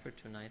come back for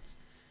 2 nights.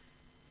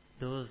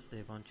 Those,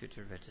 they want you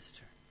to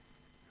register.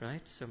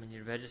 Right? So when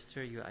you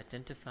register, you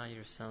identify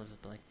yourselves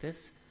like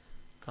this,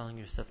 calling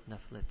yourself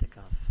nafl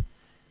itikaf.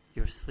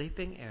 Your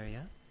sleeping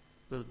area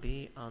will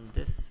be on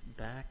this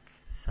back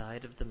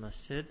side of the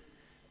masjid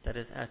that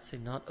is actually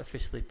not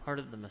officially part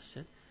of the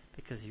masjid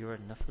because you are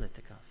nafl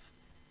itikaf.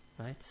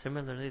 Right?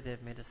 Similarly,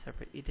 they've made a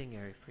separate eating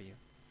area for you.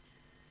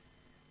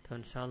 So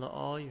inshallah,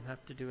 all you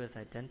have to do is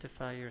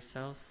identify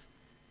yourself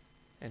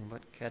and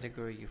what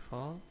category you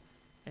fall,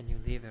 and you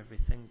leave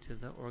everything to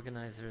the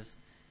organizers.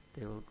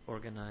 They will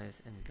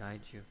organize and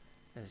guide you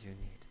as you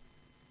need.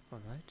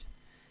 Alright?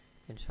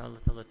 Inshallah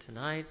ta'ala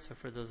tonight, so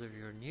for those of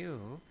you who are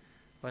new,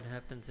 what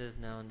happens is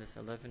now in this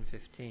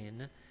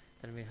 11:15,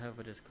 then we have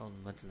what is called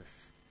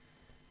majlis.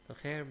 So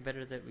khair,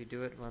 better that we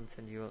do it once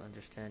and you will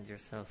understand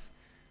yourself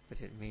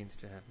what it means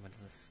to have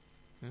majlis.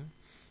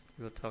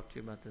 We will talk to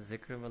you about the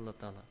zikr of Allah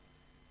ta'ala,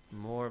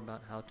 more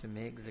about how to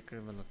make zikr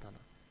of Allah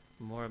ta'ala,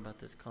 more about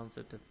this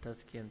concept of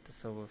tazkiyah and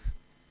tasawwuf.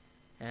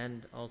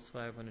 And also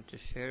I wanted to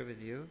share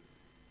with you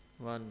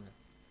one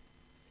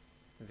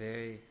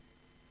very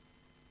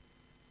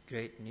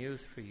great news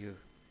for you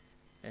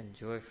and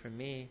joy for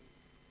me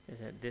is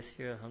that this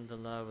year,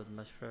 alhamdulillah, with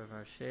mashwara of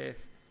our Shaykh,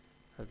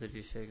 Hazrat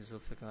Shaykh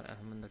Zulfikar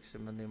Ahmad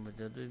Naqshbandi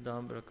Mujaddid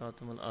Dam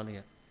Barakatum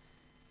Al-Aliyah,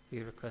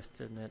 we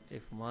requested that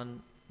if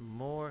one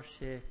more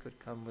Shaykh could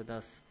come with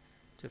us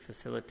to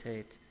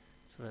facilitate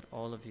so that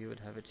all of you would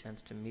have a chance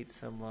to meet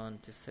someone,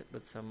 to sit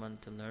with someone,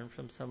 to learn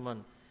from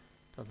someone.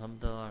 So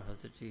alhamdulillah,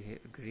 Hazrat Ji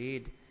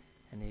agreed.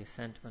 And he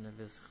sent one of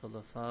his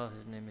khulafa,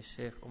 his name is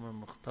Sheikh Umar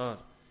Mukhtar.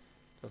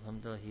 So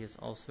alhamdulillah, he is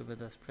also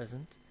with us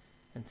present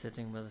and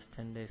sitting with us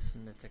 10 days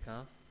sunnah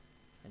itikaf.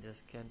 I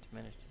just can't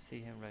manage to see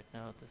him right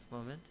now at this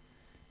moment,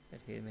 but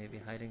he may be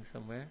hiding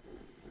somewhere.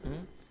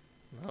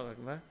 Allahu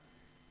Akbar.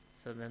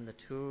 So then the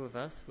two of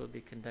us will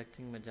be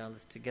conducting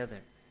majalis together.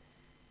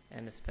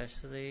 And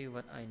especially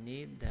what I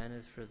need then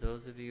is for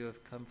those of you who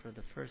have come for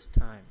the first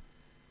time,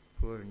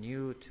 who are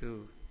new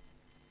to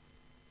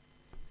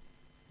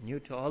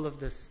all of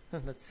this,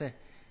 let's say,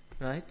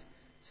 right?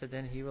 So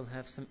then he will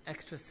have some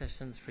extra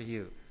sessions for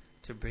you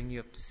to bring you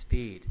up to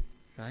speed,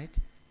 right?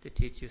 To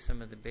teach you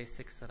some of the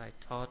basics that I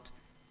taught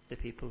the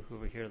people who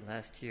were here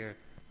last year,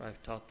 or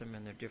I've taught them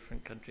in their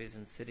different countries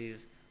and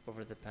cities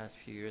over the past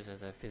few years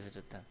as I've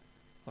visited them.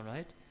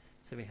 Alright?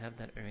 So we have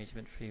that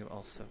arrangement for you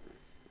also.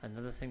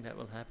 Another thing that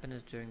will happen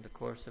is during the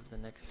course of the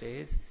next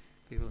days,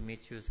 we will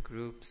meet you as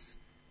groups,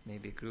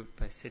 maybe grouped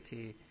by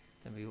city.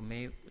 Then we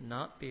may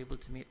not be able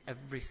to meet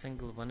every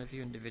single one of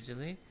you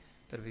individually,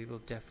 but we will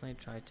definitely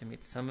try to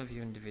meet some of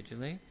you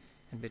individually.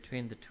 And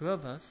between the two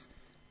of us,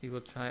 we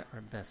will try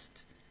our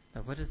best.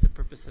 Now, what is the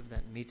purpose of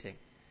that meeting?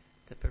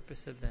 The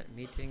purpose of that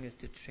meeting is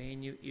to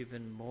train you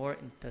even more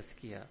in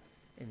tazkiyah,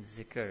 in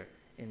zikr,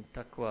 in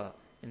taqwa,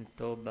 in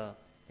tawbah,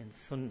 in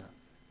sunnah.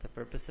 The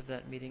purpose of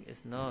that meeting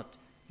is not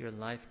your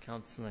life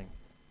counseling,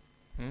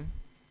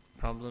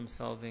 problem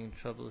solving,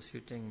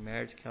 troubleshooting,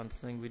 marriage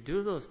counseling. We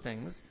do those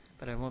things,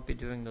 but I won't be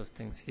doing those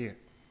things here.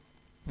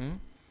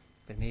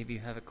 But maybe you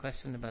have a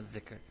question about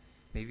zikr.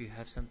 Maybe you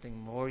have something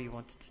more you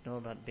wanted to know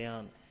about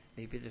bayan.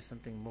 Maybe there's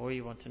something more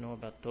you want to know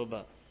about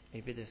tawbah.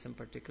 Maybe there's some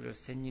particular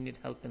sin you need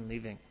help in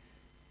leaving.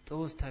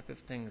 Those type of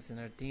things in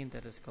our deen,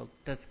 that is called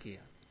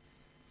tazkiyah.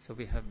 So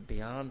we have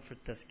bayan for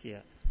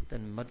tazkiyah,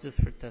 then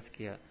majlis for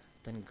tazkiyah,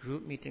 then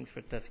group meetings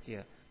for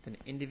tazkiyah, then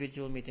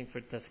individual meeting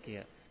for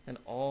tazkiyah, And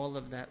all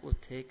of that will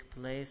take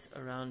place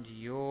around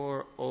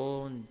your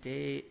own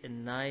day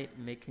and night,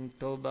 making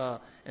tawbah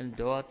and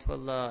dua to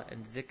Allah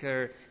and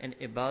zikr and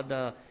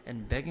ibadah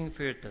and begging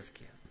for your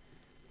tazkiyah.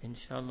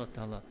 Inshallah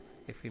ta'ala,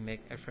 if we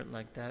make effort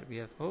like that, we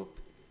have hope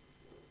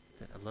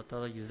that Allah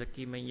ta'ala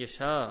yuzakki man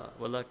yasha,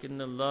 walakin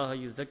Allah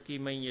yuzakki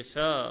man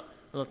yasha.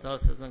 Allah ta'ala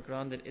says in the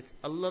Quran that it's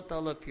Allah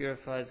ta'ala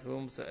purifies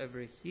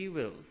whomsoever He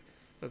wills.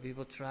 But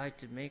people try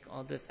to make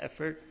all this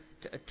effort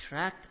to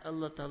attract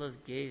Allah ta'ala's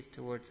gaze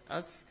towards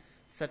us,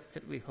 such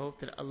that we hope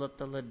that Allah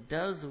ta'ala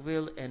does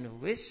will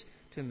and wish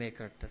to make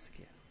our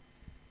tazkiyah.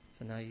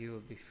 So now you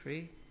will be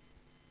free,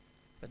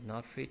 but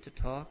not free to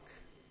talk,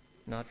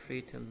 not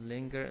free to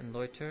linger and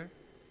loiter,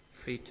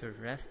 free to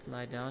rest,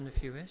 lie down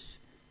if you wish,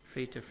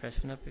 free to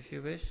freshen up if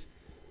you wish,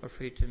 or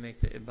free to make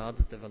the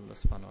ibadat of Allah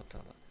subhanahu wa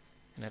ta'ala.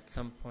 And at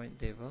some point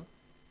they will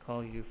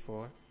call you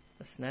for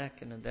a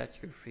snack, and at that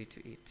you're free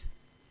to eat.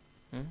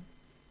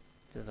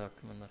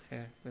 Jazakumullah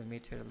khair. We'll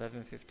meet here at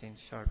 11:15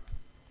 sharp.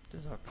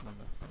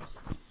 Jazakumullah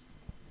khair.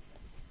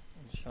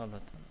 Inshallah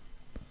ta'ala.